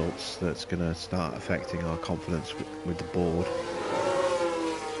results that's going to start affecting our confidence with the board.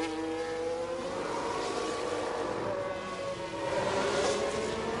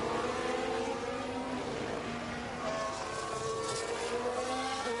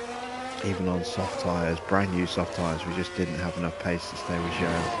 Even on soft tyres, brand new soft tyres, we just didn't have enough pace to stay with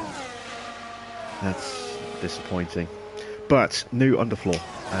Joe. That's disappointing. But new underfloor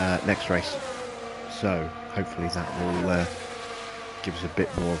next race. So hopefully that will give us a bit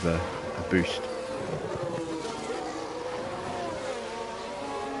more of a boost.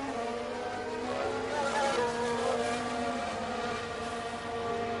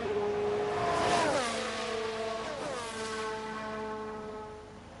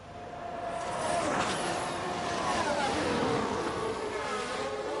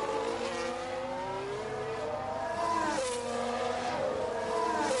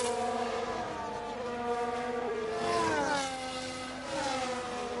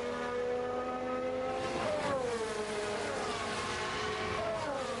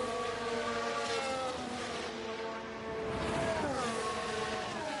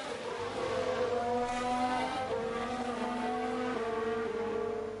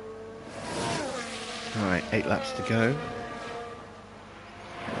 Alright, 8 laps to go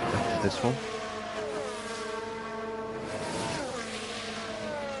after this one.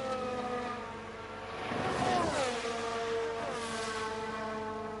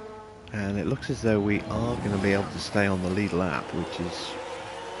 And it looks as though we are going to be able to stay on the lead lap, which is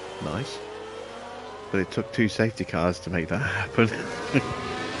nice. But it took 2 safety cars to make that happen.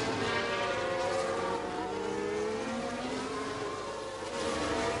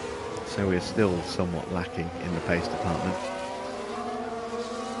 So we're still somewhat lacking in the pace department.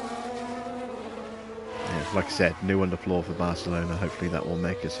 Yeah, like I said, new underfloor for Barcelona. Hopefully that will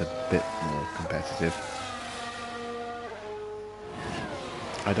make us a bit more competitive.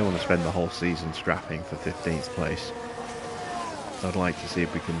 I don't want to spend the whole season scrapping for 15th place. I'd like to see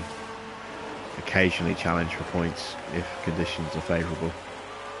if we can occasionally challenge for points if conditions are favourable.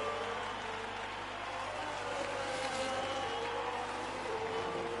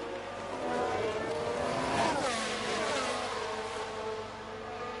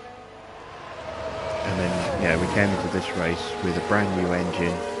 Yeah, we came into this race with a brand new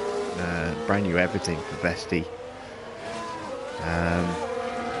engine, brand new everything for Vesti,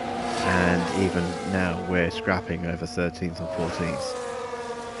 and even now we're scrapping over 13th and 14th.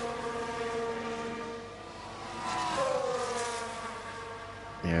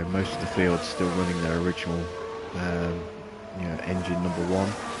 You know, most of the field's still running their original, you know, engine number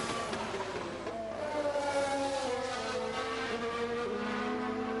 1.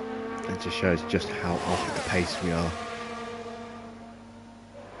 It just shows just how off the pace we are.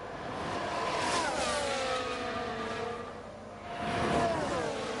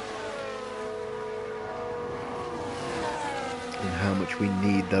 And how much we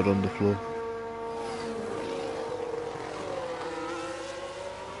need that underfloor.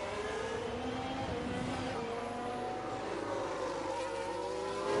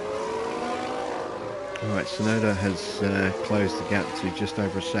 Alright, Sonoda has closed the gap to just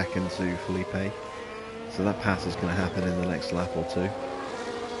over a second to Felipe, so that pass is going to happen in the next lap or two.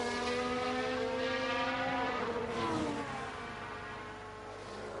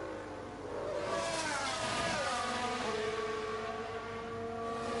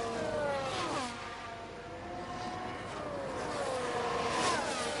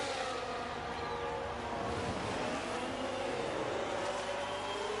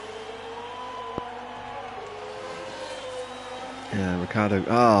 Yeah, Ricardo,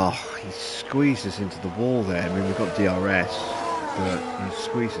 he squeezes into the wall there. I mean, we've got DRS, but he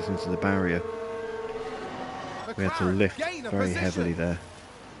squeezes into the barrier. We had to lift very heavily there.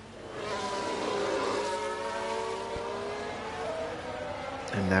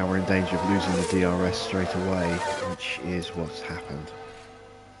 And now we're in danger of losing the DRS straight away, which is what's happened.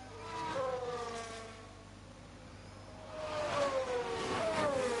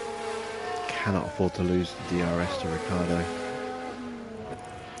 cannot afford to lose the DRS to Ricardo.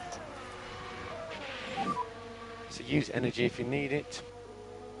 So use energy if you need it.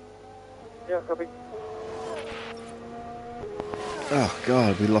 Yeah, copy. Oh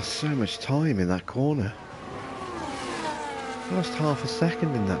god, we lost so much time in that corner. Lost half a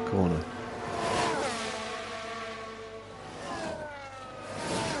second in that corner.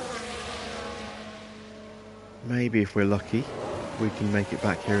 Maybe if we're lucky, we can make it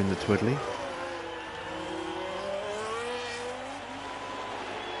back here in the twiddly.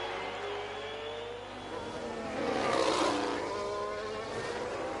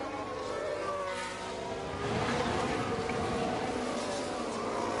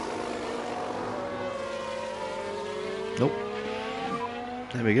 Nope.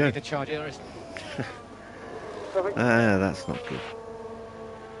 There we go. Need to charge DRS. Copy. Ah, that's not good.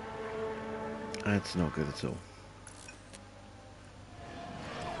 That's not good at all.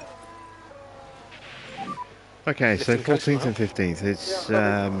 Okay, so Lifting coast 14th now. and 15th,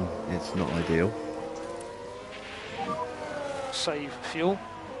 it's not ideal. Save fuel.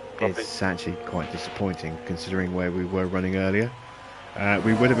 It's actually quite disappointing considering where we were running earlier.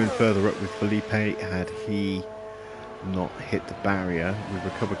 We would have been further up with Felipe had he not hit the barrier. We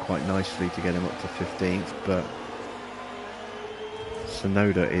recovered quite nicely to get him up to 15th, but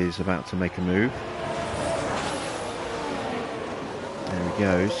Sonoda is about to make a move. There he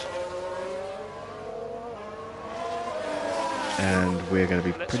goes. And we're going to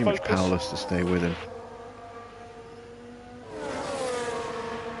be pretty much powerless to stay with him.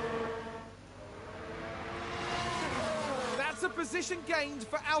 That's a position gained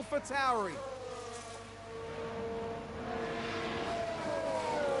for Alpha Tauri.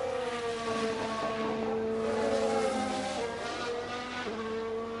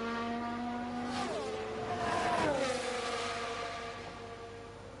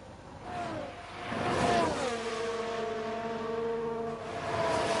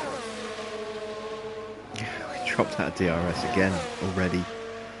 Dropped out of DRS again already.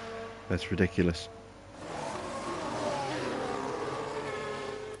 That's ridiculous.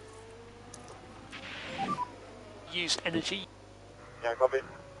 Use energy. Yeah, copy.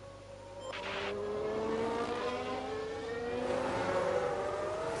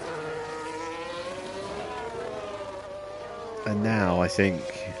 And now I think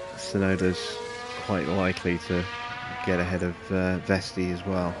Sonoda's quite likely to get ahead of Vesti as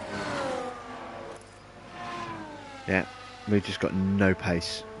well. Yeah, we've just got no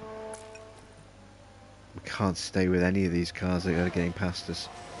pace. We can't stay with any of these cars that are getting past us.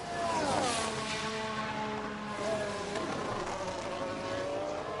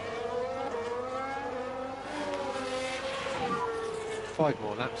 Five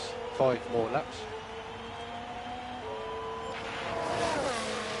more laps. 5 more laps.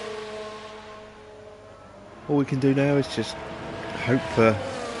 All we can do now is just hope for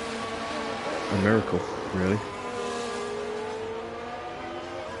a miracle, really.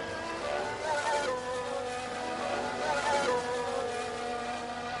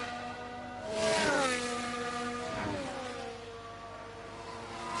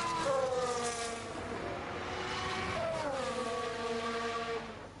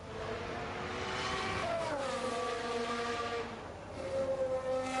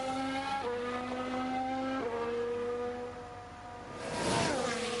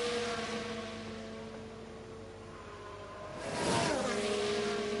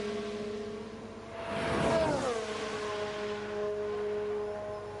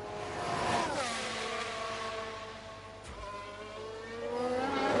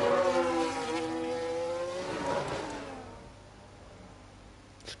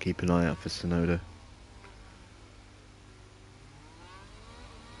 Keep an eye out for Sonoda.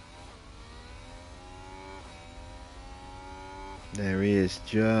 There he is,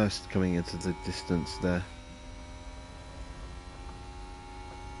 just coming into the distance there.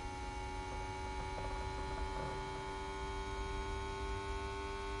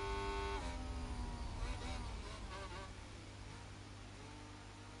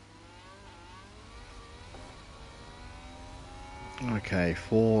 Okay,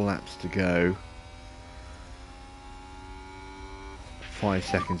 4 laps to go. 5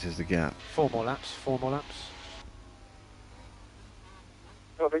 seconds is the gap. 4 more laps. 4 more laps.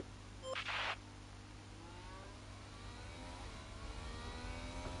 Copy.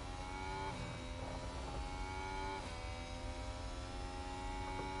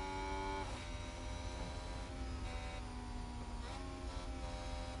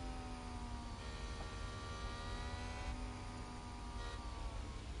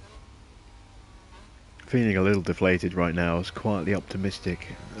 feeling a little deflated right now. I was quietly optimistic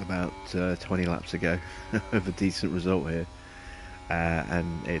about 20 laps ago of a decent result here,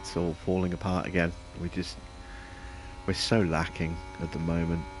 and it's all falling apart again. We're so lacking at the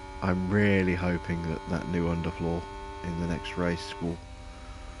moment. I'm really hoping that that new underfloor in the next race will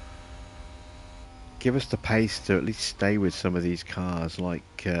give us the pace to at least stay with some of these cars, like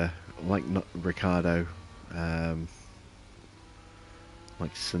Ricardo,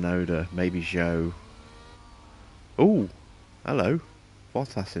 like Sonoda, maybe Zhou. Oh, hello,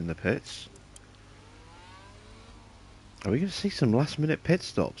 Bottas in the pits. Are we going to see some last-minute pit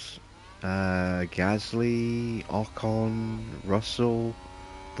stops? Gasly, Ocon, Russell,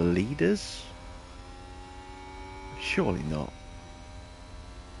 the leaders? Surely not.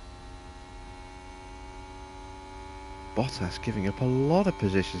 Bottas giving up a lot of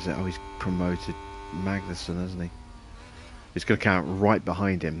positions there. Oh, he's promoted Magnussen, hasn't he? It's going to count right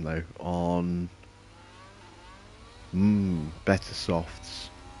behind him, though, on better softs.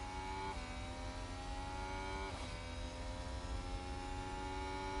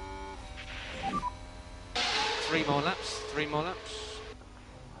 Three more laps.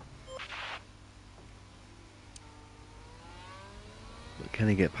 But can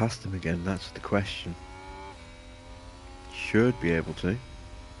he get past him again? That's the question. Should be able to.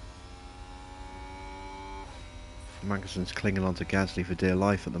 Magnussen's clinging on to Gasly for dear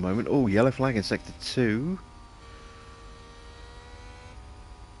life at the moment. Oh, yellow flag in sector 2.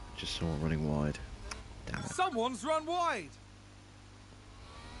 Just someone running wide. Damn it. Someone's run wide.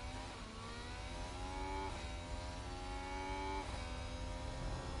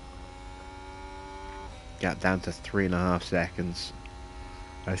 Gap down to 3.5 seconds.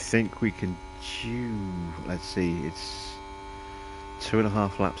 I think we can let's see, it's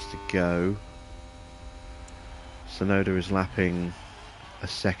 2.5 laps to go. Sonoda is lapping a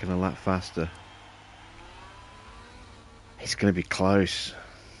second a lap faster. It's going to be close.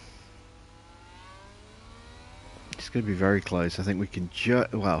 It's going to be very close. I think we can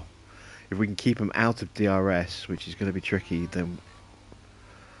well, if we can keep him out of DRS, which is going to be tricky, then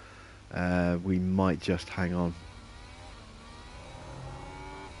we might just hang on.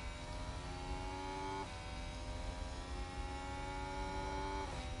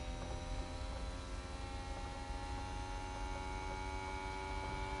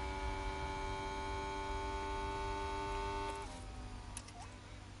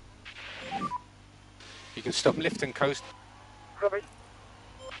 You can stop, lift and coast. Copy.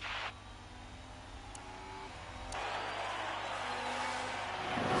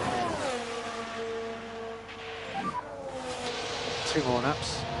 Two more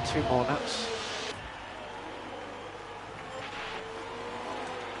laps.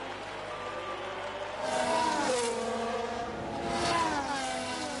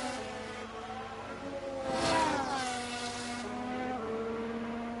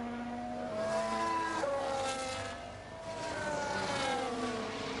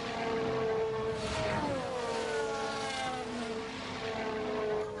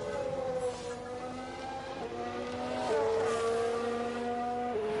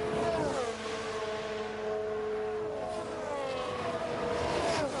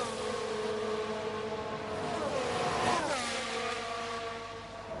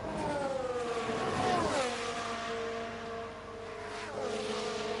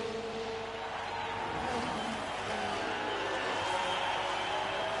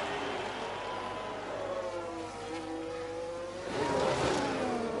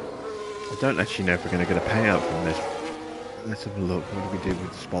 I don't actually know if we're going to get a payout from this. Let's have a look. What do we do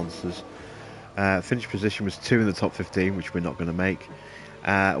with sponsors? Finish position was 2 in the top 15, which we're not going to make.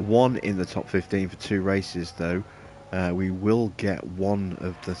 1 in the top 15 for 2 races, though. We will get one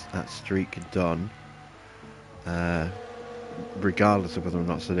of that streak done, regardless of whether or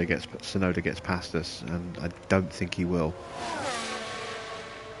not Sonoda gets past us, and I don't think he will.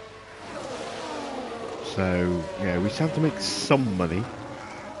 So, yeah, we still have to make some money.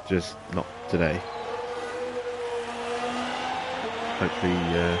 Just not today. Hopefully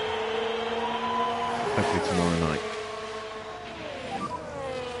tomorrow night.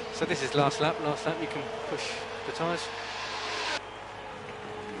 So this is last lap. You can push the tyres.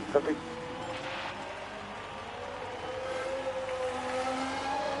 Copy.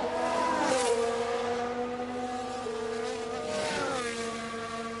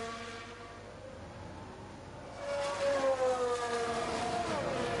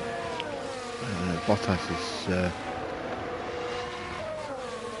 Bottas is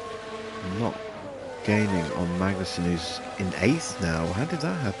not gaining on Magnussen, who's in 8th now. How did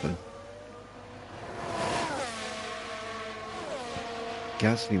that happen?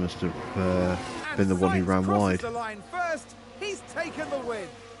 Gasly must have And been the one who Sainz ran crosses wide. the line first. He's taken the win.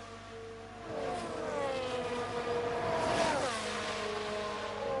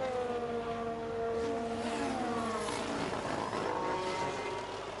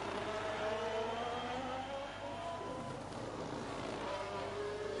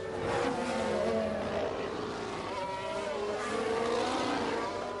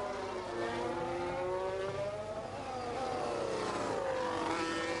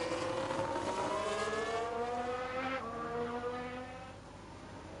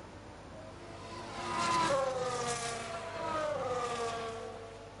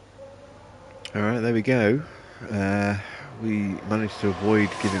 Alright, there we go. We managed to avoid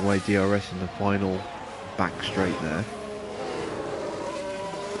giving away DRS in the final back straight there.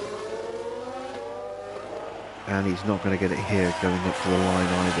 And he's not going to get it here going up to the line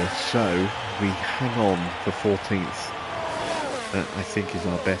either. So we hang on for 14th. That I think is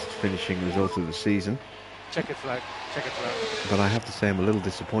our best finishing result of the season. Checkered flag, checkered flag. But I have to say I'm a little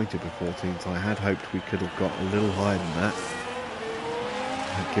disappointed with 14th. I had hoped we could have got a little higher than that,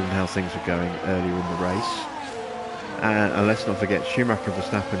 given how things were going earlier in the race. And let's not forget Schumacher and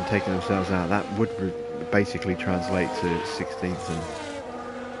Verstappen taking themselves out. That would basically translate to 16th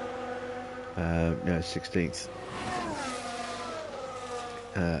and 16th,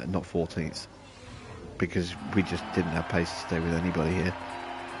 not 14th, because we just didn't have pace to stay with anybody here.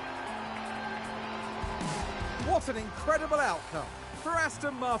 What an incredible outcome for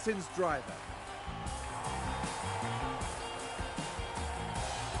Aston Martin's driver.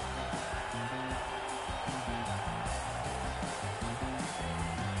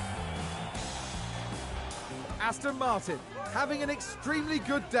 Aston Martin having an extremely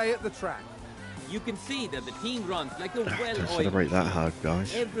good day at the track. You can see that the team runs like a Don't well-oiled celebrate that machine. hard,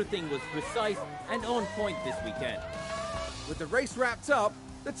 guys. Everything was precise and on point this weekend. With the race wrapped up,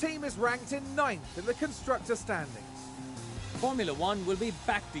 the team is ranked in 9th in the constructor standings. Formula One will be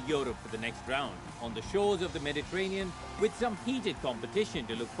back to Europe for the next round, on the shores of the Mediterranean, with some heated competition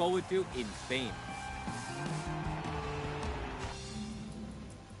to look forward to in Spain.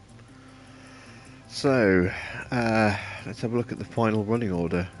 So, let's have a look at the final running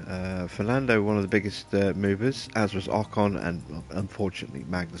order. Fernando, one of the biggest movers, as was Ocon and unfortunately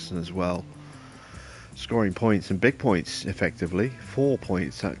Magnussen as well. Scoring points and big points, effectively. 4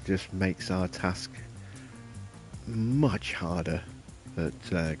 points, that just makes our task much harder at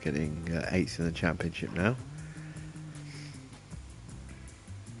getting 8th in the championship now.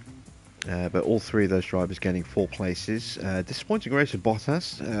 But all three of those drivers getting 4 places. Disappointing race with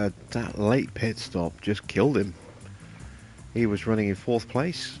Bottas. That late pit stop just killed him. He was running in 4th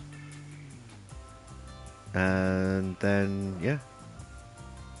place. And then, yeah.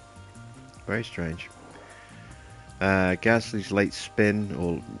 Very strange. Gasly's late spin,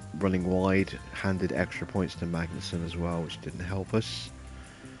 or running wide, handed extra points to Magnussen as well, which didn't help us.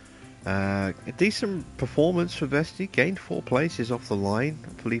 A decent performance for Vesti, gained 4 places off the line.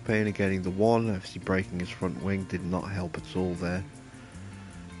 Felipe only getting the 1, obviously breaking his front wing did not help at all there.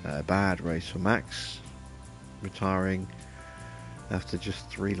 Bad race for Max, retiring after just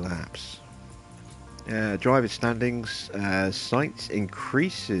 3 laps. Driver's standings, Sainz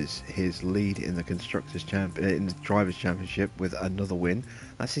increases his lead in the in the Drivers' Championship with another win.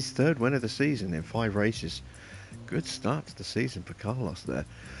 That's his 3rd win of the season in 5 races. Good start to the season for Carlos there.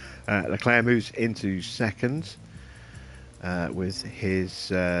 Leclerc moves into 2nd with his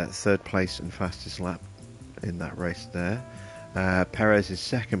 3rd place and fastest lap in that race there. Perez's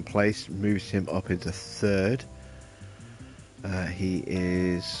 2nd place moves him up into 3rd. He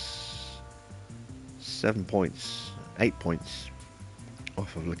is 8 points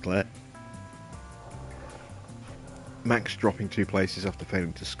off of Leclerc. Max dropping 2 places after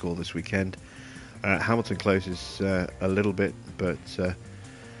failing to score this weekend. Hamilton closes a little bit, but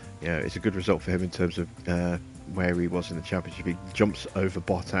it's a good result for him in terms of where he was in the championship. He jumps over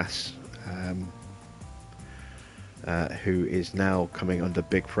Bottas, who is now coming under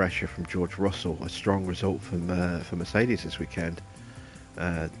big pressure from George Russell. A strong result from for Mercedes this weekend.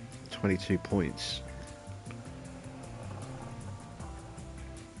 22 points.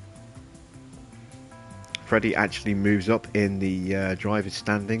 Freddie actually moves up in the drivers'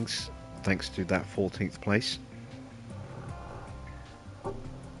 standings thanks to that 14th place.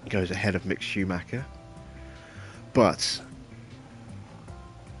 Goes ahead of Mick Schumacher. But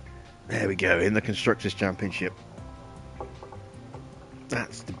there we go, in the Constructors' Championship.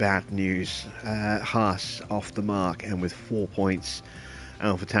 That's the bad news. Haas off the mark and with 4 points.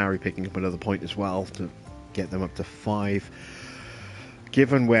 AlphaTauri picking up another point as well to get them up to 5.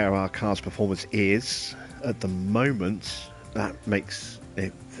 Given where our car's performance is at the moment, that makes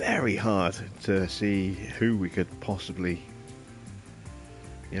it very hard to see who we could possibly,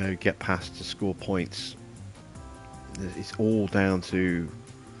 get past to score points. It's all down to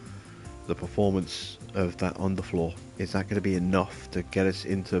the performance of that underfloor. Is that going to be enough to get us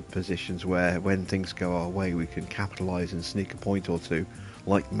into positions where, when things go our way, we can capitalise and sneak a point or two,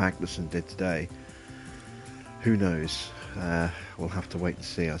 like Magnussen did today? Who knows? We'll have to wait and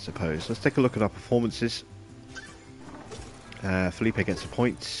see, I suppose. Let's take a look at our performances. Felipe gets a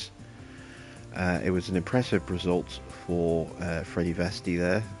point. It was an impressive result for Freddie Vesti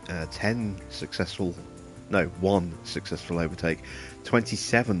there. 1 successful overtake.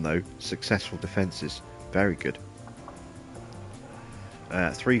 27 though successful defences. Very good.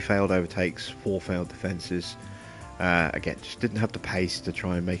 3 failed overtakes, 4 failed defences. Again, just didn't have the pace to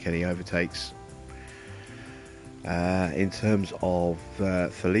try and make any overtakes. In terms of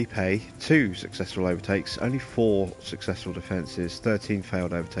Felipe, 2 successful overtakes, only 4 successful defences, 13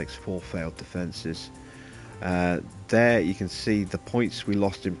 failed overtakes, 4 failed defences. There you can see the points we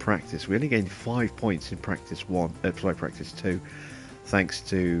lost in practice. We only gained 5 points in practice 2, thanks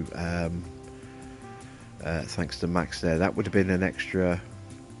to Max there. That would have been an extra,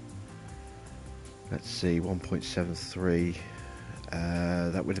 let's see, 1.73.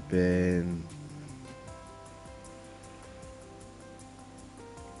 That would have been,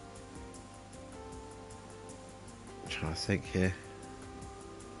 I'm trying to think here.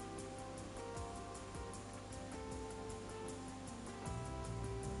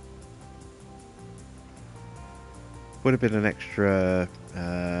 Would have been an extra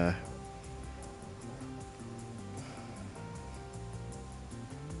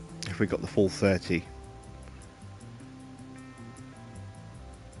if we got the full 30.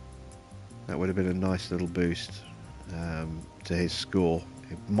 That would have been a nice little boost to his score.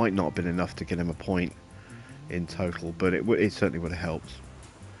 It might not have been enough to get him a point in total, but it certainly would have helped.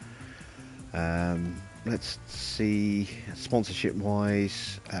 Let's see, sponsorship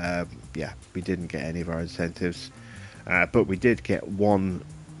wise, yeah, we didn't get any of our incentives. But we did get 1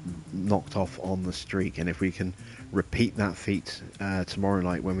 knocked off on the streak, and if we can repeat that feat tomorrow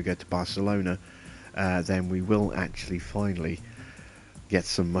night when we go to Barcelona, then we will actually finally get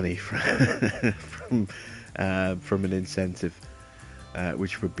some money from an incentive,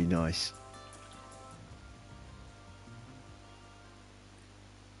 which would be nice.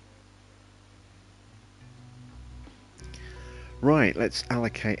 Right, let's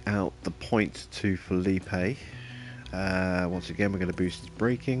allocate out the point to Felipe. Once again, we're going to boost his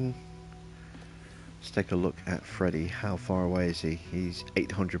braking. Let's take a look at Freddie. How far away is he? He's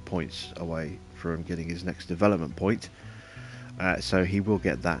 800 points away from getting his next development point. So he will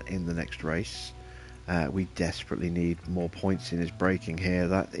get that in the next race. We desperately need more points in his braking here.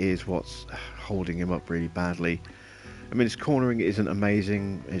 That is what's holding him up really badly. I mean, his cornering isn't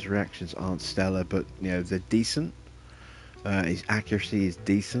amazing. His reactions aren't stellar, but they're decent. His accuracy is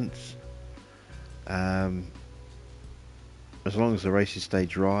decent. As long as the races stay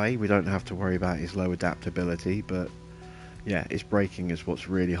dry, we don't have to worry about his low adaptability, but yeah, his braking is what's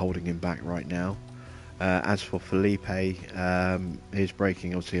really holding him back right now. As for Felipe, his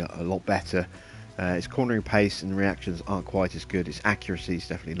braking obviously a lot better. His cornering pace and reactions aren't quite as good. His accuracy is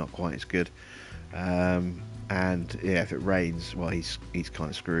definitely not quite as good. And yeah, if it rains, well, he's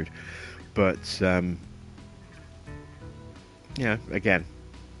kind of screwed. But yeah, again,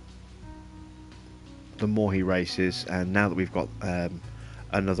 the more he races, and now that we've got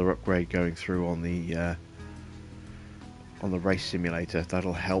another upgrade going through on the race simulator,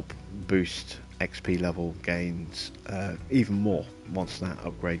 that'll help boost XP level gains even more once that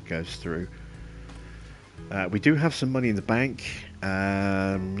upgrade goes through. We do have some money in the bank.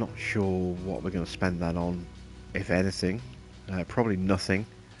 Not sure what we're going to spend that on, if anything. Probably nothing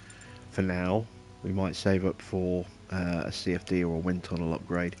for now. We might save up for a CFD or a wind tunnel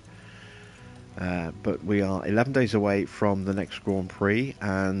upgrade. But we are 11 days away from the next Grand Prix,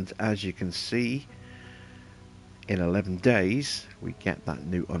 and as you can see, in 11 days we get that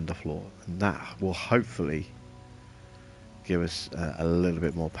new underfloor, and that will hopefully give us a little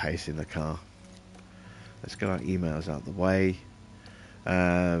bit more pace in the car. Let's get our emails out of the way.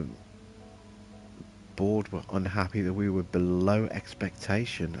 Board were unhappy that we were below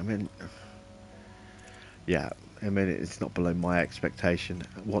expectation. I mean, yeah, I mean, it's not below my expectation.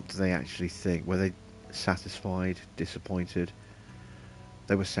 What do they actually think? Were they satisfied, disappointed?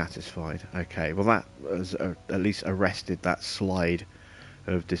 They were satisfied. Okay, well that has at least arrested that slide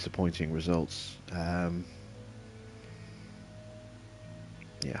of disappointing results.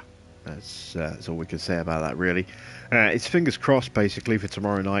 Yeah, that's all we can say about that, really. It's fingers crossed, basically, for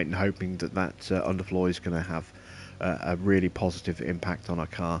tomorrow night, and hoping that underfloor is going to have a really positive impact on our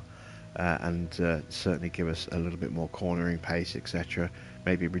car, and certainly give us a little bit more cornering pace, etc.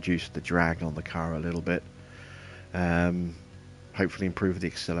 Maybe reduce the drag on the car a little bit. Hopefully improve the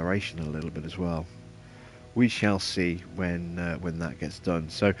acceleration a little bit as well. We shall see when that gets done.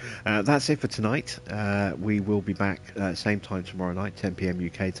 So that's it for tonight. We will be back same time tomorrow night, 10 p.m.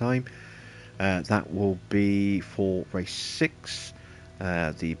 UK time. That will be for race 6,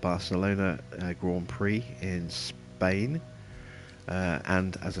 the Barcelona Grand Prix in Spain.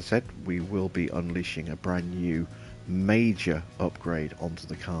 And as I said, we will be unleashing a brand new major upgrade onto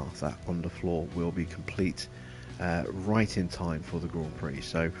the car. That underfloor will be complete right in time for the Grand Prix.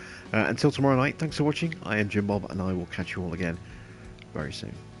 So until tomorrow night, thanks for watching. I am Jim Bob, and I will catch you all again very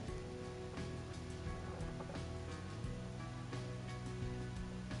soon.